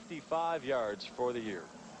 2,055 yards for the year.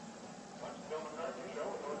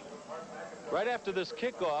 Right after this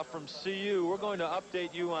kickoff from CU, we're going to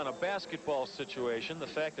update you on a basketball situation. The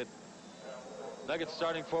fact that Nuggets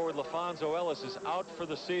starting forward LaFonso Ellis is out for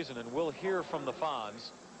the season, and we'll hear from the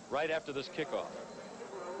Fonz right after this kickoff.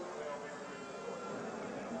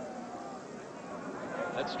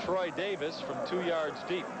 That's Troy Davis from 2 yards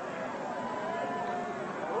deep.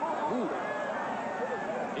 Ooh.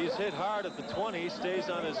 He's hit hard at the 20, stays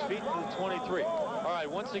on his feet to the 23. All right,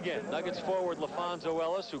 once again, Nuggets forward LaFonso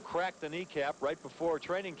Ellis, who cracked the kneecap right before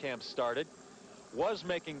training camp started, was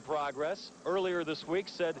making progress. Earlier this week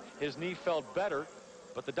said his knee felt better,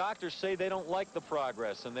 but the doctors say they don't like the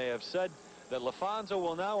progress, and they have said that LaFonso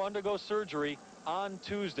will now undergo surgery on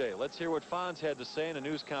Tuesday. Let's hear what Fonz had to say in a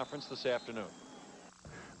news conference this afternoon.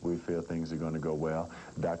 We feel things are going to go well.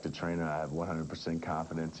 Dr. Trainer, I have 100%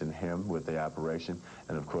 confidence in him with the operation.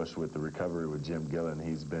 And, of course, with the recovery with Jim Gillen,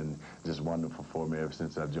 he's been just wonderful for me ever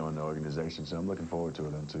since I've joined the organization. So I'm looking forward to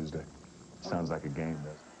it on Tuesday. Sounds like a game, doesn't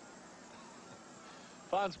it?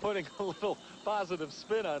 Fonz putting a little positive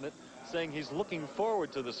spin on it, saying he's looking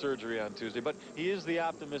forward to the surgery on Tuesday. But he is the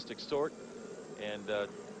optimistic sort. And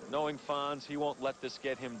knowing Fonz, he won't let this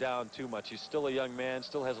get him down too much. He's still a young man,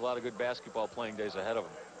 still has a lot of good basketball playing days ahead of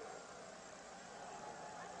him.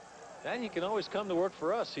 And he can always come to work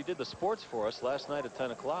for us. He did the sports for us last night at 10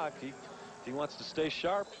 o'clock. If he wants to stay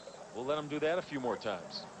sharp, we'll let him do that a few more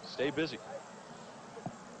times. Stay busy.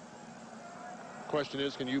 Question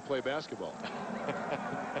is, can you play basketball?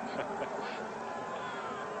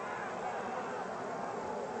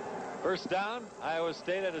 First down, Iowa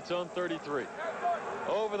State at its own 33.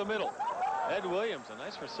 Over the middle, Ed Williams, a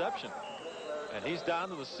nice reception. And he's down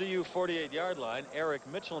to the CU 48-yard line. Eric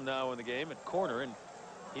Mitchell now in the game at corner, and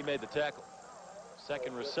he made the tackle.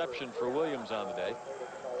 Second reception for Williams on the day.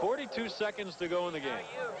 42 seconds to go in the game.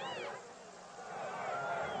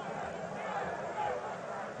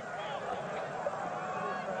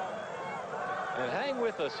 And hang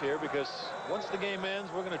with us here, because once the game ends,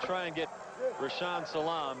 we're going to try and get Rashaan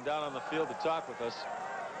Salam down on the field to talk with us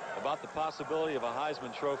about the possibility of a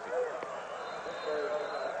Heisman Trophy.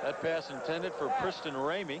 That pass intended for Preston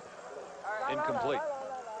Ramey, incomplete.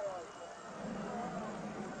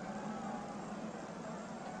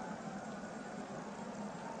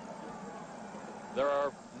 There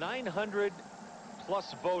are 900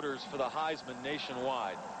 plus voters for the Heisman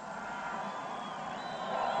nationwide.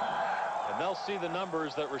 And they'll see the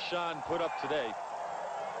numbers that Rashaan put up today.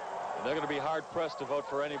 And they're going to be hard-pressed to vote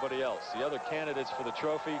for anybody else. The other candidates for the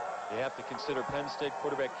trophy, you have to consider Penn State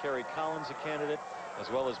quarterback Kerry Collins a candidate, as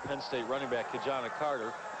well as Penn State running back Kijana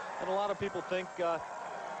Carter. And a lot of people think the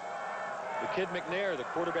kid McNair, the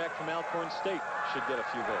quarterback from Alcorn State, should get a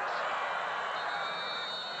few votes.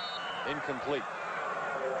 Incomplete.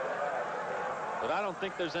 But I don't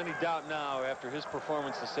think there's any doubt now after his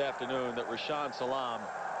performance this afternoon that Rashaan Salam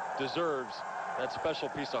deserves that special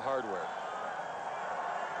piece of hardware.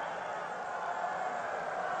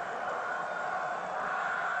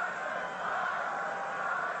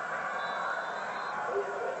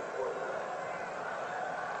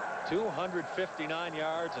 $259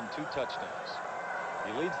 yards and 2 touchdowns.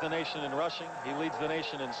 He leads the nation in rushing. He leads the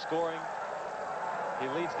nation in scoring. He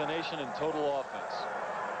leads the nation in total offense.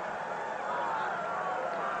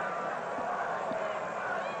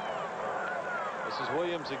 This is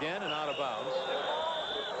Williams again and out of bounds.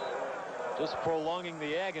 Just prolonging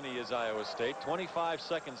the agony is Iowa State. 25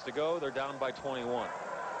 seconds to go. They're down by 21.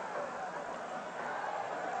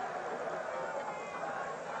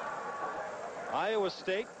 Iowa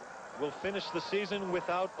State will finish the season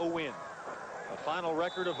without a win. A final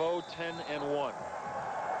record of 0-10-1.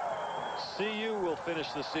 CU will finish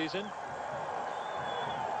the season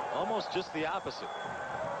almost just the opposite.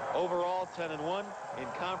 Overall 10-1, in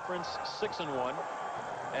conference 6-1,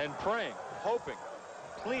 and praying, hoping,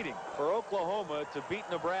 pleading for Oklahoma to beat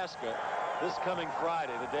Nebraska this coming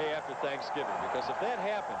Friday, the day after Thanksgiving. Because if that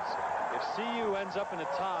happens, if CU ends up in a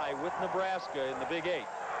tie with Nebraska in the Big 8,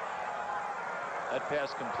 that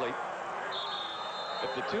pass complete.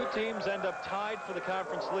 If the two teams end up tied for the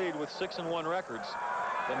conference lead with 6-1 records,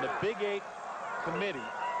 then the Big 8 committee,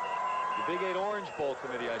 the Big 8 Orange Bowl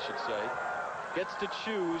committee, I should say, gets to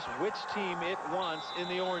choose which team it wants in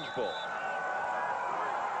the Orange Bowl.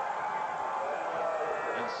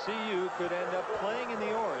 And CU could end up playing in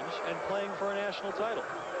the orange and playing for a national title.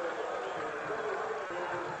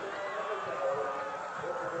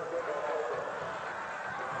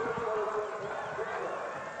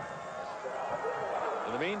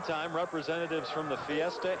 In the meantime, representatives from the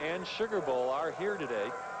Fiesta and Sugar Bowl are here today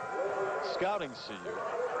scouting CU.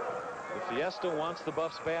 The Fiesta wants the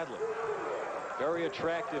Buffs badly. Very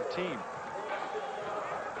attractive team.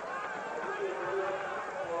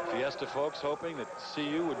 Fiesta folks hoping that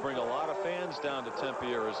CU would bring a lot of fans down to Tempe,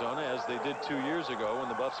 Arizona, as they did 2 years ago when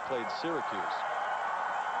the Buffs played Syracuse.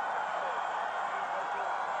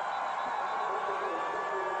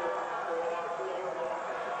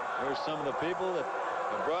 There's some of the people that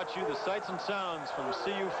have brought you the sights and sounds from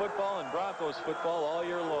CU football and Broncos football all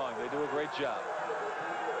year long. They do a great job.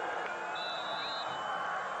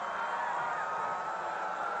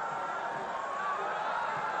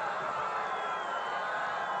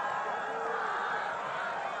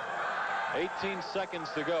 .18 seconds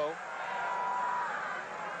to go.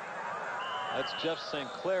 That's Jeff St.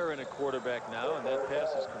 Clair in a quarterback now, and that pass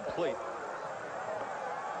is complete.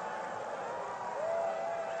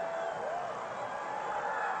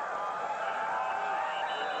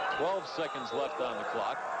 .12 seconds left on the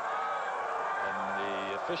clock, and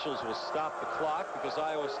the officials will stop the clock because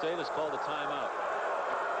Iowa State has called a timeout.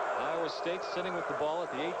 Iowa State sitting with the ball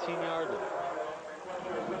at the 18-yard line.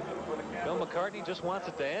 Bill McCartney just wants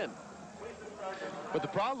it to end. But the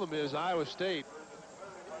problem is Iowa State,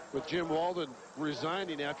 with Jim Walden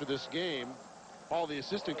resigning after this game, all the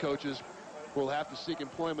assistant coaches will have to seek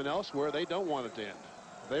employment elsewhere. They don't want it to end.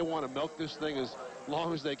 They want to milk this thing as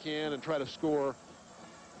long as they can and try to score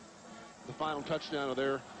the final touchdown of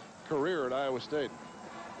their career at Iowa State.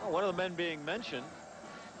 Well, one of the men being mentioned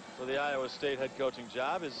for the Iowa State head coaching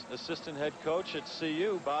job is assistant head coach at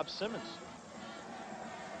CU, Bob Simmons.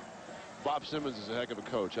 Bob Simmons is a heck of a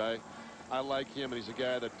coach. I like him, and he's a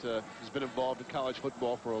guy that has been involved in college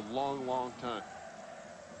football for a long, long time.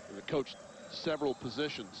 And coached several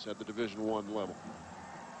positions at the Division I level.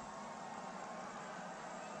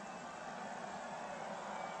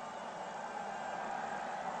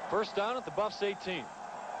 First down at the Buffs 18.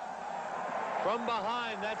 From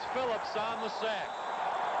behind, that's Phillips on the sack.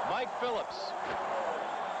 Mike Phillips.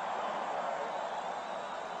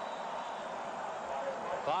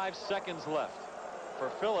 Five seconds left. For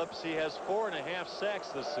Phillips, he has 4.5 sacks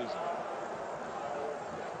this season.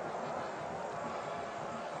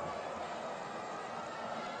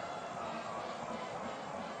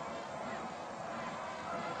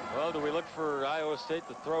 Well, do we look for Iowa State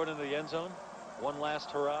to throw it into the end zone? One last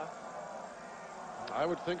hurrah? I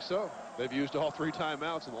would think so. They've used all 3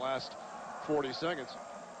 timeouts in the last 40 seconds.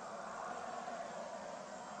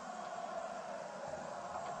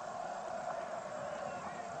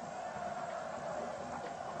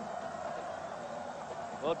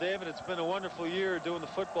 Well, David, it's been a wonderful year doing the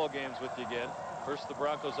football games with you again. First the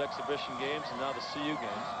Broncos exhibition games and now the CU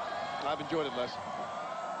games. I've enjoyed it, Les.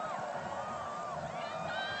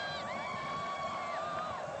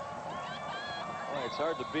 Well, it's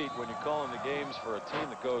hard to beat when you're calling the games for a team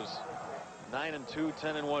that goes 9-2,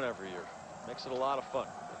 10-1 every year. Makes it a lot of fun.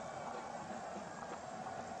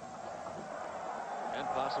 and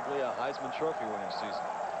possibly a Heisman Trophy winning season.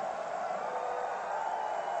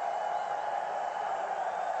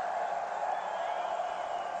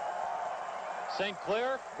 St.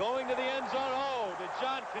 Clair going to the end zone. Oh, did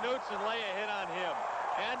John Knutson lay a hit on him?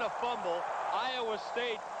 And a fumble. Iowa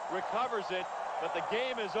State recovers it, but the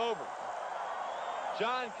game is over.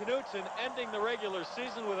 John Knutson ending the regular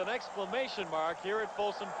season with an exclamation mark here at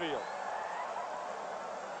Folsom Field.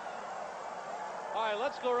 All right,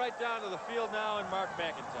 let's go right down to the field now and Mark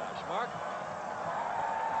McIntosh. Mark?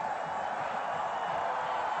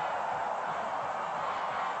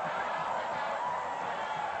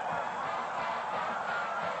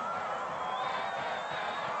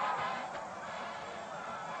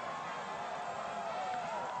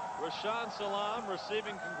 Rashaan Salaam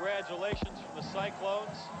receiving congratulations from the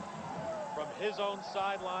Cyclones, from his own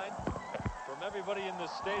sideline, from everybody in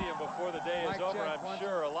this stadium before the day is over. I'm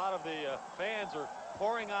sure a lot of the fans are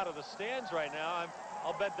pouring out of the stands right now.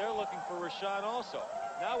 I'll bet they're looking for Rashaan also.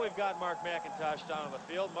 Now we've got Mark McIntosh down on the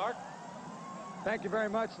field. Mark? Thank you very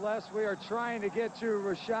much, Les. We are trying to get to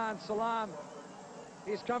Rashaan Salaam.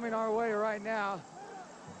 He's coming our way right now.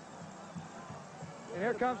 And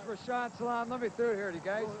here comes Rashaan Salaam. Let me through here, you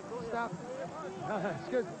guys. Stop.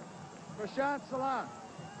 Excuse me. Rashaan Salaam.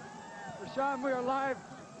 Rashaan, we are live.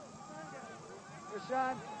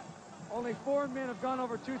 Rashaan, only 4 men have gone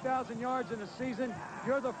over 2,000 yards in a season.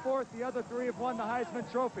 You're the fourth. The other three have won the Heisman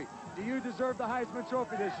Trophy. Do you deserve the Heisman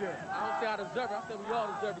Trophy this year? I don't say I deserve it. I say we all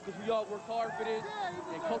deserve it because we all work hard for this.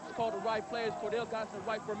 And coaches called the right players. Cordell got us in the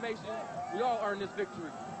right formation. We all earned this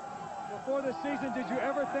victory. Before the season, did you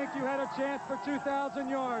ever think you had a chance for 2,000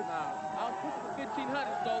 yards? Nah, I was pushing for 1,500,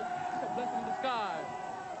 so it's a blessing in disguise.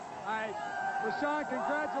 All right, Rashaan,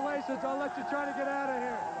 congratulations. I'll let you try to get out of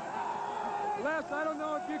here. Les, I don't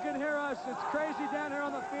know if you can hear us. It's crazy down here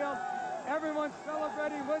on the field. Everyone's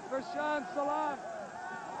celebrating with Rashaan Salaam.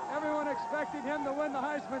 Everyone expecting him to win the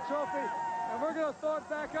Heisman Trophy. And we're going to throw it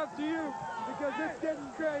back up to you because it's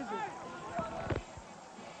getting crazy.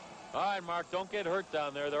 All right, Mark, don't get hurt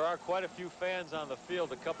down there. There are quite a few fans on the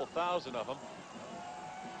field, a couple thousand of them.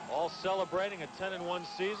 All celebrating a 10-1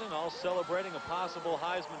 season, all celebrating a possible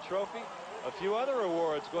Heisman Trophy. A few other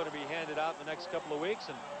awards going to be handed out in the next couple of weeks,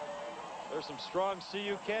 and there's some strong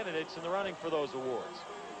CU candidates in the running for those awards.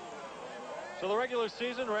 So the regular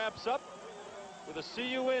season wraps up with a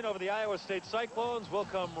CU win over the Iowa State Cyclones. We'll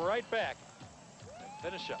come right back and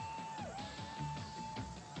finish up.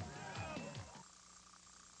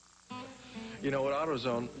 You know, at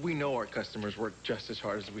AutoZone, we know our customers work just as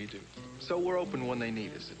hard as we do. So we're open when they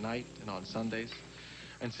need us, at night and on Sundays.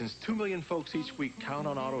 And since 2 million folks each week count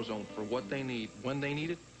on AutoZone for what they need when they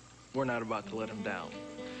need it, we're not about to let them down.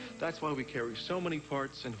 That's why we carry so many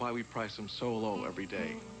parts and why we price them so low every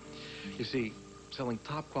day. You see, selling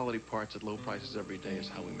top quality parts at low prices every day is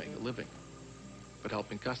how we make a living. But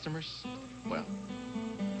helping customers, well,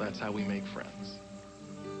 that's how we make friends.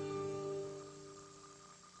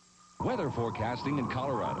 Weather forecasting in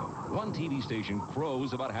Colorado. One TV station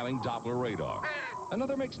crows about having Doppler radar.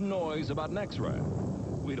 Another makes noise about NEXRAD.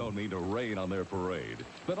 We don't mean to rain on their parade,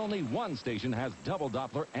 but only one station has double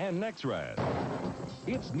Doppler and NEXRAD.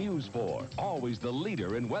 It's News 4, always the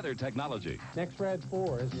leader in weather technology. NEXRAD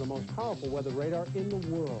 4 is the most powerful weather radar in the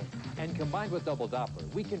world. And combined with double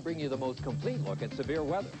Doppler, we can bring you the most complete look at severe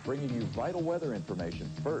weather, bringing you vital weather information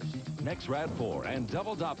first. NEXRAD 4 and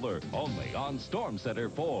double Doppler, only on Storm Center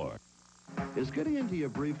 4. Is getting into your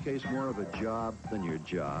briefcase more of a job than your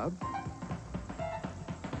job?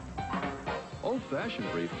 Old-fashioned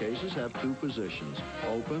briefcases have two positions,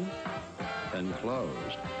 open and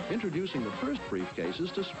closed. Introducing the first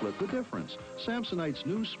briefcases to split the difference. Samsonite's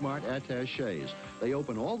new Smart Attachés. They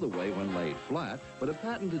open all the way when laid flat, but a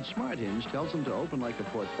patented smart hinge tells them to open like a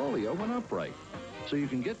portfolio when upright. So you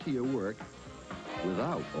can get to your work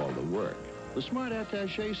without all the work. The Smart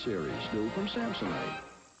Attaché series, new from Samsonite.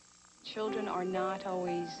 Children are not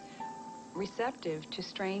always receptive to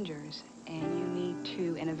strangers, and you need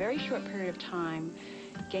to, in a very short period of time,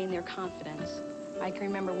 gain their confidence. I can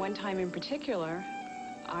remember one time in particular,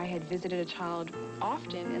 I had visited a child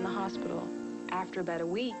often in the hospital. After about a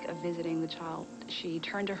week of visiting the child, she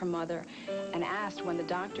turned to her mother and asked when the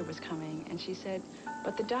doctor was coming, and she said,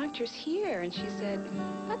 "But the doctor's here." And she said,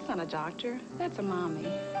 "That's not a doctor, that's a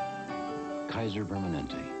mommy." Kaiser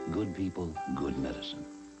Permanente, good people, good medicine.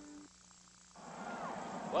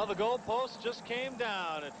 Well, the goalpost just came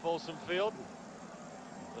down at Folsom Field.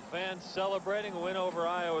 The fans celebrating a win over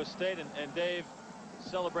Iowa State, and Dave,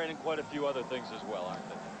 celebrating quite a few other things as well, aren't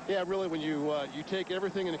they? Yeah, really, when you take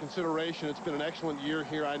everything into consideration, it's been an excellent year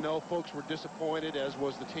here. I know folks were disappointed, as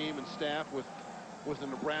was the team and staff, with with the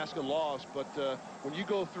Nebraska loss. But when you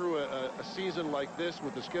go through a season like this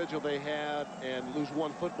with the schedule they had and lose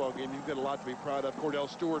one football game, you've got a lot to be proud of. Cordell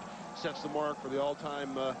Stewart sets the mark for the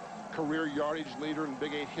all-time career yardage leader in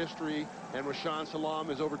Big 8 history, and Rashaan Salam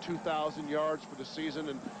is over 2,000 yards for the season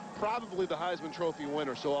and probably the Heisman Trophy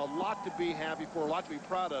winner. So a lot to be happy for, a lot to be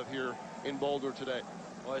proud of here in Boulder today.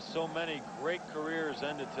 Boy, so many great careers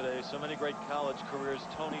ended today, so many great college careers.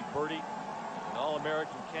 Tony Birdie, an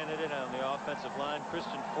All-American candidate on the offensive line.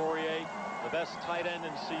 Christian Fourier, the best tight end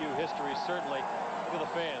in CU history, certainly. Look at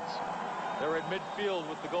the fans. They're at midfield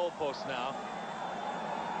with the goalpost now.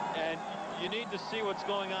 And you need to see what's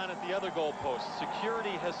going on at the other goalpost.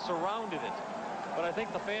 Security has surrounded it. But I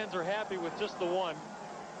think the fans are happy with just the one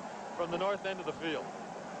from the north end of the field.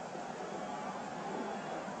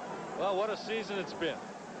 Well, what a season it's been.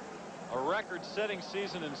 A record-setting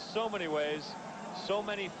season in so many ways. So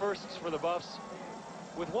many firsts for the Buffs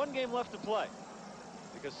with one game left to play,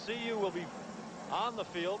 because CU will be on the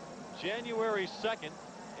field January 2nd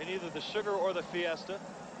in either the Sugar or the Fiesta,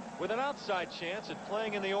 with an outside chance at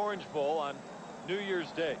playing in the Orange Bowl on New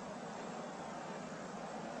Year's Day.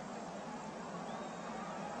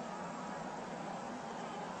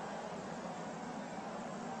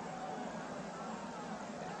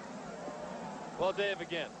 Well, Dave,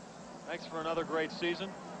 again, thanks for another great season.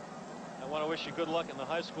 I want to wish you good luck in the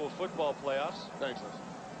high school football playoffs. Thanks, Les.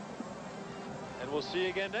 And we'll see you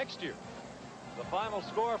again next year. The final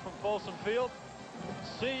score from Folsom Field,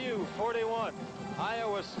 CU 41,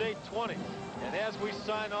 Iowa State 20. And as we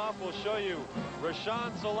sign off, we'll show you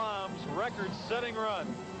Rashaan Salam's record-setting run.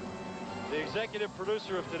 The executive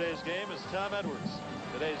producer of today's game is Tom Edwards.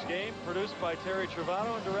 Today's game produced by Terry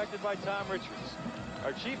Travato and directed by Tom Richards.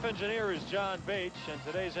 Our chief engineer is John Bates, and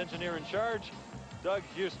today's engineer in charge, Doug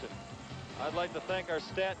Houston. I'd like to thank our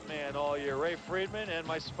stat man all year, Ray Friedman, and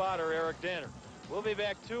my spotter, Eric Danner. We'll be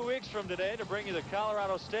back 2 weeks from today to bring you the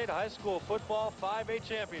Colorado State High School Football 5A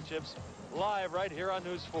Championships live right here on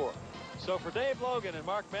News 4. So for Dave Logan and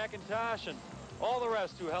Mark McIntosh and all the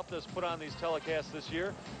rest who helped us put on these telecasts this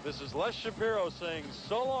year, this is Les Shapiro saying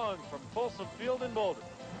so long from Folsom Field in Boulder.